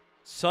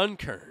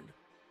 Sunkern.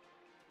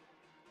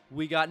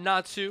 We got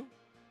Natsu.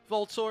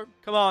 Voltorb.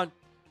 Come on.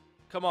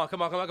 Come on,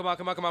 come on, come on, come on,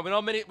 come on, come on.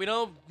 We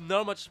don't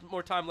know much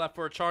more time left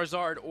for a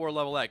Charizard or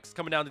level X.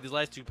 Coming down to these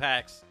last 2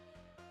 packs.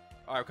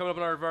 All right, coming up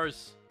in our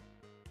reverse.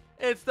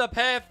 It's the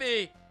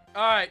Paffy.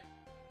 All right.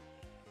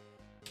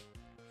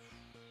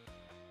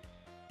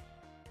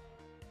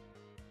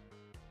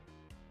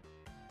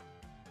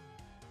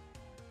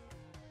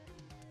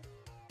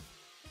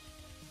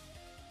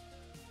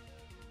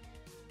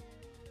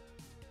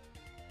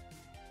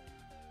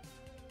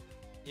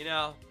 You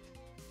know,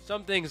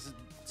 some things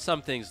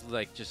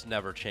like just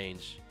never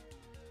change.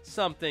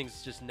 Some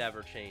things just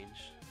never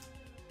change.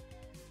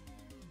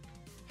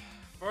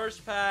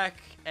 First pack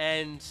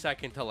and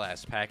second to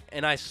last pack.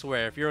 And I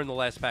swear, if you're in the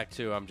last pack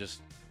too, I'm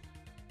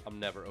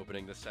never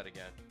opening this set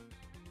again.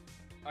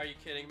 Are you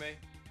kidding me?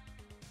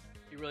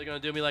 You really gonna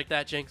do me like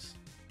that, Jinx?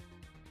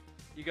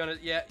 You gonna,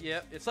 yeah.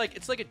 It's like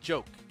a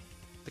joke.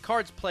 The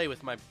cards play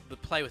with me.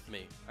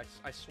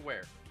 I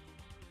swear.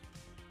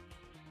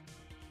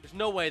 There's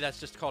no way that's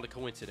just called a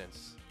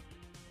coincidence.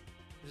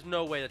 There's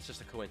no way that's just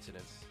a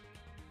coincidence.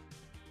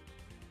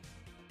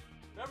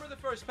 Remember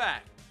the first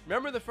pack.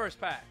 Remember the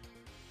first pack.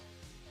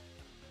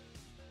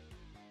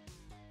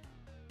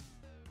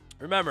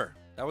 Remember,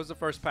 that was the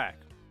first pack.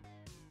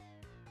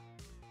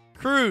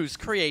 Cruz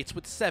creates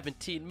with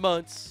 17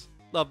 months.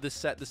 Love this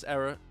set, this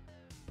era.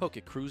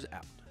 Poke Cruz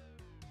out.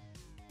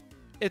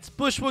 It's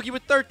Bushwookie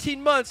with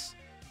 13 months.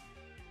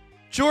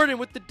 Jordan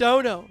with the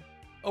dono.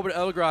 Over to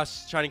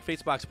Elgros, Shining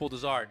Fates box, pull the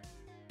Zard.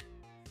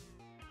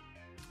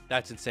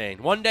 That's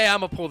insane. One day I'm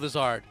going to pull the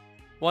Zard.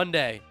 One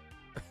day.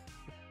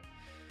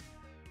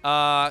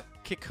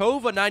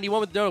 Kikova 91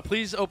 with the dono.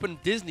 Please open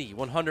Disney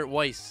 100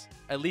 Weiss.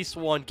 At least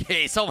 1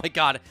 case. Oh my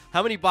god.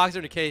 How many boxes are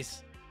in a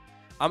case?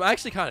 I'm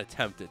actually kind of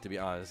tempted, to be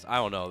honest. I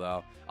don't know,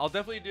 though. I'll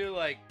definitely do,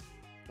 like,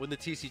 when the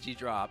TCG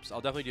drops.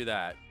 I'll definitely do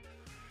that.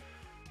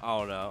 I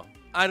don't know.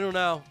 I don't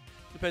know.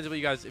 Depends on what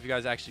if you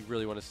guys actually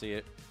really want to see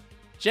it.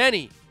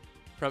 Jenny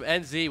from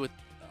NZ with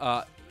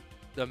the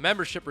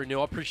membership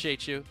renewal.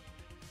 Appreciate you.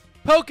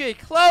 Poke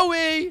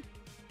Chloe,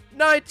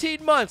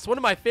 19 months. One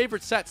of my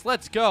favorite sets.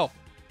 Let's go.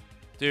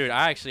 Dude,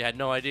 I actually had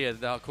no idea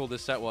how cool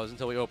this set was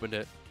until we opened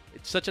it.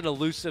 It's such an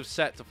elusive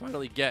set to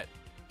finally get.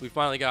 We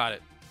finally got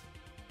it.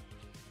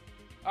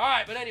 All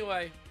right, but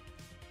anyway.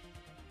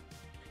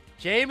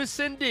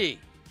 Jameson D.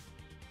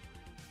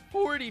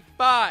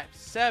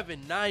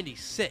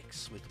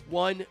 45,796 with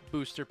 1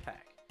 booster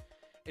pack.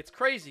 It's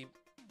crazy,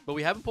 but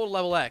we haven't pulled a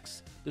level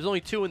X. There's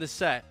only 2 in the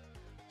set,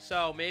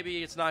 so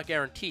maybe it's not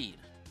guaranteed.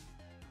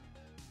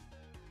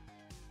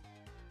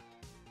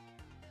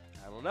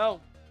 I don't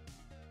know.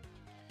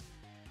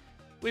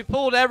 We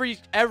pulled every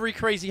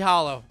crazy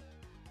holo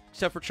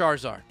except for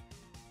Charizard,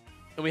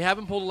 and we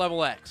haven't pulled a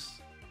level X.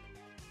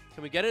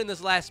 Can we get it in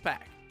this last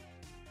pack?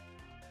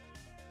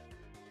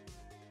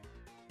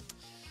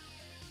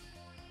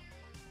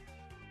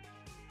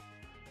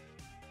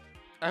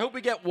 I hope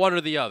we get one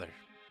or the other.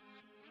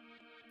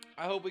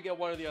 I hope we get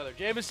one or the other.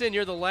 Jameson,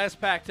 you're the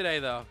last pack today,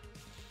 though.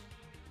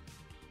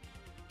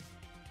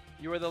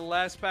 You are the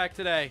last pack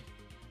today.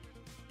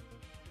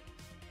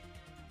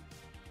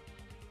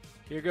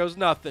 Here goes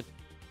nothing.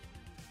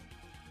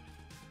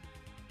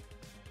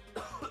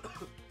 All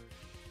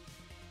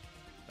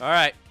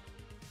right.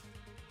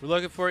 We're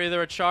looking for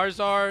either a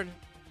Charizard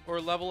or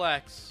a level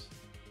X.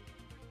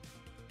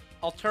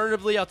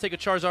 Alternatively, I'll take a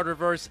Charizard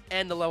reverse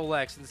and the level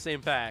X in the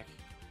same pack.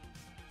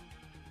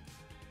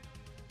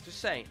 Just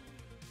saying.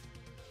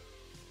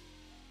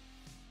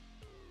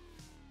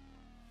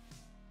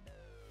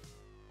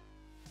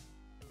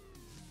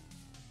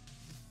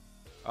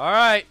 All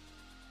right.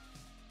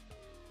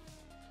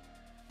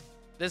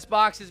 This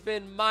box has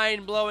been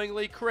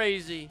mind-blowingly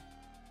crazy.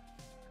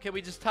 Can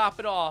we just top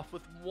it off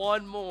with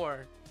one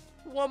more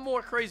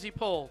crazy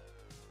pull?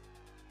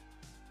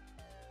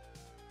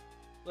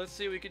 Let's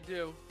see what we can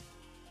do.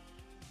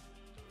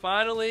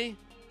 Finally,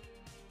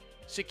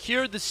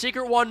 secured the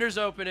Secret Wonders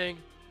opening.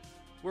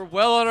 We're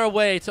well on our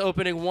way to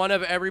opening one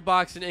of every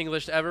box in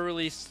English ever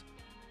released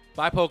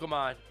by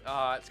Pokemon.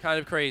 It's kind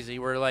of crazy.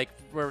 We're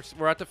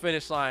at the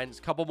finish line. It's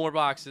a couple more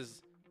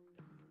boxes.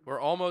 We're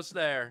almost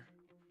there.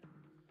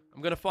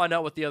 I'm going to find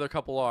out what the other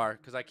couple are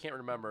because I can't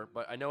remember.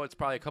 But I know it's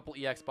probably a couple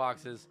EX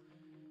boxes.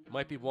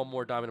 Might be one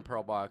more Diamond and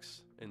Pearl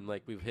box. And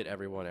like we've hit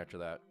everyone after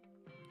that.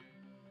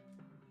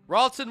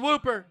 Ralston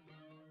Whooper.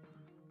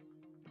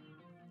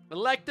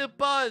 Elective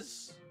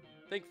Buzz.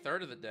 I think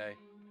third of the day.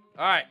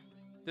 All right.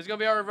 This is going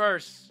to be our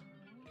reverse.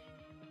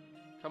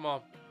 Come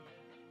on.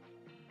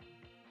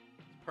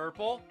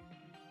 Purple.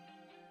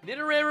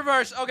 Nidoran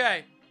reverse.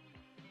 Okay.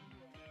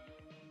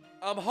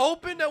 I'm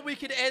hoping that we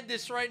can end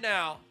this right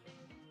now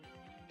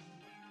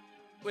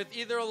with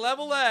either a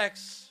level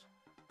X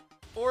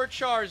or a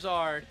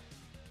Charizard.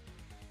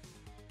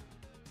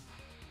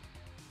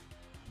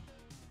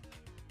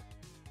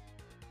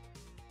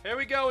 Here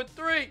we go in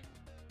 3,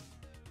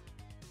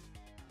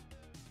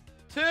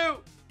 2,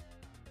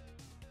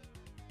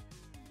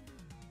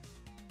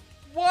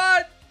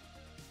 1.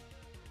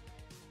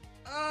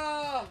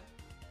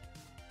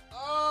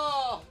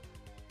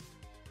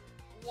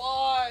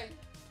 Why?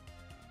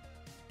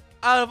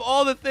 Out of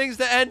all the things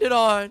to end it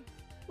on,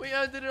 we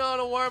ended it on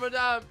a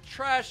Wormadam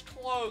trash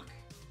cloak.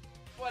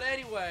 But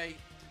anyway,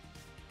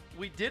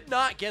 we did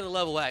not get a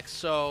level X,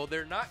 so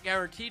they're not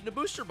guaranteed in a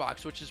booster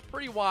box, which is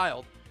pretty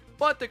wild.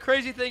 But the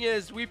crazy thing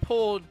is, we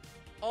pulled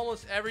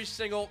almost every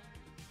single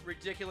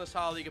ridiculous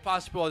holo you could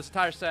possibly pull this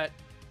entire set.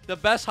 The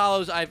best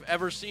holos I've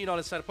ever seen on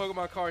a set of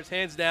Pokemon cards,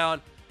 hands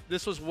down.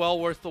 This was well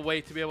worth the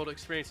wait to be able to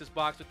experience this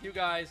box with you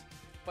guys.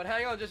 But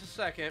hang on just a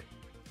second,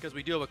 because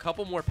we do have a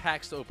couple more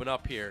packs to open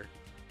up here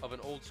of an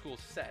old school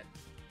set.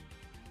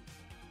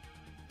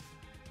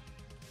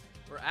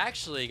 We're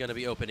actually going to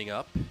be opening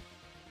up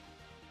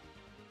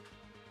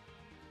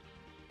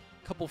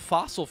a couple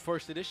Fossil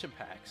First Edition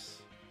packs.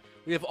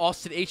 We have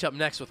Austin H up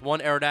next with one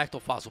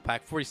Aerodactyl Fossil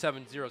Pack,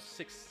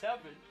 47067.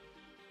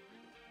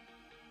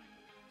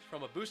 It's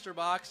from a booster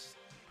box.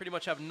 Pretty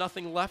much have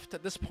nothing left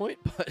at this point,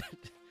 but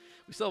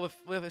we still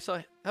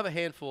have a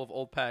handful of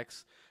old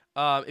packs.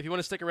 If you want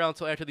to stick around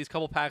until after these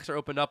couple packs are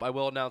opened up, I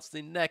will announce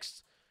the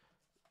next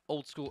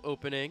old school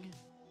opening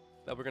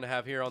that we're going to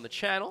have here on the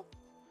channel.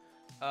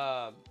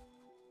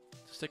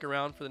 Stick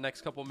around for the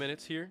next couple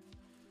minutes here.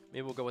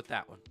 Maybe we'll go with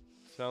that one.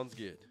 Sounds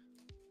good.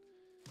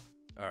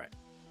 All right.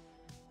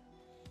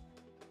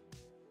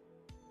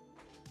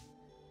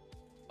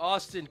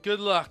 Austin,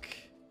 good luck.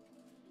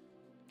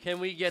 Can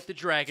we get the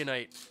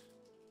Dragonite?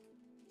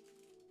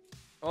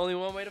 Only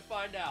one way to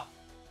find out.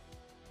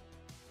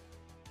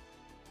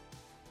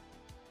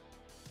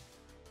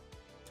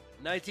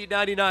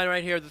 $19.99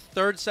 right here. The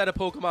third set of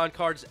Pokemon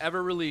cards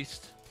ever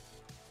released.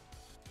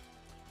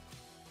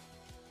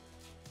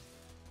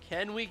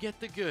 Can we get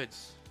the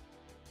goods?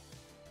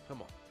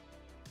 Come on.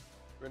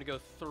 We're going to go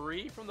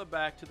 3 from the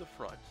back to the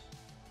front.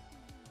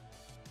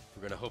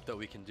 We're going to hope that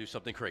we can do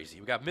something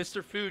crazy. We got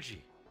Mr.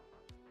 Fuji.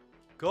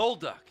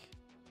 Golduck.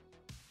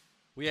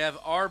 We have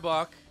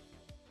Arbok.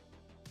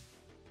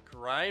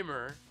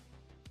 Grimer.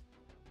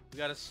 We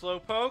got a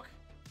Slowpoke.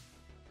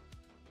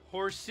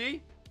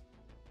 Horsey.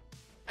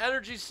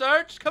 Energy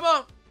Search. Come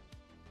on.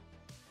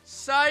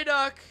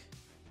 Psyduck.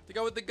 To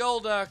go with the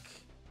Golduck.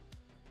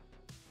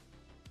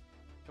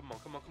 Come on,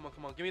 come on, come on,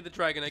 come on. Give me the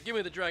Dragonite. Give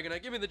me the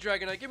Dragonite. Give me the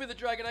Dragonite. Give me the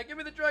Dragonite. Give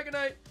me the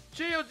Dragonite.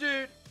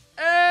 Geodude.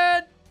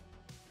 And...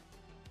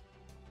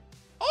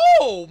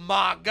 oh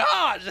my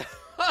God.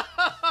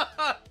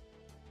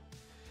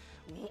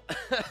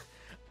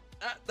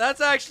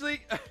 That's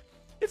actually...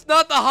 it's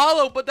not the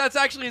holo, but that's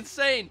actually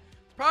insane.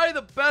 Probably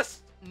the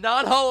best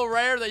non-holo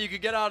rare that you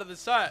could get out of the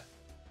set.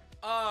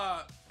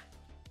 I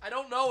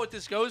don't know what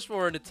this goes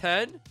for in a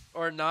 10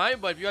 or a 9,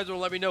 but if you guys want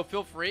to let me know,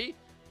 feel free.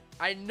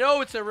 I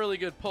know it's a really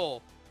good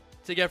pull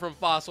to get from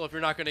Fossil if you're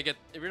not gonna get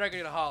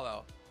a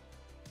holo.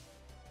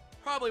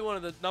 Probably one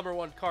of the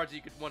 #1 cards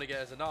you could want to get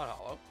as a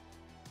non-holo.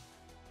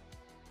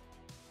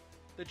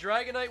 The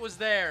Dragonite was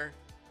there,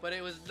 but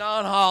it was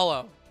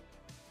non-holo.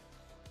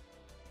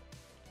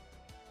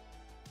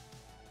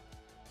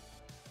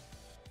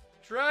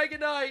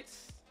 Dragonite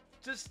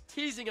just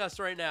teasing us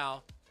right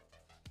now.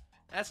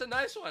 That's a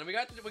nice one. We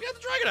got the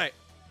Dragonite.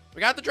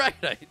 We got the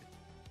Dragonite.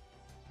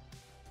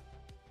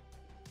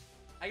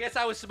 I guess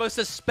I was supposed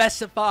to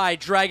specify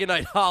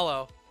Dragonite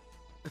Hollow.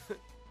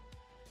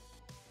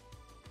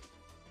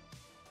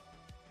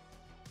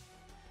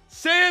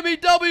 Sammy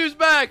W's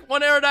back.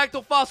 One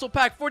Aerodactyl Fossil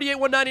Pack,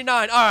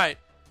 48,199. All right.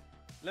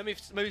 Let me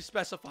maybe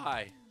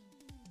specify.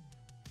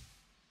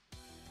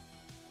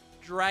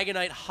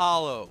 Dragonite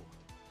Hollow.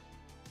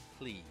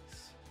 Please.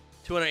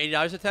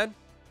 $280 a 10?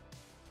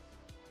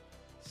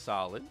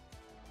 Solid.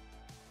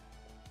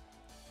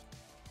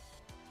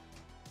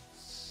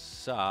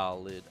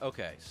 Solid.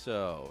 Okay,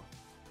 so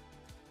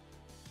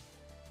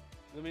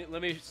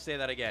let me say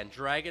that again.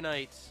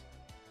 Dragonite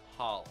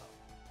Hollow.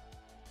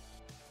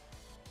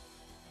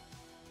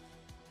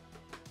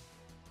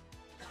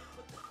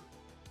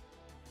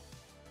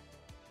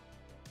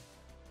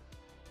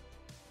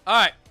 All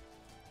right.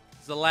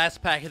 This is the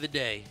last pack of the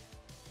day.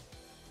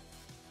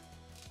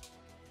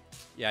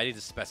 Yeah, I need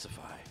to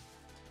specify.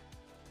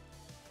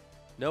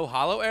 No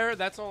hollow error?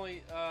 That's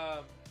only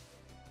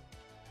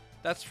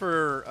that's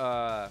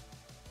for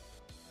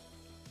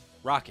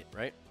Rocket,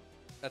 right?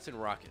 That's in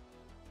Rocket.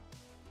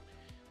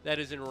 That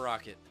is in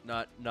Rocket,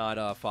 not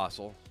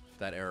Fossil.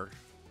 That error.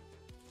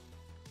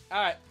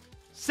 All right,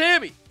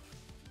 Sammy.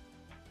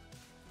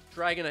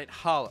 Dragonite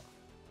Hollow.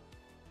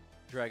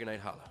 Dragonite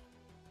Hollow.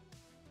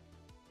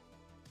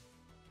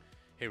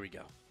 Here we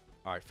go.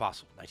 All right,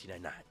 Fossil,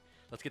 1999.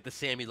 Let's get the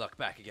Sammy luck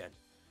back again.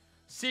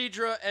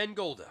 Seadra and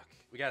Golduck.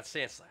 We got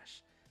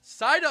Sandslash.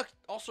 Psyduck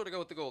also to go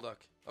with the Golduck.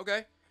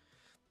 Okay.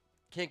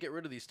 Can't get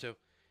rid of these two.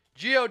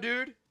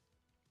 Geodude.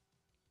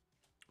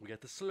 We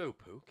got the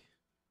Slowpoke.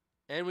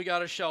 And we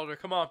got a Shelter.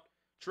 Come on.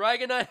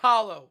 Dragonite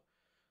Hollow.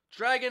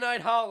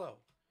 Dragonite Hollow.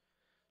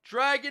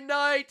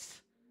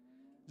 Dragonite.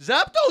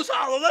 Zapdos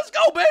Hollow. Let's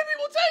go, baby.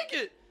 We'll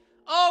take it.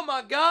 Oh,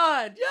 my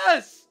God.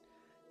 Yes.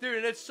 Dude,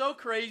 and it's so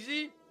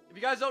crazy. If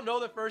you guys don't know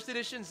the first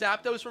edition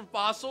Zapdos from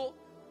Fossil,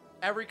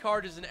 every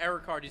card is an error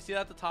card. You see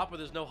that at the top where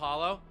there's no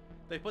hollow?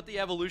 They put the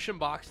evolution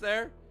box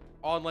there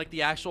on like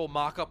the actual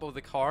mock-up of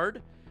the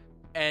card.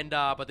 And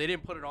but they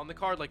didn't put it on the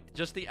card, like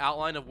just the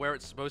outline of where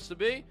it's supposed to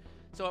be.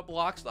 So it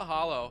blocks the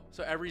hollow.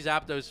 So every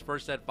Zapdos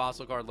first set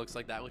Fossil card looks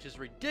like that, which is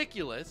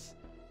ridiculous.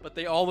 But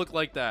they all look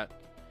like that.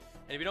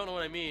 And if you don't know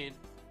what I mean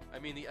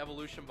the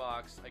evolution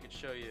box. I could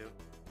show you,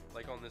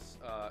 like on this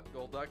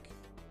Golduck.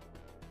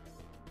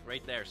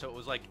 Right there. So it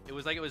was like it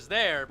was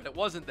there, but it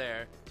wasn't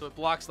there. So it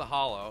blocks the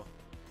hollow,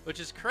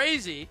 which is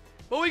crazy.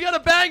 But we got a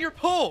banger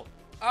pull.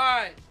 All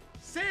right,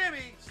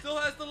 Sammy still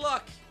has the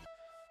luck.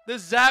 The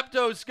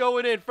Zapdos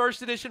going in.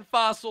 First edition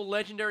Fossil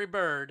legendary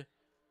bird.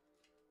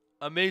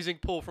 Amazing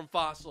pull from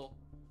Fossil.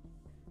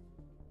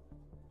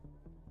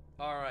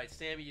 All right,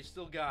 Sammy, you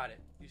still got it.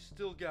 You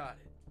still got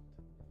it.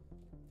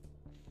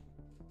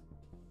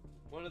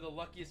 One of the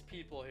luckiest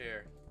people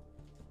here.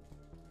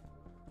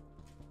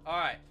 All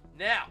right,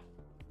 now.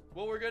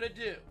 What we're going to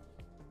do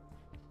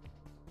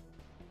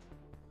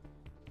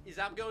is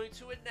I'm going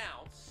to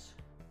announce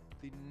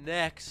the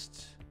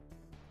next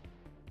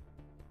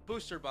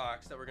booster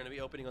box that we're going to be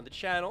opening on the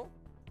channel.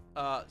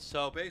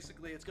 So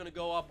basically, it's going to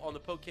go up on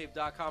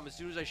thePokéCave.com as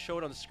soon as I show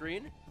it on the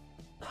screen.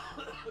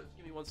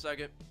 Give me 1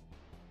 second.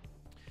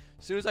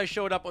 As soon as I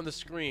show it up on the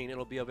screen,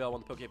 it'll be available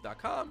on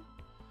thePokéCave.com.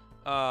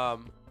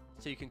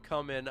 So you can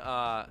come and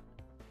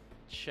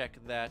check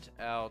that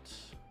out.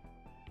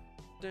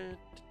 Dun,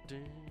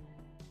 dun, dun.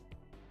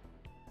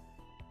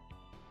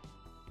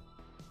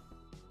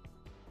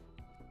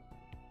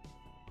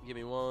 Give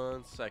me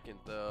 1 second,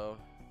 though.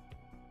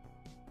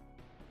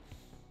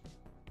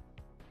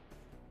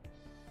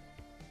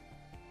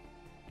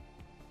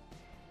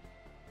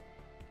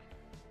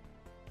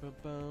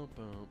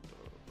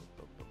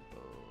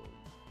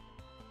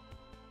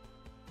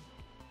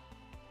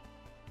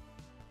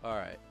 All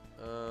right.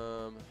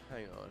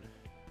 Hang on.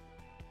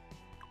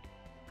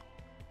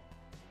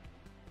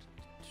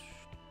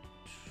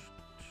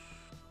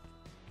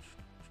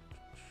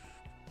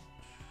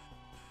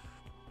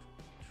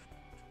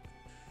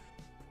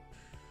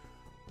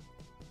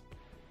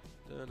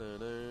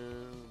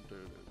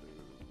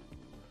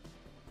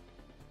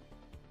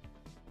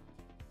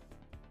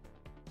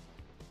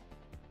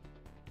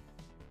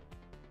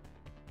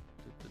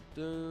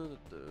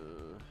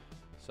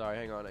 Sorry,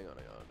 hang on.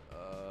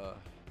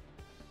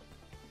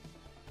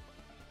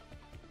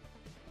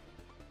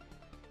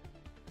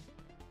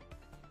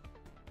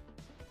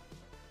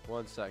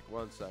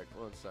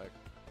 1 sec.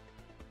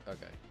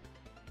 Okay.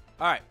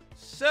 All right.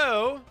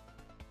 So.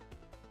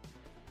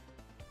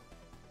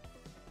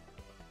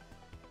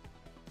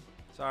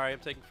 Sorry, I'm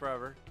taking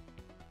forever.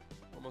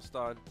 Almost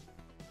done.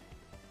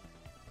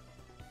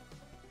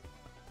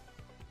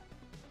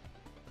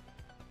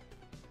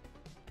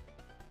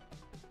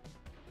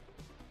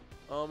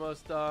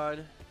 Almost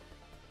done.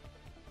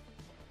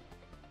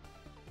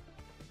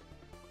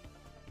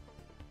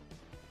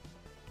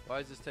 Why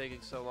is this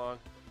taking so long?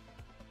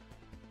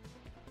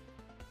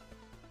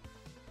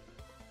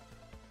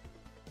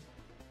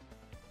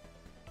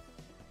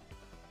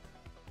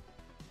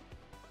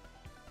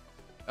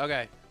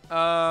 Okay.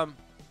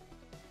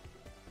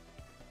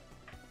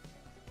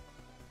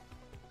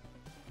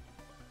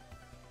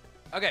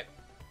 Okay.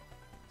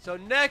 So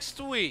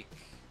next week,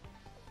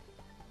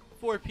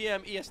 4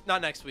 p.m. ES.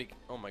 Not next week.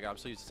 Oh my God, I'm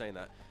so used to saying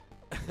that.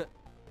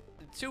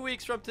 2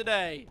 weeks from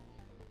today,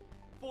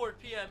 4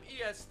 p.m.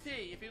 EST.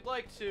 If you'd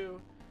like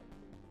to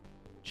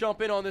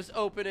jump in on this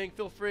opening,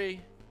 feel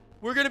free.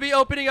 We're going to be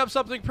opening up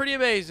something pretty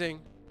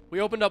amazing.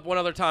 We opened up one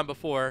other time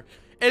before.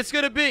 It's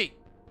going to be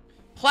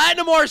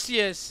Platinum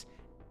Arceus.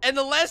 And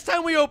the last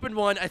time we opened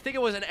one, I think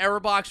it was an error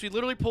box. We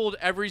literally pulled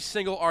every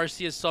single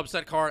Arceus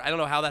subset card. I don't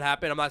know how that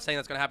happened. I'm not saying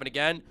that's going to happen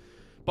again.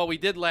 But we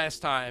did last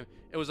time.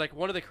 It was like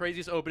one of the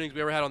craziest openings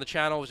we ever had on the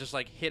channel. It was just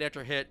like hit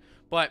after hit.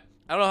 But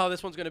I don't know how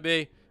this one's going to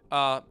be.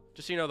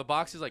 Just so you know, the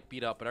box is like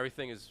beat up, but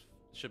everything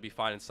should be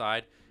fine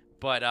inside.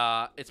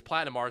 But it's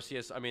Platinum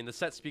Arceus. I mean, the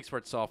set speaks for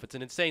itself. It's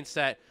an insane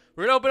set.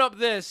 We're going to open up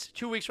this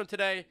 2 weeks from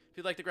today. If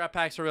you'd like to grab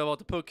packs, are available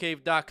at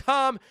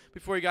thePokéCave.com.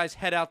 Before you guys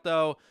head out,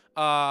 though,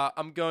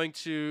 I'm going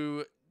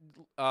to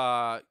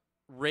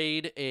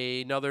raid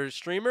another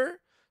streamer.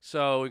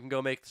 So we can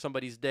go make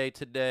somebody's day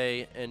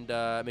today and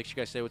make sure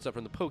you guys say what's up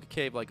from the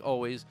PokéCave like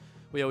always.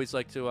 We always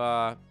like to,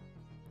 I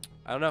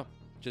don't know,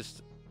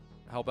 just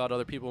help out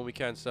other people when we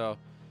can. So,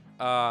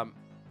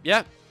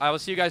 yeah, I will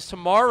see you guys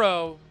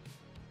tomorrow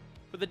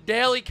for the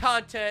daily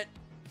content.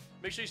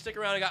 Make sure you stick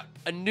around. I got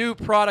a new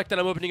product that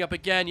I'm opening up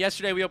again.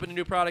 Yesterday, we opened a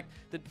new product.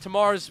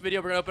 Tomorrow's video,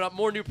 we're going to open up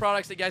more new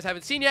products that you guys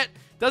haven't seen yet.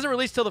 Doesn't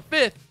release till the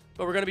 5th,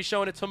 but we're going to be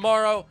showing it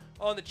tomorrow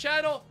on the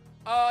channel.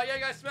 Yeah,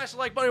 guys, smash the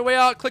like button on your way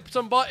out. Click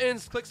some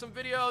buttons. Click some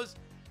videos.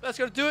 That's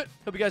going to do it.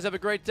 Hope you guys have a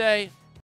great day.